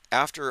found,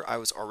 after I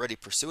was already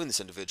pursuing this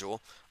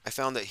individual, I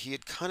found that he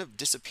had kind of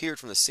disappeared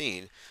from the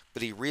scene,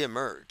 but he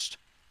reemerged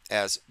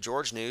as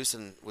George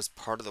Newsom was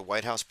part of the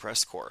White House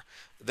press corps.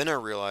 Then I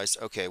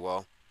realized, okay,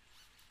 well,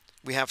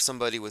 we have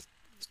somebody with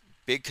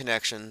big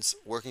connections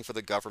working for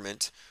the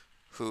government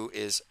who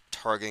is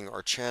targeting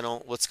our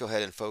channel. Let's go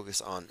ahead and focus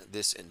on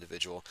this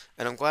individual.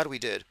 And I'm glad we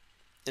did.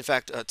 In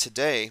fact,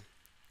 today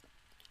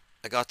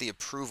I got the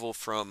approval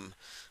from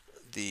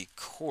the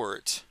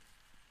court.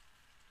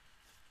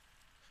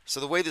 So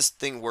the way this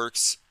thing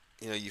works,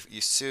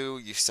 you sue,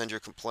 you send your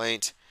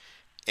complaint,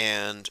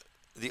 and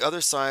the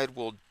other side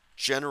will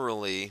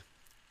generally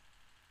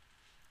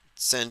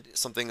send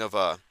something of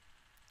a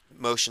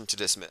motion to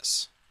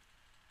dismiss.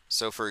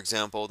 So for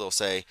example, they'll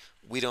say,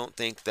 we don't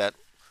think that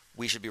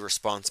we should be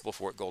responsible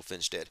for what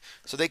Goldfinch did.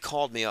 So they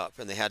called me up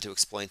and they had to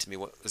explain to me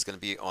what was going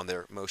to be on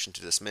their motion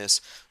to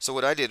dismiss. So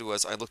what I did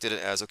was I looked at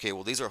it as, okay,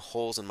 well, these are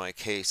holes in my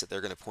case that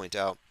they're going to point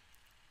out.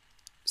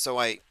 So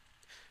I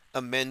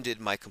amended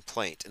my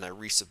complaint and I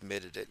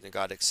resubmitted it and it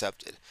got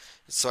accepted.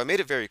 So I made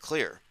it very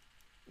clear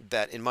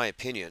that, in my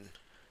opinion,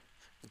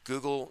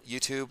 Google,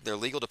 YouTube, their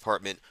legal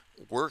department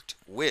worked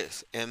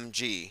with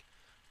MG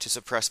to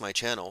suppress my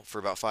channel for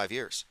about 5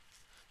 years.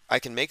 I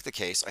can make the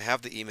case. I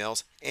have the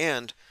emails,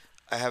 and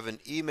I have an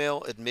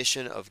email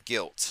admission of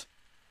guilt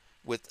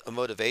with a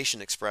motivation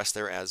expressed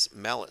there as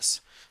malice.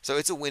 So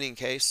it's a winning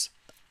case.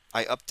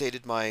 I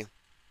updated my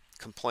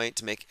complaint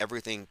to make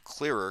everything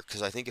clearer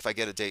because I think if I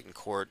get a date in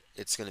court,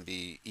 it's going to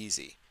be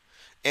easy.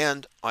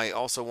 And I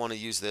also want to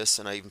use this,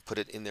 and I even put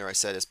it in there. I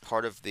said as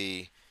part of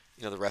the,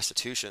 the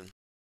restitution,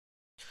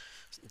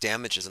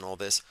 damages and all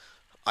this,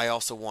 I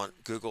also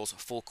want Google's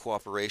full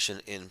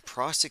cooperation in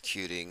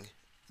prosecuting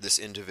this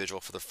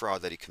individual for the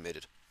fraud that he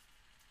committed.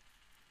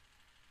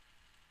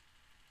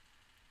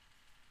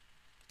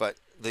 But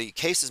the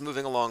case is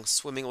moving along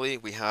swimmingly.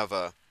 We have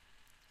a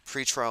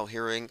pretrial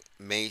hearing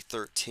May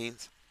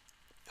 13th.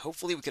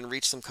 Hopefully we can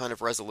reach some kind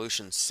of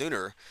resolution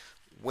sooner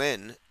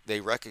when they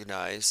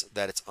recognize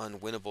that it's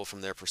unwinnable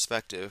from their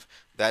perspective,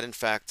 that in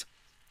fact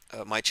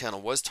my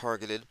channel was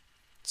targeted.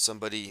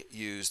 Somebody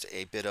used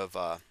a bit of,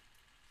 I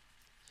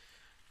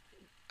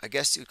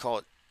guess you'd call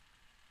it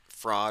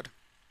fraud,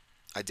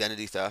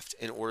 identity theft,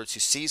 in order to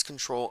seize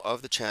control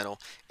of the channel.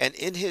 And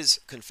in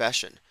his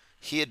confession,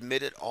 he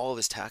admitted all of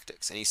his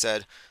tactics, and he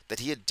said that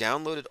he had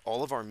downloaded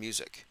all of our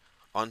music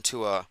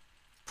onto a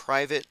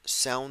private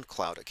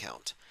SoundCloud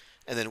account,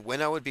 and then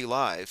when I would be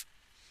live,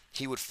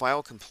 he would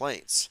file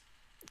complaints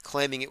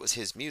claiming it was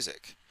his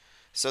music.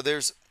 So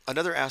there's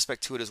another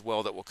aspect to it as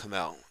well that will come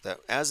out, that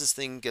as this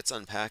thing gets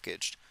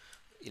unpackaged,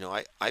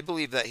 I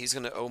believe that he's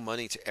going to owe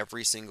money to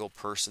every single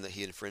person that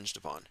he infringed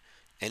upon.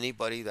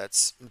 Anybody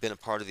that's been a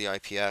part of the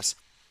IPS,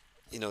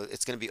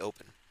 it's going to be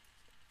open.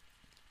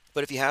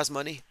 But if he has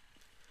money,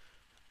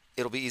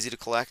 it'll be easy to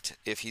collect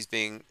if he's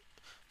being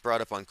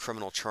brought up on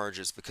criminal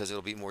charges, because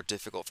it'll be more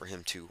difficult for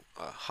him to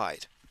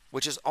hide,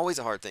 which is always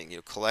a hard thing.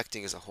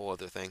 Collecting is a whole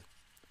other thing.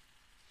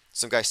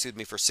 Some guy sued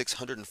me for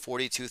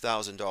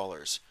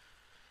 $642,000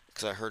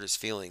 because I hurt his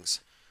feelings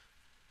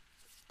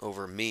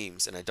over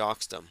memes and I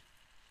doxed him.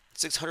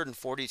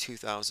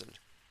 $642,000.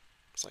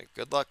 It's like,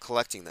 good luck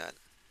collecting that.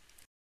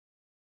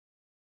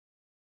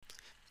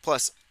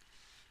 Plus,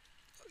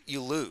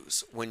 you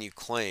lose when you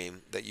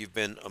claim that you've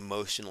been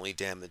emotionally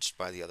damaged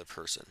by the other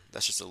person.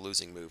 That's just a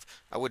losing move.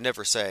 I would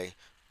never say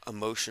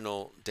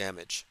emotional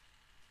damage.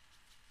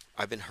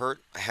 I've been hurt.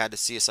 I had to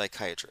see a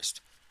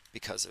psychiatrist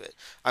because of it.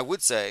 I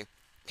would say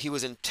he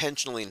was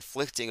intentionally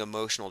inflicting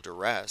emotional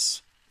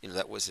duress.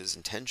 That was his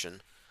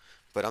intention.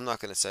 But I'm not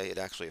going to say it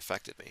actually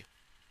affected me.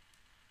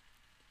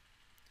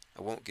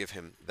 I won't give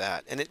him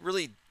that. And it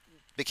really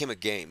became a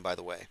game, by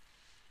the way.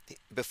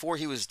 Before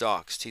he was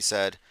doxxed, he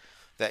said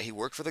that he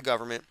worked for the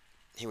government,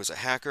 he was a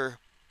hacker,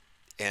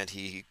 and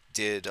he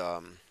did,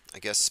 I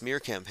guess, smear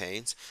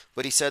campaigns.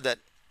 But he said that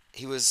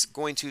he was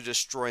going to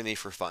destroy me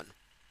for fun,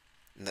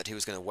 and that he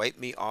was going to wipe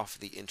me off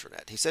the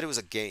internet. He said it was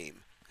a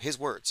game. His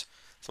words.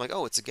 So I'm like,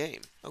 oh, it's a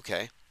game.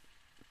 Okay.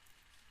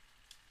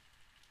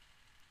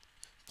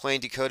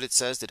 Plain Decoded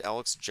says, did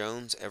Alex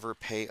Jones ever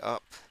pay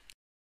up?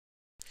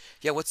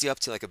 Yeah, what's he up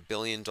to? Like $1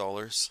 billion?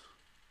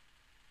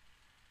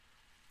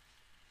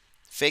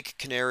 Fake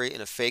canary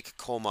in a fake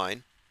coal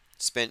mine.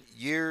 Spent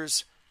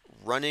years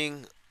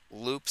running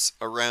loops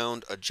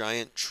around a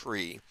giant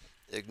tree,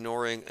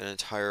 ignoring an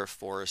entire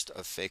forest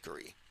of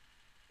fakery.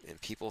 And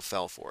people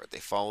fell for it. They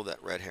followed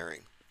that red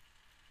herring.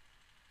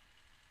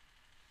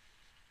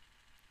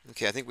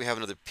 Okay, I think we have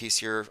another piece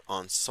here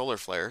on solar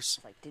flares.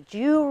 Like, did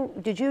you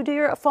do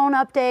your phone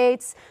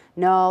updates?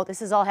 No,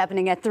 this is all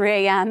happening at 3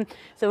 a.m.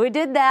 So we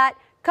did that.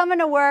 Coming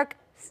to work.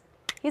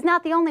 He's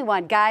not the only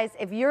one, guys.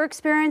 If you're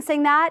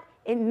experiencing that,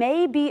 it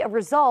may be a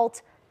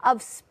result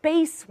of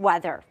space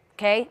weather.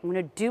 Okay, I'm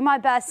going to do my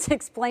best to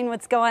explain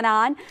what's going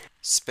on.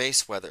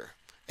 Space weather.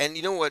 And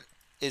you know what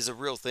is a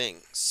real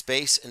thing?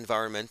 Space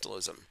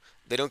environmentalism.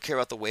 They don't care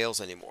about the whales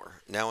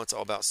anymore. Now it's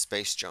all about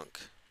space junk.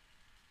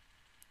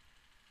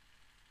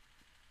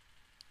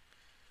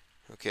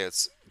 Okay,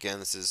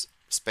 this is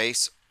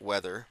space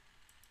weather.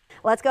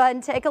 Let's go ahead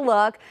and take a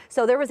look.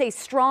 So there was a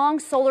strong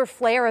solar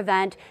flare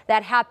event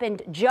that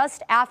happened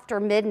just after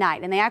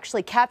midnight, and they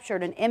actually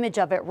captured an image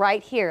of it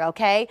right here,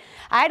 okay?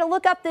 I had to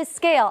look up this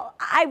scale.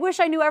 I wish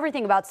I knew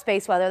everything about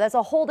space weather. That's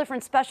a whole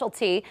different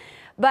specialty.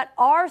 But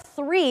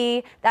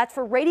R3, that's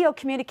for radio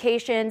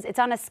communications. It's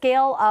on a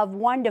scale of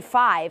 1 to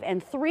 5,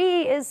 and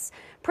 3 is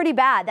pretty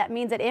bad. That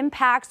means it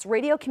impacts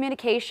radio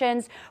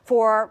communications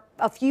for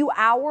a few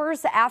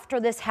hours after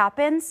this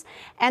happens.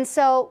 And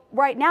so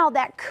right now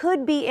that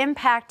could be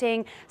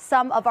impacting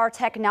some of our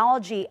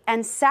technology.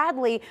 And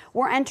sadly,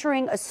 we're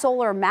entering a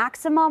solar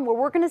maximum where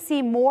we're going to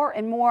see more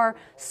and more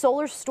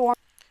solar storms.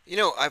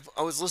 I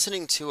was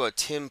listening to a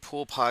Tim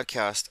Pool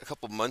podcast a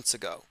couple months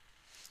ago,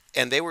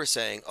 and they were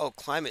saying, oh,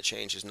 climate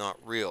change is not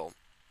real,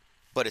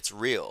 but it's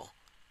real.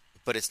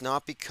 But it's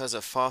not because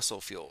of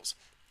fossil fuels.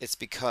 It's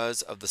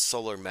because of the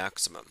solar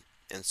maximum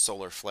and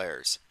solar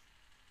flares.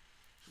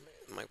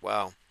 I'm like,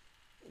 wow.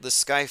 The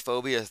sky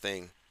phobia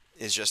thing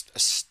is just a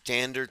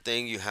standard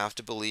thing you have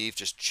to believe.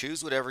 Just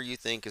choose whatever you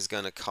think is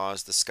going to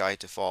cause the sky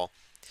to fall.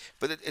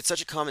 But it's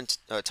such a common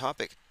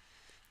topic.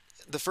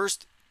 The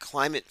first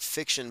climate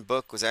fiction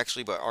book was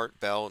actually by Art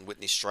Bell and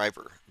Whitney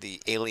Strieber,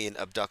 the alien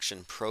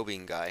abduction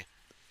probing guy.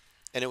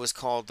 And it was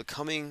called The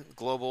Coming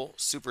Global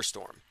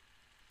Superstorm.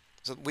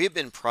 So we have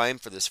been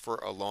primed for this for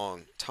a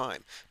long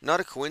time. Not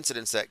a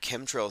coincidence that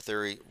chemtrail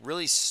theory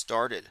really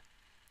started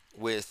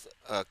with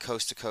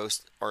Coast to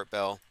Coast Art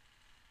Bell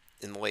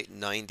in the late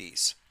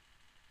 90s.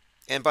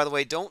 And by the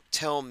way, don't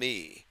tell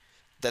me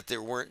that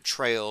there weren't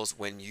trails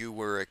when you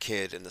were a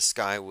kid and the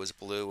sky was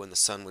blue and the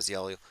sun was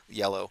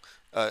yellow.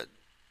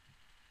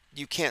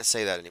 You can't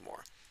say that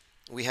anymore.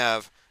 We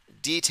have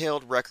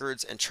detailed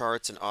records and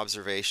charts and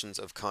observations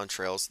of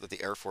contrails that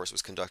the Air Force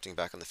was conducting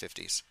back in the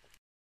 50s.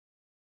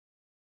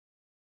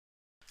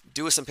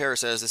 Dewis Impera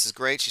says, this is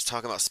great. She's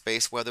talking about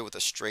space weather with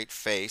a straight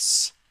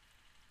face.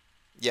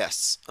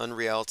 Yes,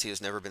 unreality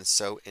has never been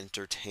so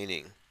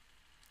entertaining.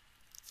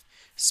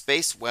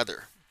 Space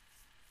weather.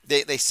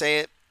 They say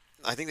it.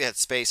 I think they had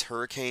space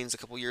hurricanes a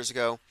couple years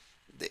ago.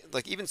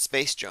 Like even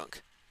space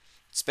junk.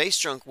 Space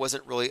junk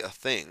wasn't really a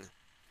thing.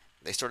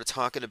 They started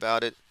talking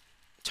about it,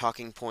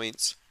 talking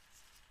points.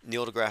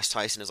 Neil deGrasse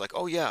Tyson is like,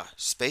 oh yeah,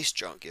 space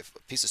junk. If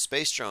a piece of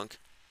space junk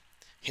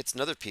hits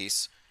another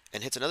piece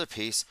and hits another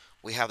piece,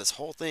 we have this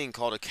whole thing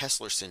called a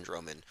Kessler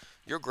syndrome, and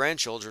your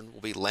grandchildren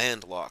will be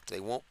landlocked. They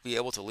won't be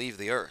able to leave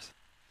the Earth.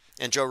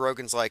 And Joe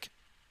Rogan's like,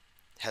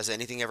 has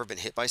anything ever been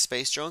hit by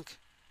space junk?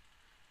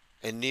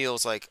 And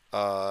Neil's like,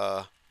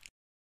 because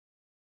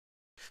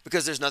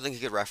there's nothing he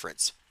could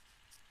reference.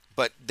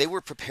 But they were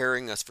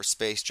preparing us for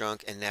space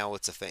junk, and now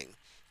it's a thing.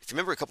 If you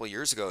remember a couple of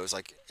years ago, it was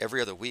like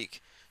every other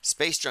week,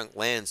 space junk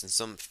lands in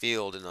some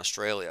field in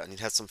Australia, and you'd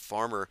have some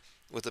farmer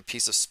with a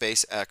piece of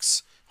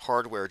SpaceX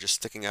hardware just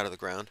sticking out of the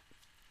ground.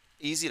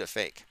 Easy to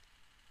fake.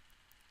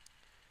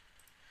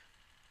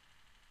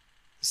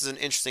 This is an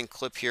interesting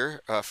clip here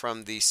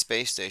from the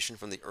space station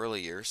from the early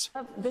years. I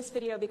love this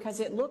video because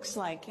it looks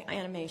like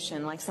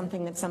animation, like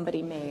something that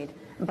somebody made,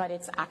 but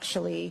it's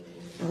actually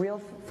real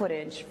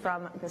footage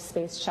from the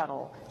space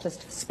shuttle,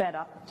 just sped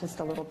up just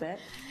a little bit.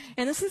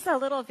 And this is a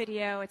little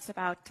video. It's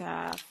about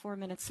 4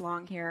 minutes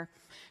long here.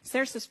 So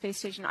there's the space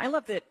station. I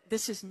love that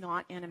this is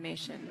not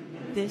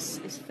animation. This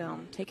is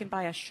film taken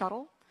by a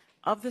shuttle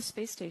of the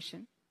space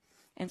station.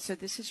 And so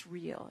this is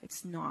real.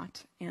 It's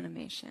not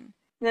animation.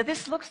 Now,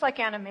 this looks like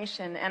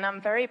animation, and I'm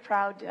very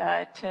proud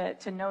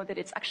to know that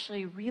it's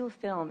actually real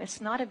film. It's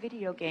not a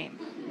video game.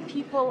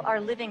 People are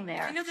living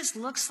there. I know this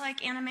looks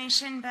like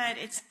animation, but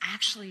it's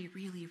actually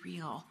really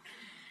real.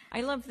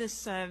 I love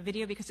this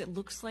video because it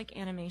looks like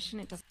animation.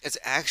 It's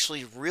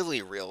actually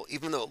really real,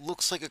 even though it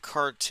looks like a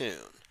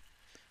cartoon.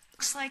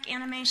 Looks like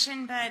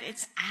animation, but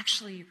it's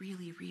actually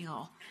really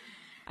real.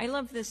 I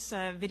love this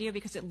video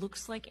because it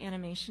looks like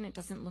animation. It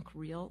doesn't look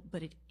real,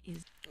 but it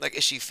is. Like,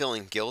 is she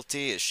feeling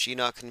guilty? Is she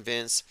not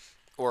convinced?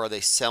 Or are they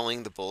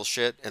selling the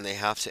bullshit and they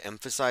have to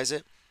emphasize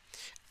it?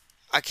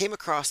 I came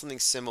across something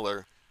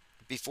similar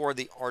before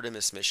the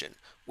Artemis mission,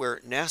 where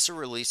NASA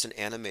released an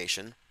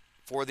animation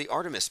for the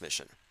Artemis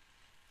mission.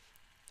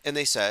 And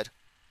they said,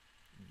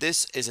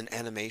 this is an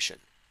animation.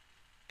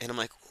 And I'm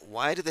like,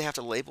 why did they have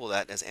to label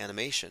that as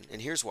animation?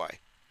 And here's why.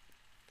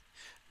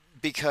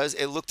 Because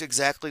it looked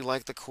exactly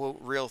like the quote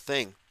real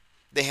thing.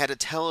 They had to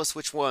tell us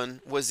which one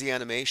was the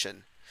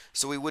animation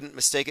so we wouldn't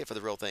mistake it for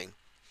the real thing,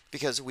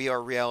 because we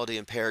are reality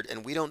impaired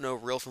and we don't know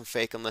real from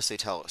fake unless they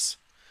tell us.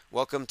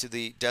 Welcome to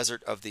the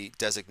desert of the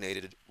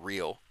designated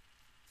real.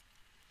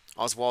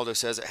 Oswaldo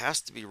says it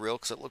has to be real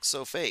because it looks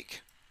so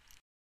fake.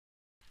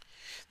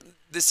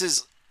 This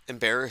is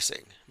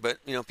embarrassing, but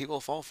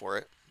people fall for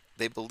it.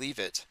 They believe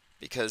it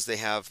because they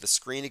have the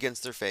screen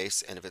against their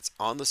face, and if it's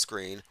on the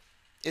screen,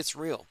 it's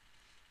real.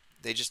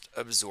 They just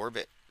absorb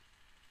it.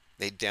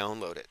 They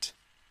download it.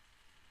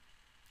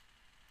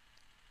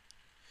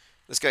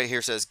 This guy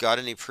here says, got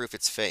any proof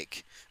it's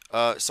fake?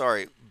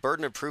 Sorry,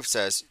 burden of proof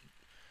says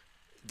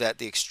that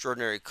the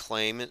extraordinary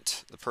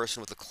claimant, the person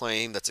with the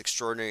claim that's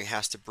extraordinary,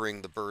 has to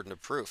bring the burden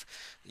of proof.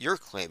 You're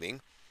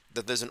claiming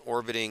that there's an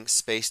orbiting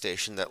space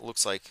station that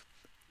looks like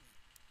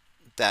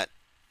that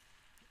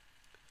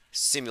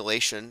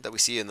simulation that we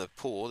see in the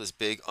pool, this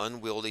big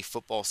unwieldy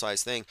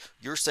football-sized thing.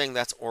 You're saying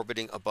that's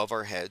orbiting above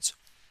our heads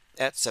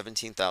at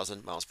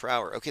 17,000 miles per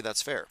hour. Okay,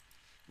 that's fair.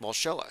 Well,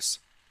 show us.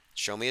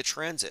 Show me a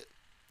transit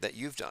that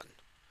you've done.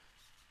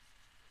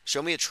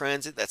 Show me a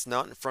transit that's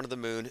not in front of the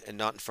moon and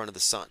not in front of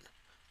the sun,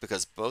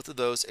 because both of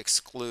those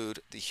exclude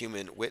the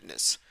human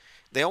witness.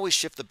 They always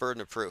shift the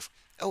burden of proof.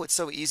 Oh, it's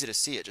so easy to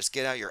see it. Just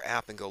get out your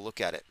app and go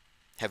look at it.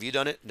 Have you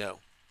done it? No.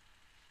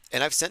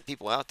 And I've sent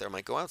people out there. I'm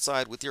like, go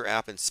outside with your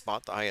app and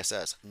spot the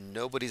ISS.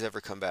 Nobody's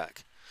ever come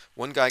back.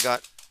 One guy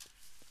got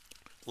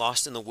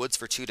lost in the woods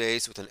for 2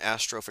 days with an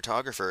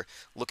astrophotographer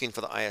looking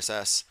for the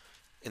ISS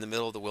in the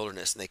middle of the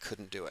wilderness, and they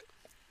couldn't do it.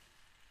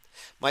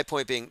 My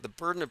point being, the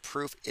burden of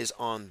proof is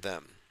on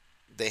them.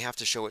 They have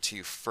to show it to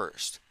you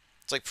first.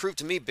 It's like, prove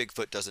to me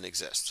Bigfoot doesn't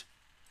exist.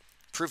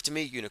 Prove to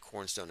me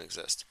unicorns don't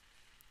exist.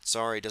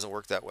 Sorry, it doesn't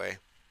work that way.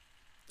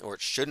 Or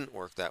it shouldn't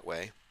work that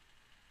way.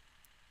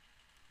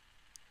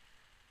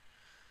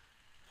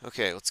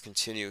 Okay, let's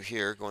continue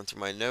here, going through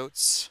my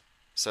notes.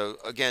 So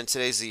again,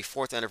 today's the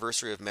 4th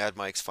anniversary of Mad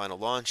Mike's final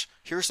launch.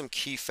 Here are some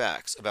key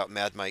facts about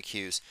Mad Mike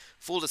Hughes.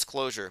 Full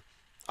disclosure,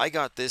 I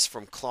got this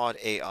from Claude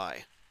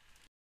AI.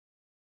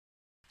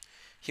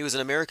 He was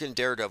an American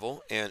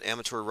daredevil and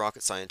amateur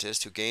rocket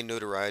scientist who gained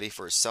notoriety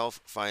for his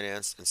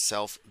self-financed and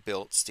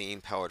self-built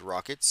steam-powered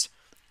rockets.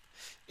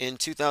 In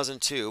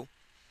 2002,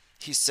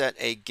 he set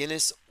a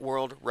Guinness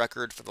World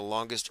Record for the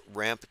longest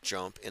ramp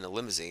jump in a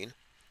limousine,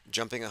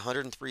 jumping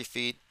 103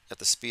 feet at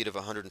the speed of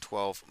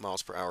 112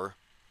 miles per hour.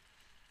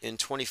 In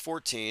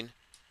 2014,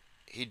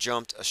 he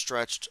jumped a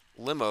stretched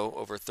limo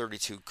over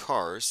 32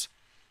 cars.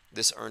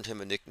 This earned him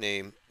a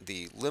nickname,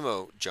 the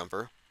Limo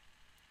Jumper.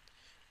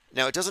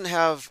 Now, it doesn't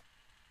have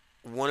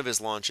one of his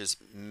launches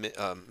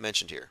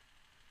mentioned here,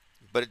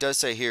 but it does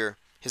say here,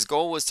 his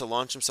goal was to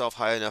launch himself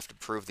high enough to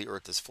prove the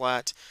Earth is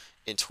flat.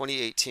 In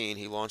 2018,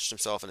 he launched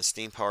himself in a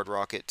steam-powered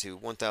rocket to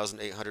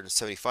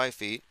 1,875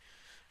 feet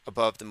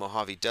above the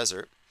Mojave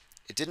Desert.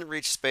 It didn't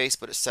reach space,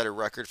 but it set a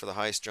record for the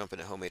highest jump in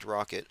a homemade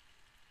rocket.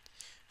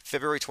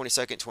 February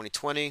 22nd,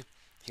 2020,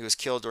 he was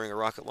killed during a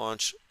rocket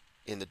launch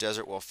in the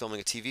desert while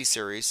filming a TV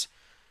series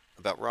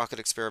about rocket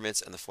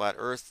experiments and the flat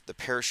Earth. The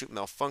parachute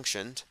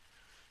malfunctioned.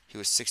 He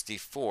was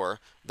 64.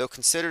 Though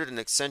considered an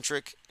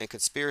eccentric and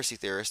conspiracy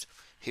theorist,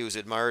 he was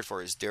admired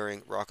for his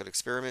daring rocket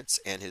experiments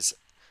and his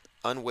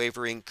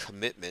unwavering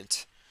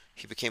commitment.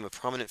 He became a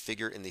prominent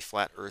figure in the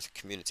flat Earth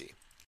community.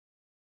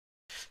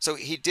 So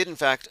he did, in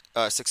fact,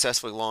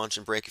 successfully launch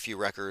and break a few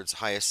records,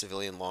 highest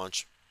civilian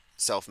launch,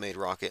 self-made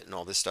rocket, and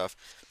all this stuff.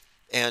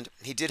 And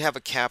he did have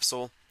a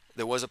capsule.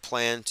 There was a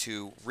plan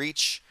to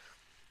reach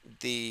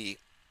the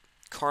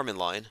Kármán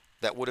line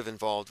that would have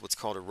involved what's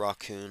called a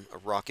raccoon, a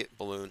rocket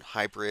balloon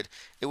hybrid.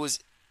 It was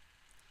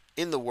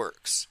in the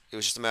works. It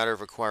was just a matter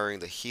of acquiring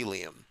the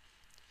helium.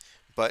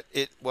 But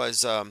it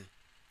was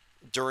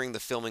during the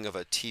filming of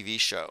a TV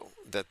show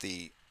that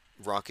the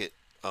rocket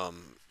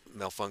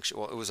malfunction.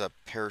 Well, it was a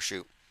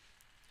parachute.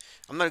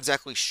 I'm not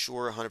exactly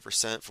sure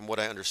 100%. From what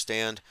I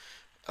understand,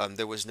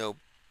 there was no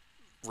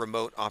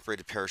remote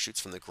operated parachutes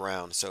from the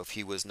ground. So if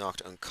he was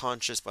knocked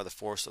unconscious by the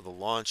force of the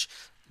launch,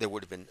 there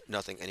would have been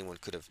nothing anyone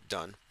could have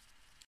done.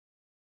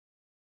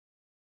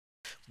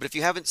 But if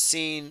you haven't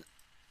seen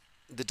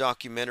the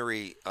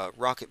documentary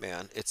Rocket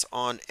Man, it's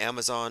on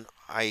Amazon.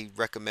 I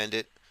recommend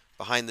it.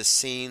 Behind the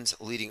scenes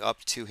leading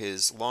up to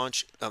his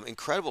launch,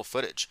 incredible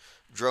footage,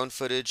 drone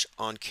footage,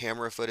 on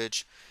camera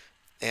footage,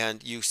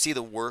 and you see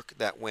the work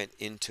that went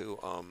into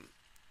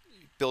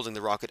building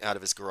the rocket out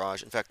of his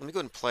garage. In fact, let me go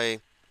ahead and play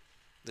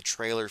the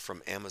trailer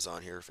from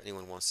Amazon here if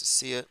anyone wants to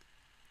see it.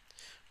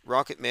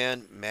 Rocket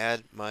Man,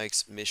 Mad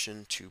Mike's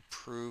mission to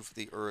prove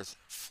the Earth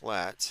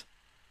flat.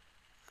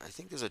 I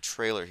think there's a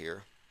trailer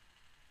here.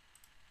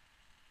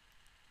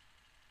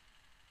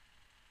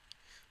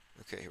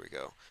 Okay, here we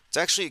go. It's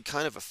actually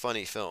kind of a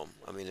funny film.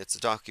 I mean, it's a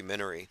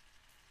documentary,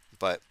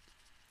 but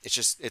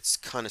it's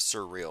kind of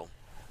surreal.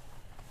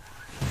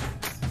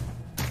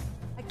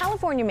 A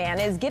California man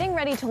is getting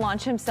ready to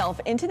launch himself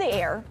into the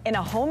air in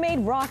a homemade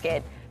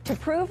rocket to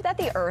prove that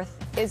the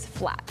Earth is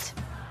flat.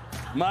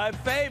 My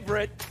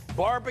favorite,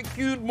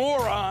 barbecued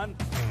moron.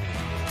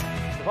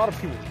 A lot of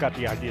people got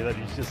the idea that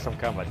he's just some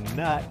kind of a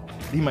nut.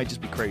 He might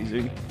just be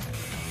crazy.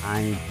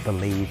 I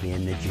believe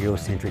in the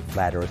geocentric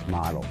flat Earth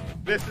model.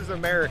 This is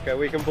America.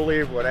 We can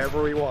believe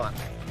whatever we want.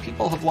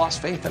 People have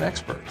lost faith in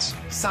experts.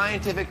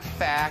 Scientific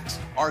facts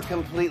are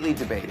completely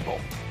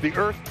debatable. The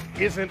Earth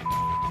isn't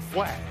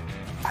flat.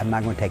 I'm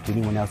not going to take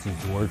anyone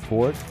else's word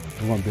for it.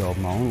 I'm going to build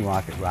my own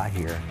rocket right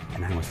here,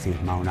 and I'm going to see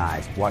with my own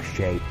eyes what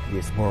shape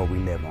this world we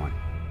live on.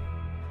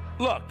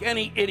 Look,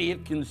 any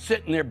idiot can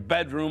sit in their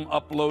bedroom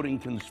uploading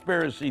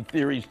conspiracy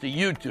theories to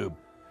YouTube,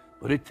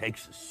 but it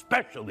takes a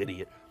special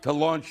idiot to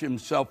launch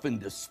himself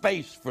into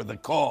space for the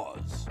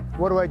cause.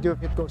 What do I do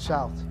if it goes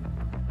south?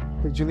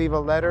 Did you leave a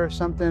letter or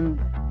something?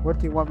 What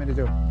do you want me to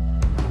do?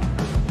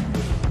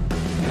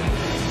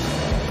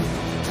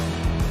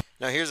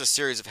 Now here's a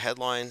series of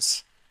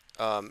headlines.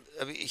 I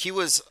mean, he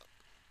was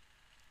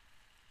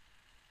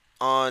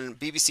on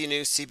BBC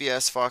News,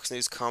 CBS, Fox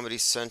News, Comedy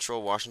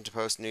Central, Washington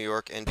Post, New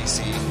York,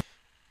 NBC,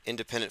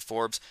 Independent,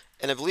 Forbes,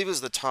 and I believe it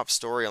was the top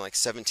story on like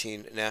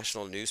 17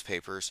 national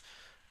newspapers.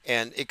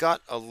 And it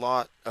got a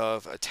lot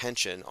of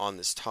attention on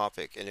this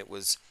topic, and it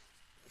was,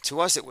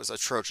 to us, it was a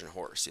Trojan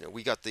horse. You know,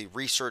 we got the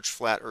research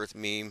flat Earth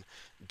meme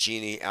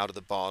genie out of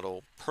the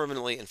bottle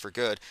permanently and for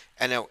good,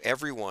 and now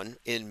everyone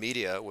in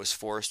media was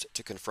forced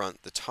to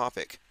confront the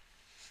topic.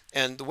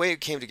 And the way it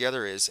came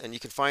together is, and you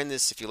can find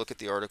this if you look at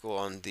the article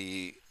on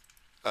the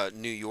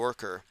New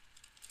Yorker,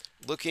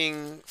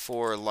 looking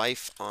for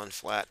life on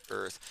flat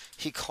Earth.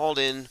 He called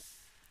in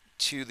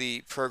to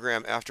the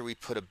program after we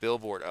put a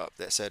billboard up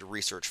that said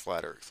research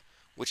flat Earth,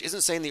 which isn't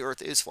saying the Earth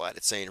is flat,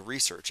 it's saying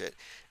research it,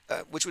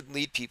 which would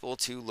lead people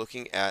to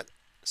looking at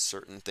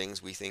certain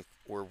things we think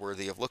were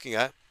worthy of looking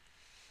at.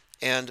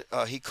 And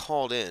he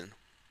called in.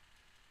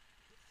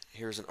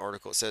 Here's an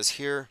article. It says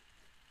here,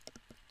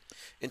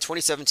 in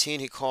 2017,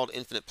 he called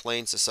Infinite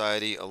Plane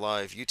Society, a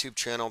live YouTube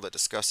channel that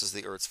discusses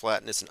the Earth's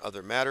flatness and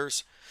other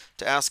matters,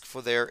 to ask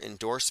for their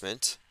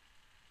endorsement.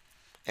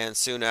 And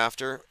soon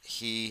after,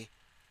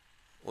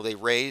 they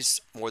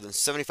raised more than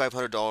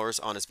 $7,500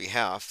 on his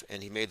behalf,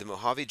 and he made the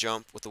Mojave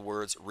jump with the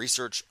words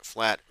 "Research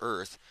Flat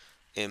Earth"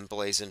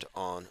 emblazoned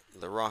on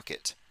the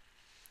rocket.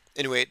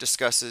 Anyway, it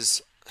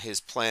discusses his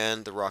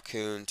plan, the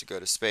raccoon, to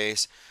go to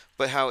space,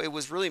 but how it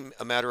was really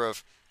a matter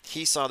of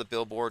he saw the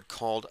billboard,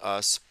 called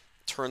us,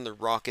 turned the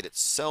rocket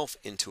itself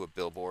into a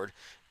billboard,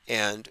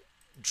 and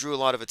drew a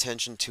lot of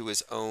attention to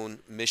his own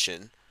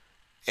mission,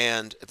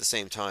 and at the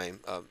same time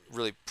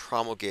really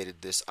promulgated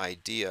this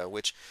idea,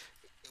 which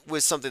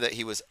was something that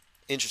he was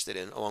interested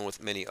in, along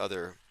with many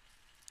other,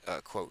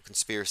 quote,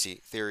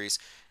 conspiracy theories.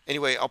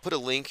 Anyway, I'll put a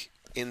link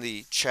in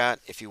the chat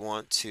if you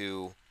want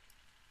to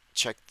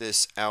check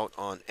this out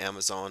on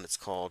Amazon. It's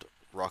called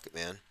Rocket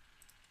Man.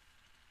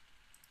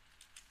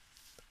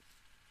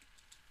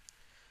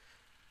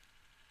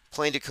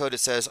 Plain Decoded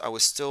says, I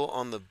was still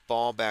on the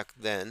ball back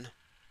then,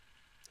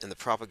 and the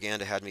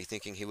propaganda had me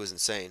thinking he was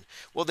insane.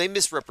 Well, they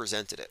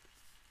misrepresented it.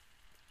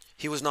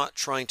 He was not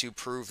trying to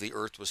prove the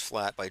Earth was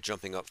flat by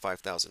jumping up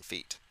 5,000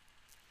 feet.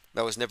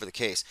 That was never the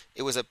case.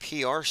 It was a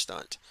PR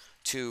stunt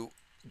to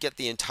get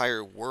the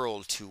entire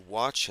world to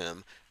watch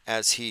him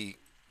as he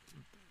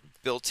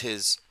built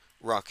his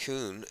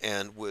raccoon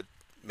and would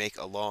make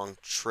a long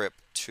trip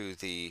to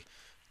the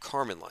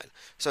Kármán line.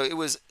 So it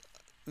was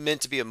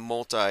meant to be a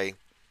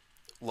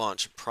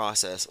multi-launch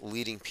process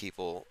leading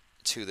people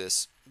to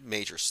this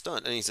major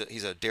stunt, and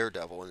he's a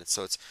daredevil, and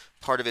so it's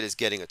part of it is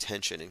getting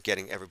attention and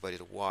getting everybody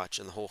to watch,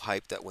 and the whole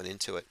hype that went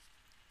into it.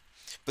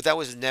 But that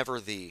was never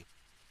the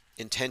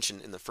intention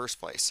in the first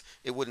place.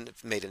 It wouldn't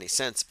have made any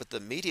sense, but the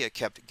media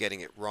kept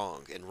getting it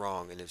wrong and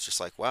wrong, and it was just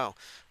like, wow.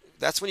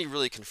 That's when you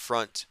really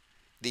confront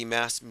the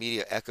mass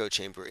media echo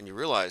chamber and you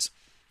realize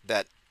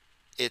that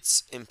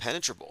it's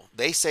impenetrable.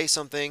 They say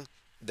something,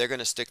 they're going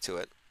to stick to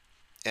it,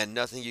 and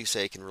nothing you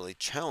say can really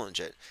challenge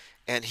it.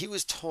 And he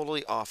was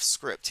totally off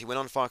script. He went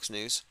on Fox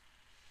News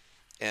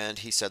and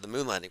he said the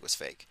moon landing was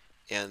fake.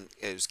 And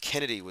it was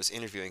Kennedy was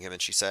interviewing him,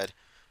 and she said,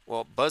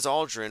 well, Buzz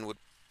Aldrin would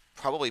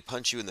probably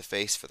punch you in the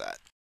face for that.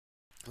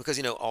 Because,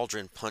 you know,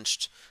 Aldrin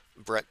punched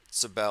Brett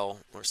Sabrell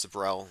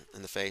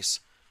in the face.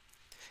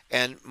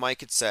 And Mike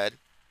had said,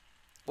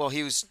 well,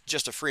 he was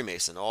just a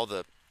Freemason. All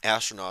the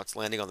astronauts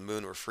landing on the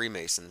moon were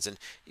Freemasons. And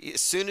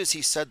as soon as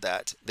he said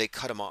that, they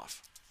cut him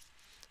off.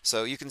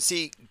 So you can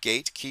see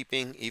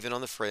gatekeeping even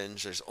on the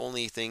fringe. There's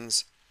only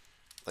things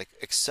like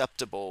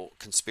acceptable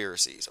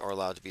conspiracies are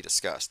allowed to be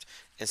discussed,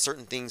 and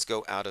certain things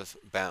go out of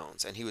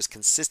bounds. And he was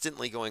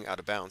consistently going out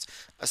of bounds,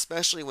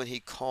 especially when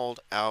he called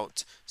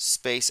out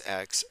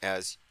SpaceX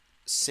as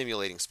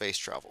simulating space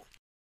travel.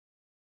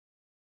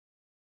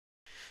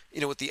 You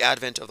know, with the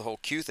advent of the whole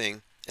Q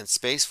thing and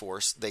Space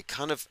Force, they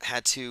kind of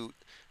had to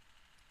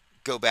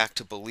go back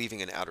to believing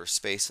in outer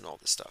space and all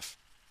this stuff.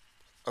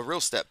 A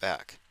real step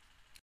back.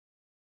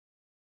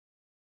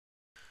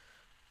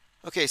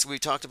 Okay, so we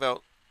talked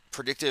about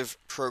predictive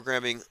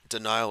programming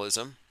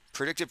denialism.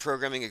 Predictive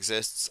programming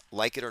exists,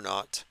 like it or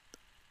not.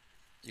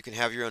 You can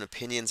have your own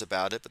opinions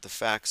about it, but the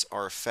facts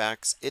are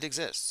facts. It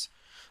exists.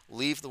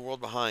 Leave the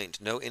world behind.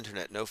 No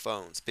internet, no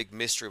phones. Big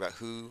mystery about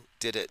who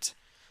did it.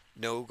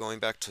 No going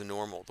back to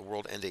normal, the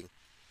world ending.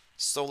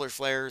 Solar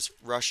flares,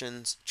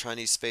 Russians,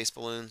 Chinese space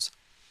balloons.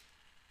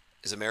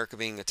 Is America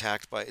being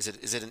attacked by, is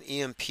it an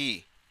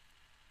EMP?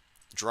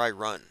 Dry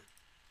run.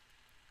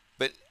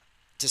 But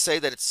to say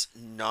that it's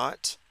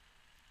not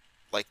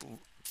like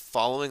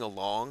following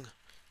along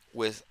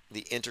with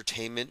the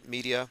entertainment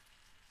media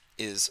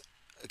is,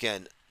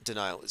 again,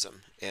 denialism.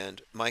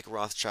 And Mike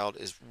Rothschild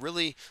is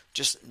really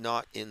just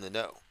not in the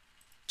know,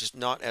 just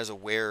not as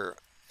aware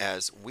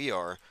as we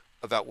are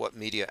about what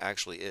media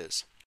actually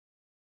is.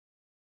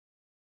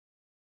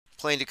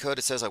 Plain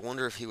Decoded says, I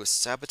wonder if he was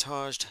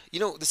sabotaged. You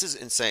know, this is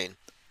insane.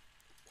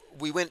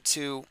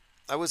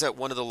 I was at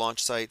one of the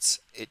launch sites.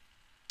 It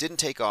didn't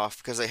take off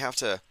because they have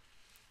to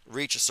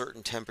reach a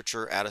certain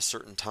temperature at a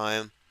certain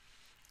time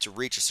to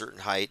reach a certain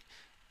height,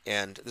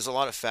 and there's a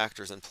lot of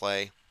factors in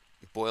play.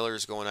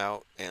 Boilers going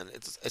out, and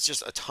it's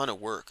just a ton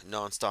of work,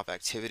 non-stop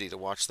activity to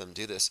watch them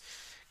do this.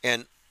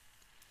 And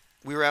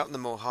we were out in the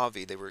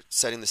Mojave. They were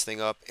setting this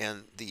thing up,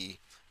 and the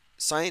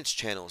science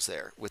channel's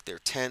there with their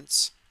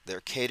tents,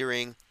 their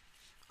catering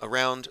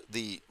around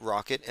the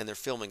rocket, and they're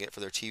filming it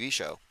for their TV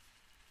show.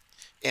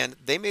 And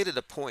they made it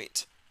a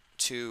point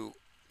to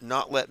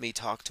not let me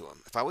talk to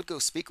them. If I would go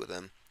speak with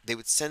them, they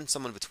would send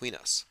someone between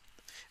us.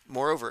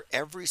 Moreover,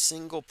 every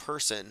single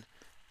person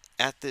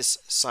at this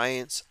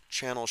Science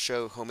Channel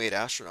show, Homemade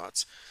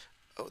Astronauts,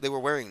 they were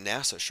wearing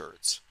NASA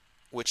shirts,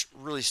 which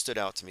really stood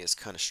out to me as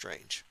kind of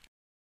strange.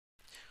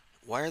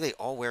 Why are they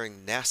all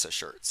wearing NASA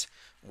shirts?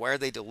 Why are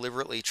they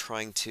deliberately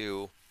trying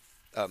to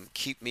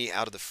keep me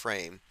out of the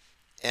frame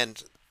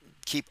and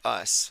keep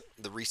us,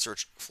 the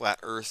research flat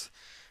Earth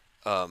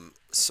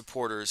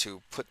supporters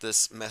who put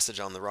this message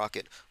on the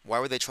rocket, why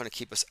were they trying to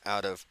keep us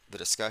out of the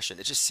discussion?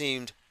 It just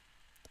seemed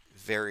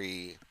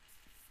very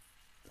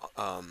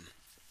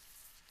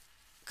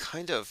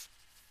kind of,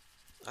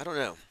 I don't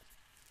know,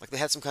 like they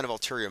had some kind of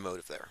ulterior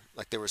motive there.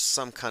 Like there was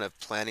some kind of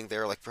planning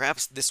there. Like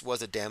perhaps this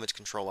was a damage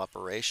control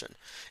operation.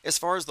 As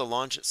far as the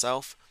launch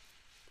itself,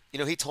 you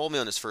know, he told me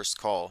on his first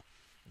call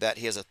that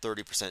he has a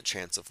 30%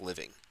 chance of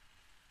living,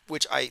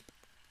 which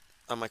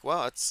I'm like,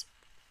 well, it's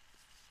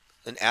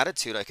an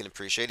attitude I can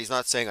appreciate. He's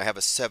not saying I have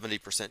a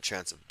 70%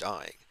 chance of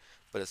dying,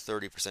 but a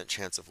 30%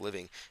 chance of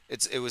living.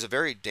 It was a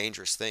very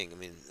dangerous thing. I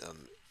mean,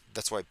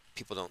 that's why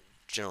people don't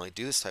generally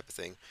do this type of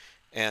thing.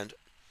 And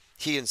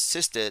he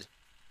insisted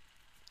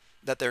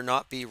that there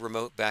not be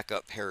remote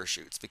backup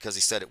parachutes because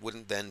he said it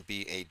wouldn't then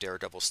be a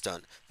daredevil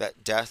stunt,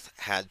 that death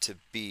had to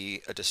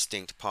be a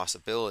distinct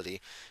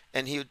possibility.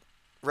 And he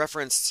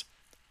referenced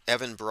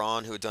Evan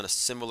Braun, who had done a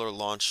similar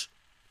launch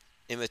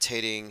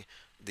imitating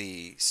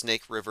the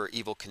Snake River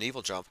Evel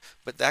Knievel jump,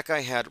 but that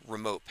guy had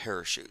remote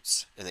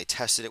parachutes, and they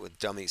tested it with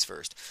dummies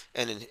first.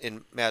 And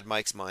in Mad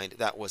Mike's mind,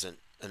 that wasn't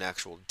an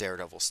actual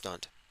daredevil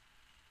stunt.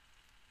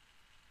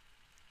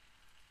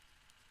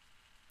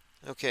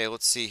 Okay,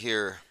 let's see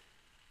here.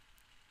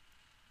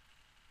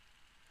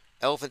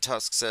 Elephant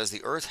Tusk says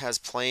the Earth has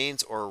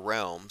planes or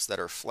realms that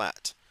are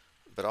flat,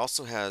 but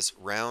also has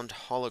round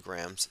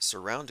holograms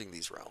surrounding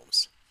these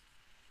realms.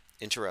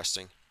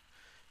 Interesting.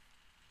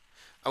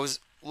 I was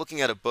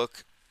looking at a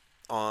book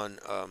on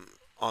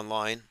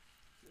online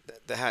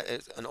that had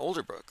an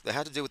older book that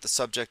had to do with the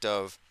subject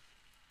of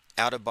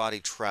out-of-body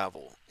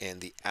travel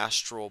and the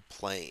astral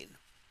plane.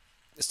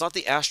 It's not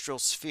the astral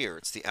sphere;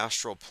 it's the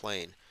astral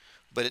plane.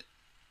 But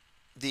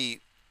the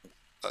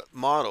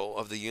model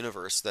of the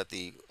universe that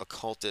the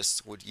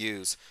occultists would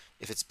use,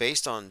 if it's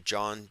based on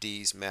John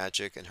Dee's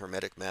magic and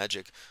Hermetic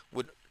magic,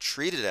 would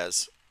treated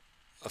as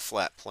a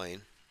flat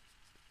plane,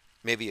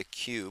 maybe a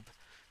cube,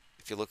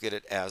 if you look at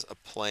it as a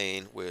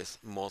plane with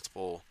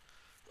multiple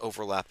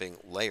overlapping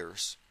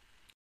layers.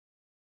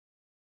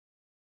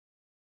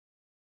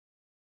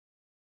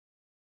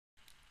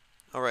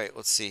 All right,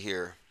 let's see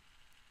here.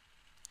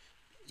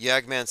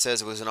 Yagman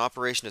says it was an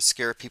operation to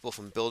scare people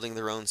from building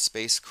their own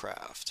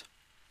spacecraft.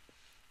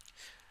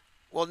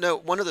 Well, no,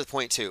 one other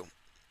point too.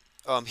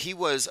 He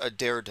was a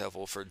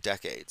daredevil for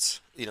decades.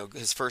 You know,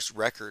 his first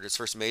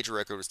major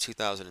record was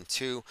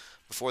 2002.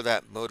 Before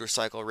that,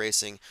 motorcycle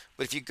racing.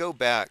 But if you go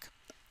back,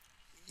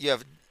 you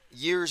have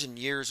years and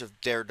years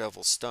of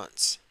daredevil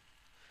stunts.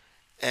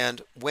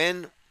 And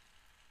when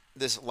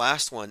this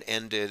last one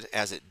ended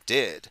as it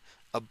did,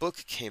 a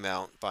book came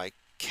out by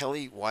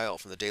Kelly Weil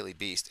from the Daily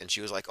Beast, and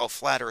she was like, "Oh,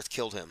 Flat Earth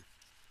killed him.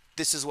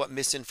 This is what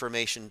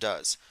misinformation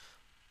does."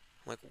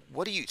 I'm like,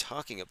 what are you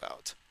talking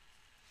about?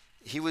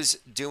 He was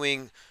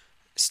doing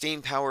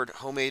steam-powered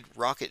homemade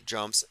rocket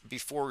jumps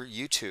before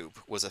YouTube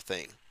was a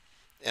thing.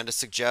 And to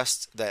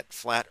suggest that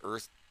Flat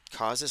Earth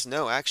causes?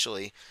 No,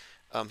 actually,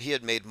 he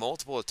had made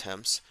multiple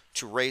attempts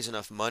to raise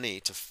enough money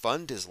to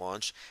fund his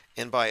launch,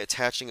 and by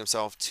attaching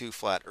himself to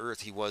Flat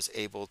Earth, he was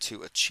able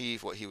to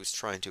achieve what he was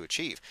trying to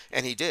achieve.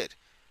 And he did.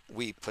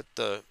 We put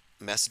the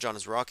message on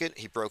his rocket,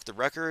 he broke the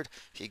record,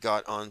 he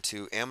got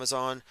onto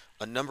Amazon,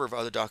 a number of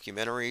other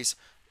documentaries,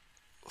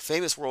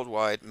 famous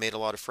worldwide, made a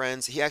lot of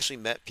friends. He actually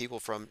met people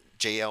from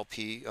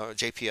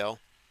JPL,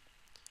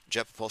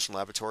 Jet Propulsion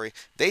Laboratory.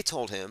 They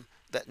told him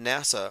that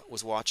NASA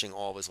was watching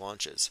all of his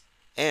launches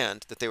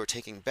and that they were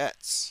taking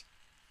bets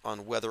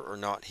on whether or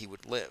not he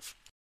would live,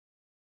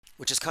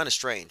 which is kind of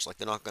strange. Like,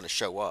 they're not going to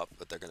show up,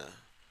 but they're going to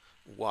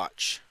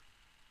watch.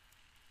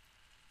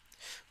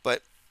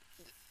 But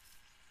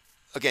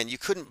again, you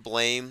couldn't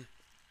blame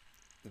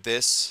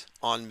this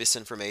on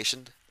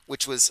misinformation,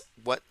 which was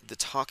what the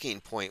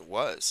talking point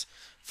was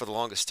for the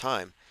longest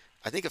time.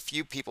 I think a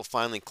few people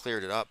finally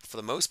cleared it up. For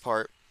the most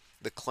part,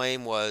 the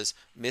claim was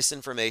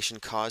misinformation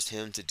caused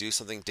him to do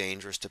something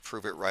dangerous to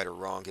prove it right or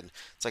wrong. And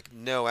it's like,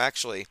 no,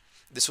 actually,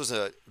 this was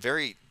a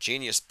very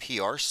genius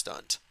PR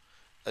stunt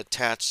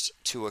attached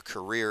to a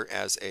career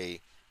as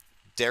a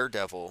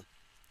daredevil.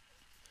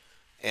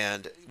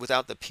 And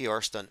without the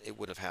PR stunt, it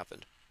would have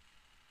happened.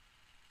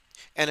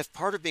 And if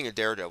part of being a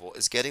daredevil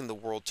is getting the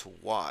world to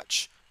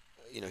watch,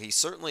 you know, he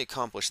certainly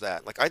accomplished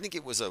that. Like, I think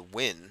it was a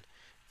win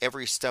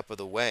every step of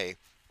the way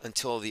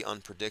until the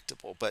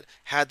unpredictable. But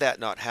had that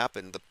not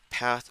happened, the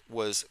path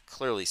was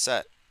clearly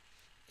set.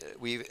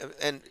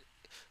 And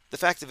the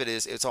fact of it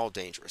is, it's all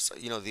dangerous.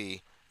 You know,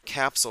 the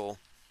capsule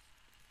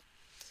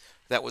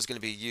that was going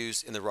to be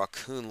used in the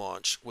Raccoon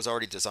launch was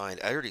already designed.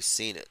 I already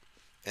seen it,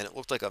 and it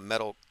looked like a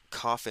metal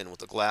coffin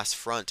with a glass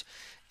front,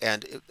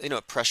 and you know,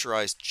 a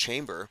pressurized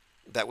chamber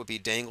that would be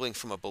dangling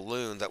from a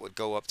balloon that would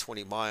go up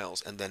 20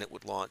 miles, and then it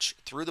would launch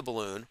through the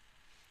balloon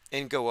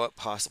and go up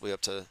possibly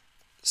up to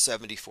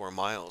 74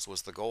 miles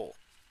was the goal,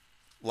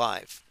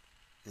 live.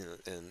 You know,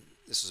 and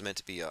this was meant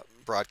to be a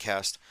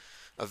broadcast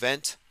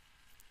event,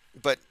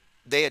 but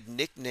they had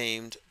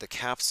nicknamed the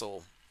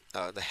capsule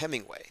the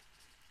Hemingway.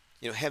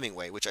 You know,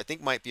 Hemingway, which I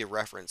think might be a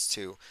reference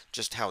to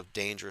just how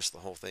dangerous the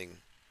whole thing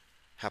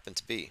happened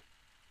to be.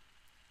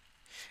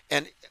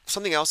 And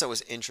something else that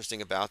was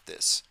interesting about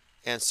this,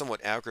 and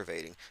somewhat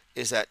aggravating,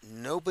 is that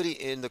nobody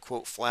in the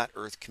quote flat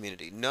earth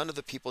community, none of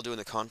the people doing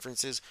the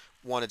conferences,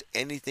 wanted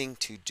anything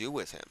to do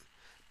with him.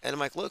 And I'm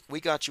like, look, we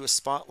got you a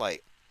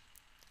spotlight.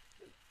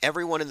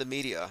 Everyone in the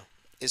media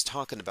is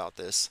talking about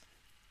this.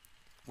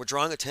 We're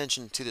drawing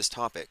attention to this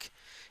topic,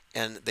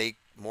 and they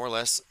more or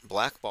less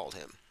blackballed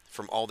him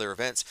from all their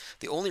events.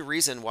 The only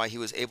reason why he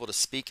was able to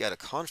speak at a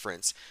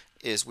conference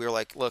is we were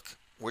like, look,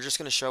 we're just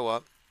going to show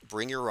up,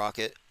 bring your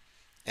rocket,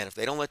 and if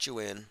they don't let you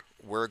in,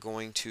 we're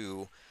going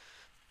to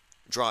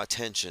draw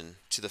attention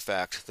to the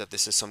fact that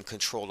this is some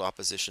controlled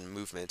opposition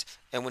movement.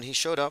 And when he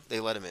showed up, they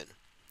let him in,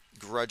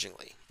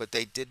 grudgingly. But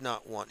they did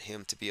not want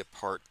him to be a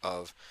part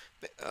of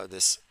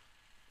this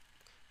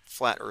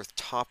flat earth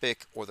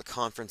topic or the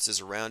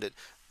conferences around it,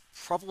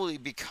 probably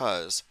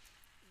because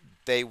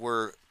they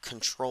were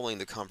controlling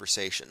the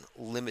conversation,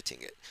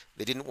 limiting it.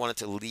 They didn't want it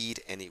to lead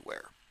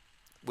anywhere,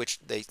 which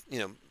they, you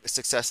know,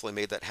 successfully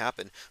made that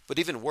happen. But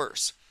even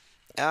worse,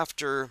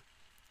 after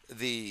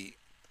the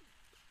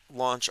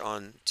launch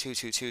on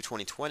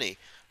 2/22/2020,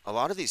 a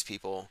lot of these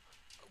people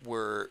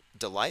were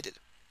delighted.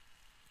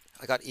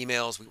 I got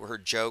emails, we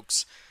heard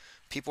jokes.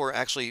 People were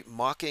actually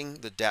mocking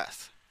the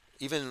death.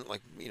 Even,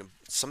 like, you know,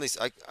 some of these,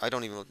 I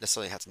don't even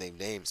necessarily have to name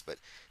names, but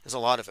there's a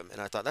lot of them.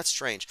 And I thought, that's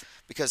strange,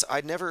 because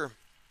I'd never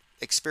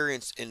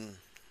experienced in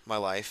my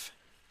life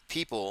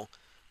people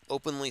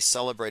openly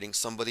celebrating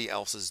somebody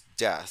else's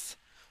death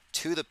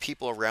to the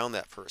people around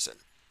that person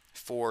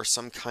for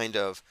some kind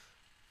of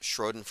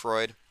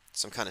Schadenfreude,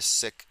 some kind of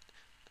sick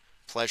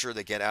pleasure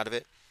they get out of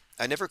it.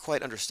 I never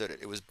quite understood it.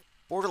 It was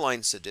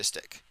borderline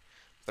sadistic.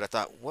 But I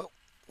thought,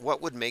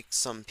 what would make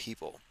some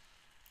people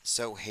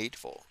so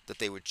hateful that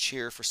they would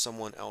cheer for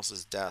someone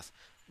else's death?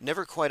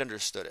 Never quite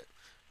understood it.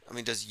 I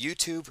mean, does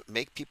YouTube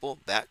make people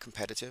that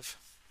competitive?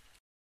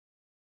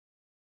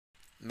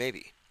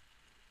 Maybe.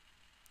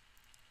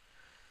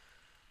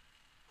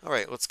 All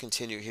right, let's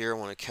continue here. I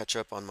want to catch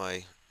up on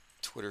my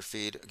Twitter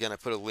feed. Again, I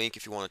put a link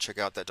if you want to check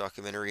out that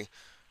documentary.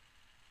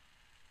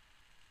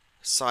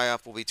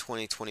 PSYOP will be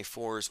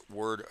 2024's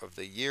word of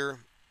the year.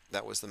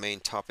 That was the main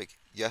topic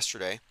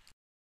yesterday.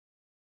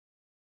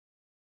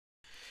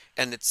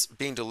 And it's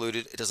being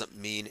diluted. It doesn't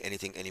mean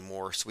anything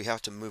anymore, so we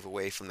have to move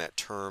away from that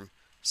term.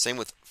 Same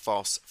with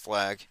false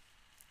flag.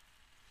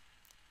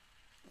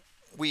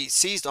 We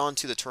seized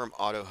onto the term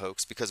auto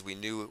hoax because we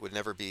knew it would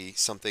never be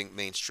something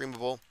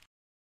mainstreamable.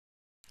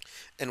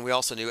 And we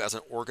also knew as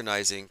an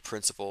organizing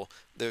principle,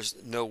 there's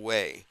no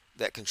way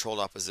that controlled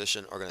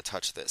opposition are going to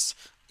touch this.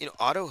 You know,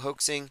 auto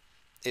hoaxing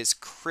is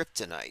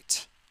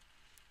kryptonite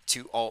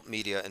to alt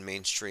media and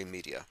mainstream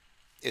media.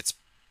 It's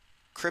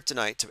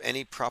kryptonite to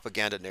any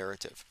propaganda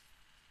narrative.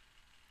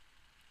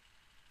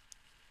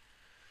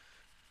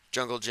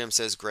 Jungle Jim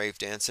says grave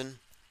dancing.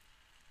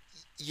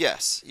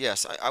 Yes,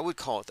 I would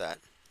call it that.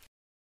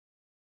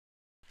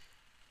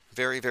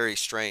 Very, very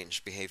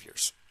strange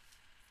behaviors.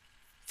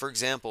 For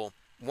example,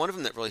 one of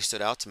them that really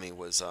stood out to me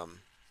was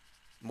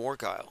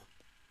Morguile,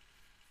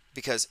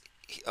 because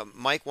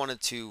Mike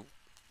wanted to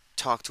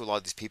talk to a lot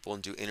of these people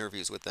and do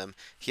interviews with them.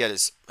 He had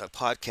his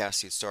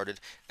podcast he'd started,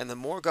 and the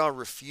Morguile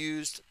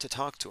refused to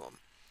talk to him.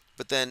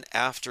 But then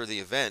after the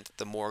event,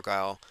 the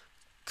Morguile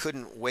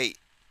couldn't wait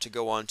to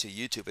go on to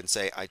YouTube and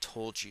say, "I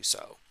told you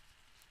so."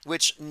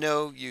 Which,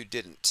 no, you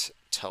didn't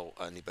tell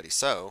anybody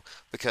so,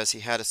 because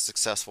he had a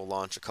successful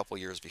launch a couple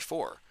years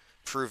before,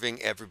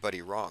 proving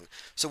everybody wrong.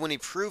 So when he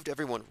proved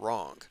everyone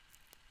wrong,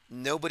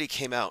 nobody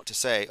came out to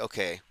say,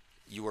 okay,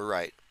 you were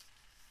right.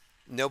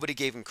 Nobody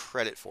gave him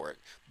credit for it,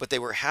 but they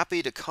were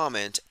happy to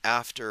comment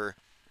after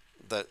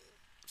the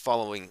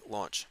following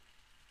launch.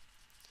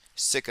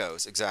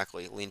 Sickos,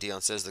 exactly. Lean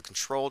Dion says the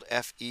controlled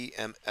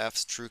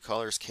FEMF's true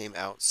colors came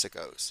out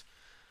sickos.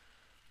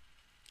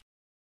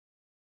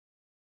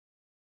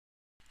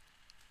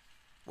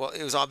 Well,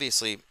 it was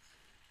obviously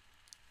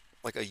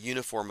like a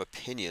uniform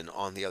opinion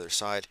on the other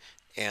side,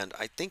 and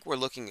I think we're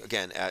looking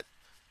again at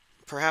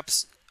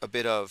perhaps a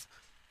bit of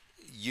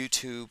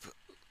YouTube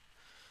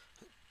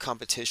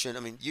competition.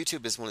 I mean,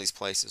 YouTube is one of these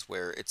places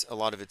where a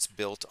lot of it's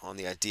built on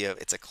the idea of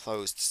it's a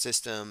closed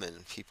system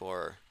and people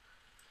are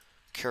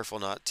careful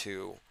not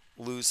to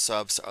lose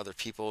subs to other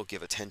people,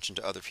 give attention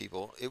to other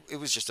people. It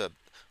was just a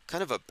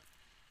kind of a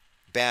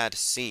bad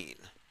scene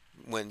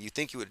when you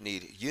think you would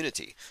need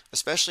unity,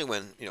 especially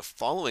when,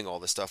 following all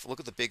this stuff, look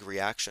at the big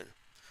reaction.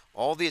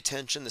 All the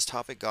attention this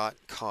topic got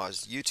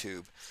caused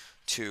YouTube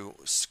to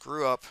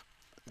screw up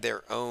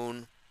their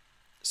own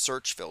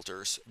search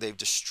filters. They've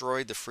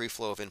destroyed the free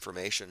flow of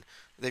information.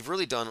 They've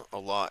really done a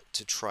lot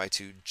to try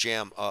to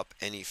jam up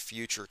any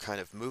future kind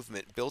of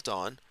movement built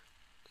on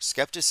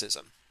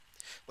skepticism.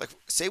 Like,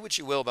 say what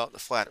you will about the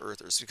flat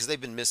earthers, because they've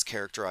been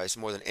mischaracterized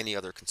more than any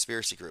other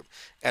conspiracy group.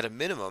 At a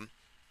minimum,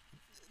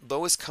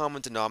 lowest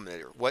common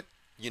denominator, what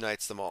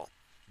unites them all?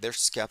 They're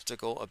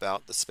skeptical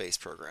about the space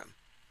program.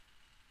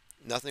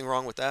 Nothing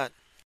wrong with that.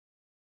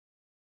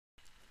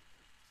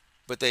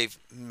 But they've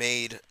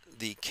made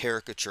the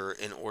caricature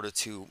in order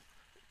to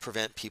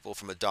prevent people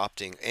from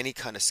adopting any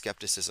kind of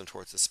skepticism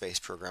towards the space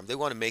program. They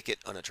want to make it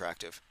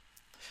unattractive.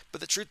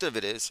 But the truth of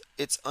it is,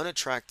 it's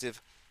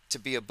unattractive to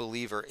be a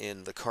believer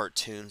in the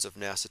cartoons of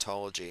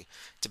NASAtology,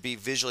 to be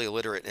visually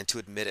illiterate and to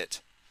admit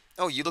it.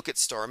 Oh, you look at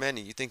Starman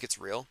and you think it's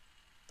real?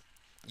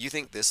 You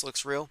think this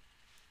looks real?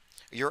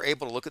 You're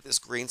able to look at this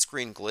green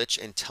screen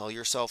glitch and tell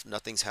yourself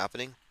nothing's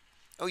happening?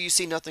 Oh, you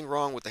see nothing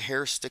wrong with the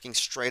hair sticking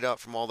straight up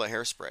from all the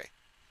hairspray.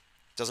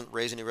 Doesn't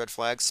raise any red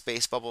flags.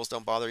 Space bubbles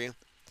don't bother you.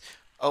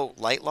 Oh,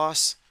 light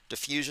loss,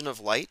 diffusion of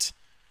light,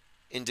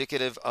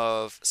 indicative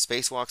of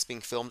spacewalks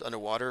being filmed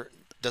underwater,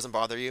 doesn't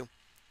bother you.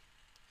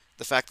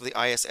 The fact that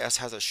the ISS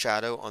has a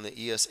shadow on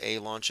the ESA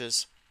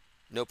launches,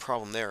 no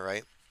problem there,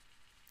 right?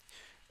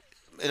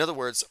 In other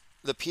words,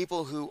 the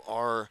people who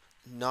are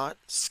not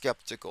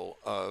skeptical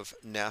of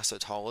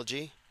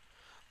NASAtology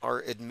are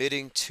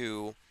admitting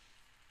to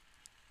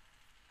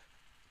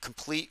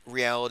complete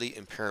reality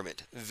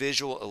impairment,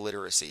 visual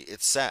illiteracy.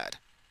 It's sad.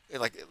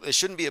 It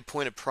shouldn't be a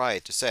point of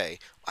pride to say,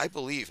 I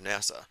believe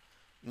NASA.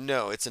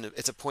 No, it's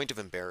a point of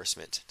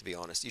embarrassment, to be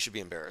honest. You should be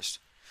embarrassed.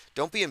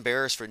 Don't be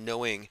embarrassed for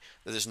knowing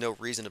that there's no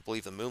reason to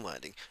believe the moon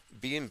landing.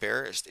 Be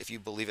embarrassed if you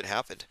believe it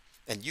happened.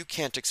 And you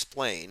can't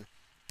explain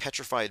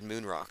petrified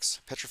moon rocks,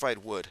 petrified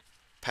wood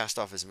passed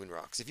off as moon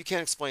rocks. If you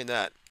can't explain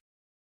that,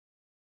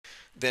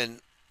 then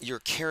you're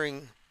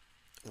carrying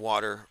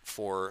water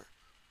for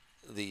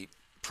the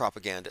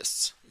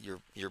propagandists.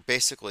 You're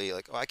basically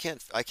like, oh, I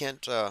can't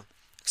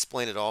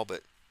explain it all,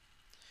 but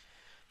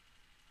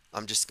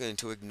I'm just going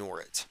to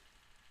ignore it.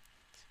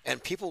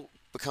 And people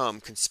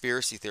become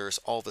conspiracy theorists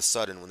all of a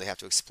sudden when they have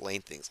to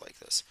explain things like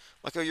this.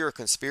 Like, oh, you're a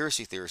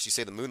conspiracy theorist, you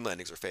say the moon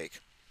landings are fake.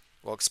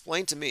 Well,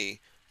 explain to me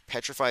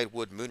petrified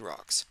wood moon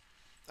rocks.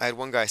 I had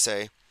one guy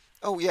say,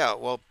 oh yeah,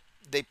 well,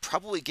 they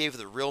probably gave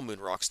the real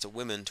moon rocks to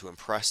women to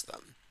impress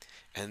them,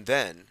 and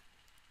then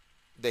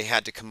they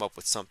had to come up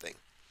with something.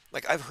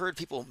 Like, I've heard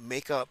people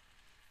make up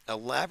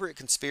elaborate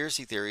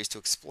conspiracy theories to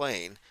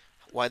explain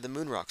why the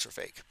moon rocks are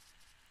fake.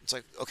 It's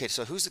like, okay,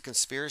 so who's the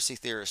conspiracy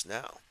theorist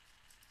now?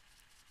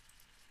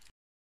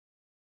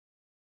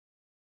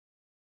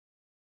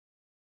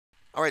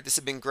 All right, this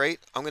has been great.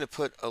 I'm going to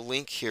put a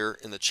link here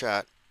in the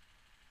chat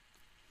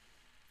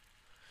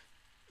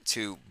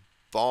to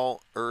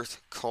Ball Earth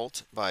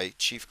Cult by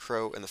Chief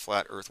Crow and the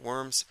Flat Earth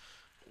Worms.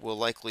 Will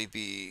likely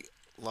be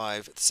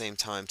live at the same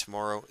time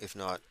tomorrow, if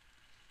not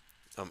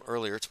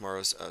earlier.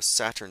 Tomorrow's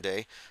Saturn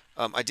Day.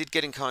 I did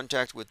get in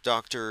contact with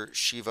Dr.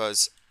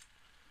 Shiva's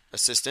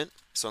assistant,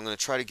 so I'm going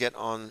to try to get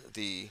on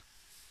the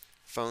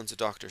phones of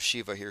Dr.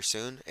 Shiva here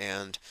soon.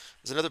 And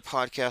there's another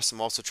podcast I'm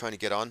also trying to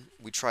get on.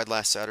 We tried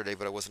last Saturday,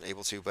 but I wasn't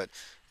able to, but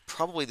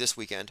probably this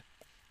weekend.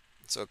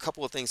 So a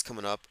couple of things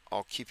coming up.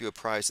 I'll keep you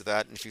apprised of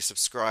that. And if you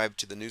subscribe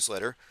to the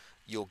newsletter,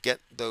 you'll get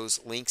those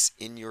links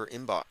in your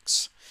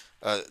inbox.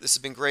 This has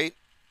been great.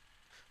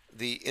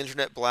 The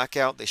internet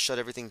blackout, they shut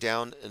everything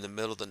down in the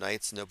middle of the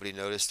night so nobody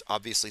noticed.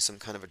 Obviously some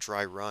kind of a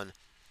dry run.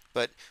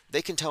 But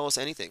they can tell us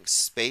anything.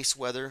 Space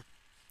weather,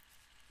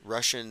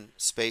 Russian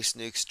space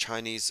nukes,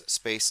 Chinese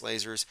space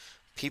lasers.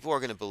 People are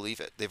going to believe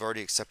it. They've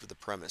already accepted the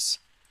premise.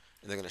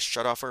 And they're going to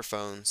shut off our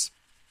phones.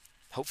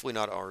 Hopefully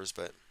not ours,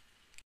 but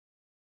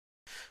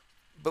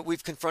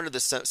we've confronted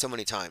this so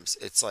many times.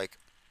 It's like,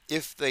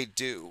 if they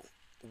do,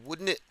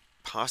 wouldn't it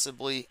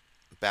possibly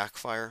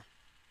backfire?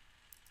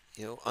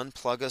 You know,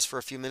 unplug us for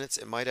a few minutes.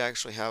 It might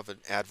actually have an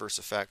adverse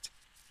effect.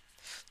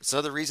 It's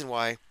another reason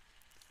why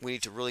we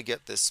need to really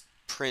get this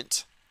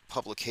print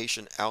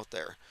publication out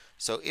there.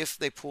 So if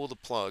they pull the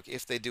plug,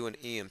 if they do an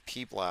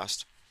EMP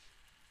blast,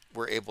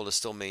 we're able to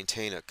still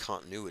maintain a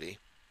continuity.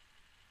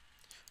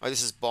 All right,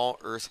 this is Ball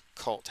Earth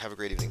Cult. Have a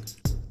great evening.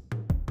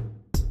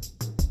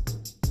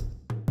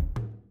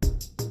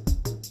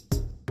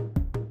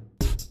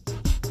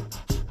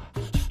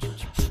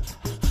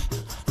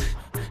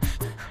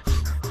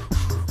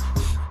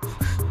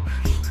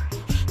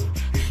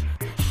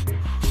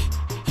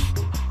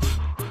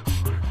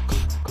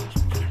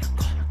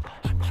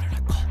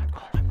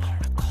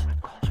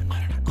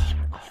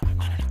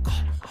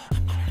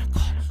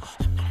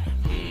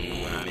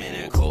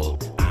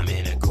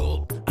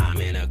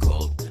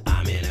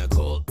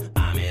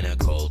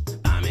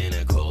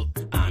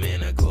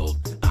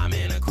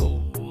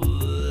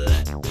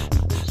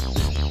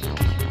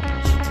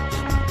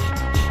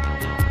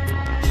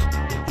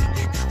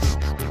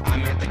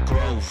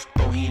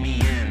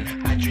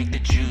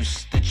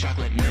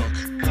 chocolate milk,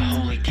 the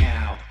holy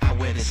cow. I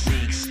wear the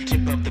sneaks,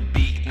 tip up the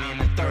beak, I'm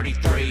a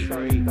 33.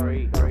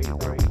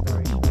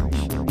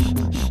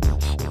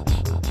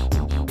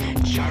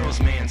 Charles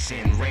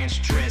Manson,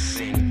 ranch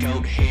dressing,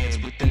 goat heads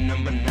with the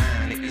number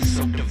 9. It is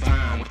so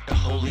divine with the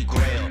holy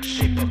grail,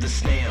 shape of the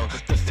snail,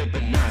 the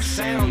Fibonacci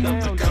sound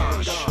of the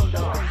conch.